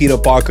DJ Peter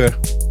Parker.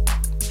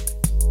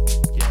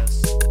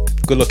 Yes.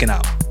 Good looking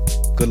out.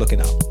 Good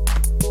looking out.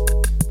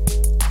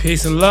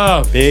 Peace and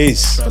love.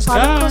 Peace. The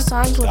Particle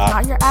Sons was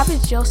not your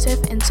average Joseph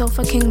and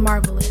Sofa King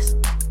Marvelous.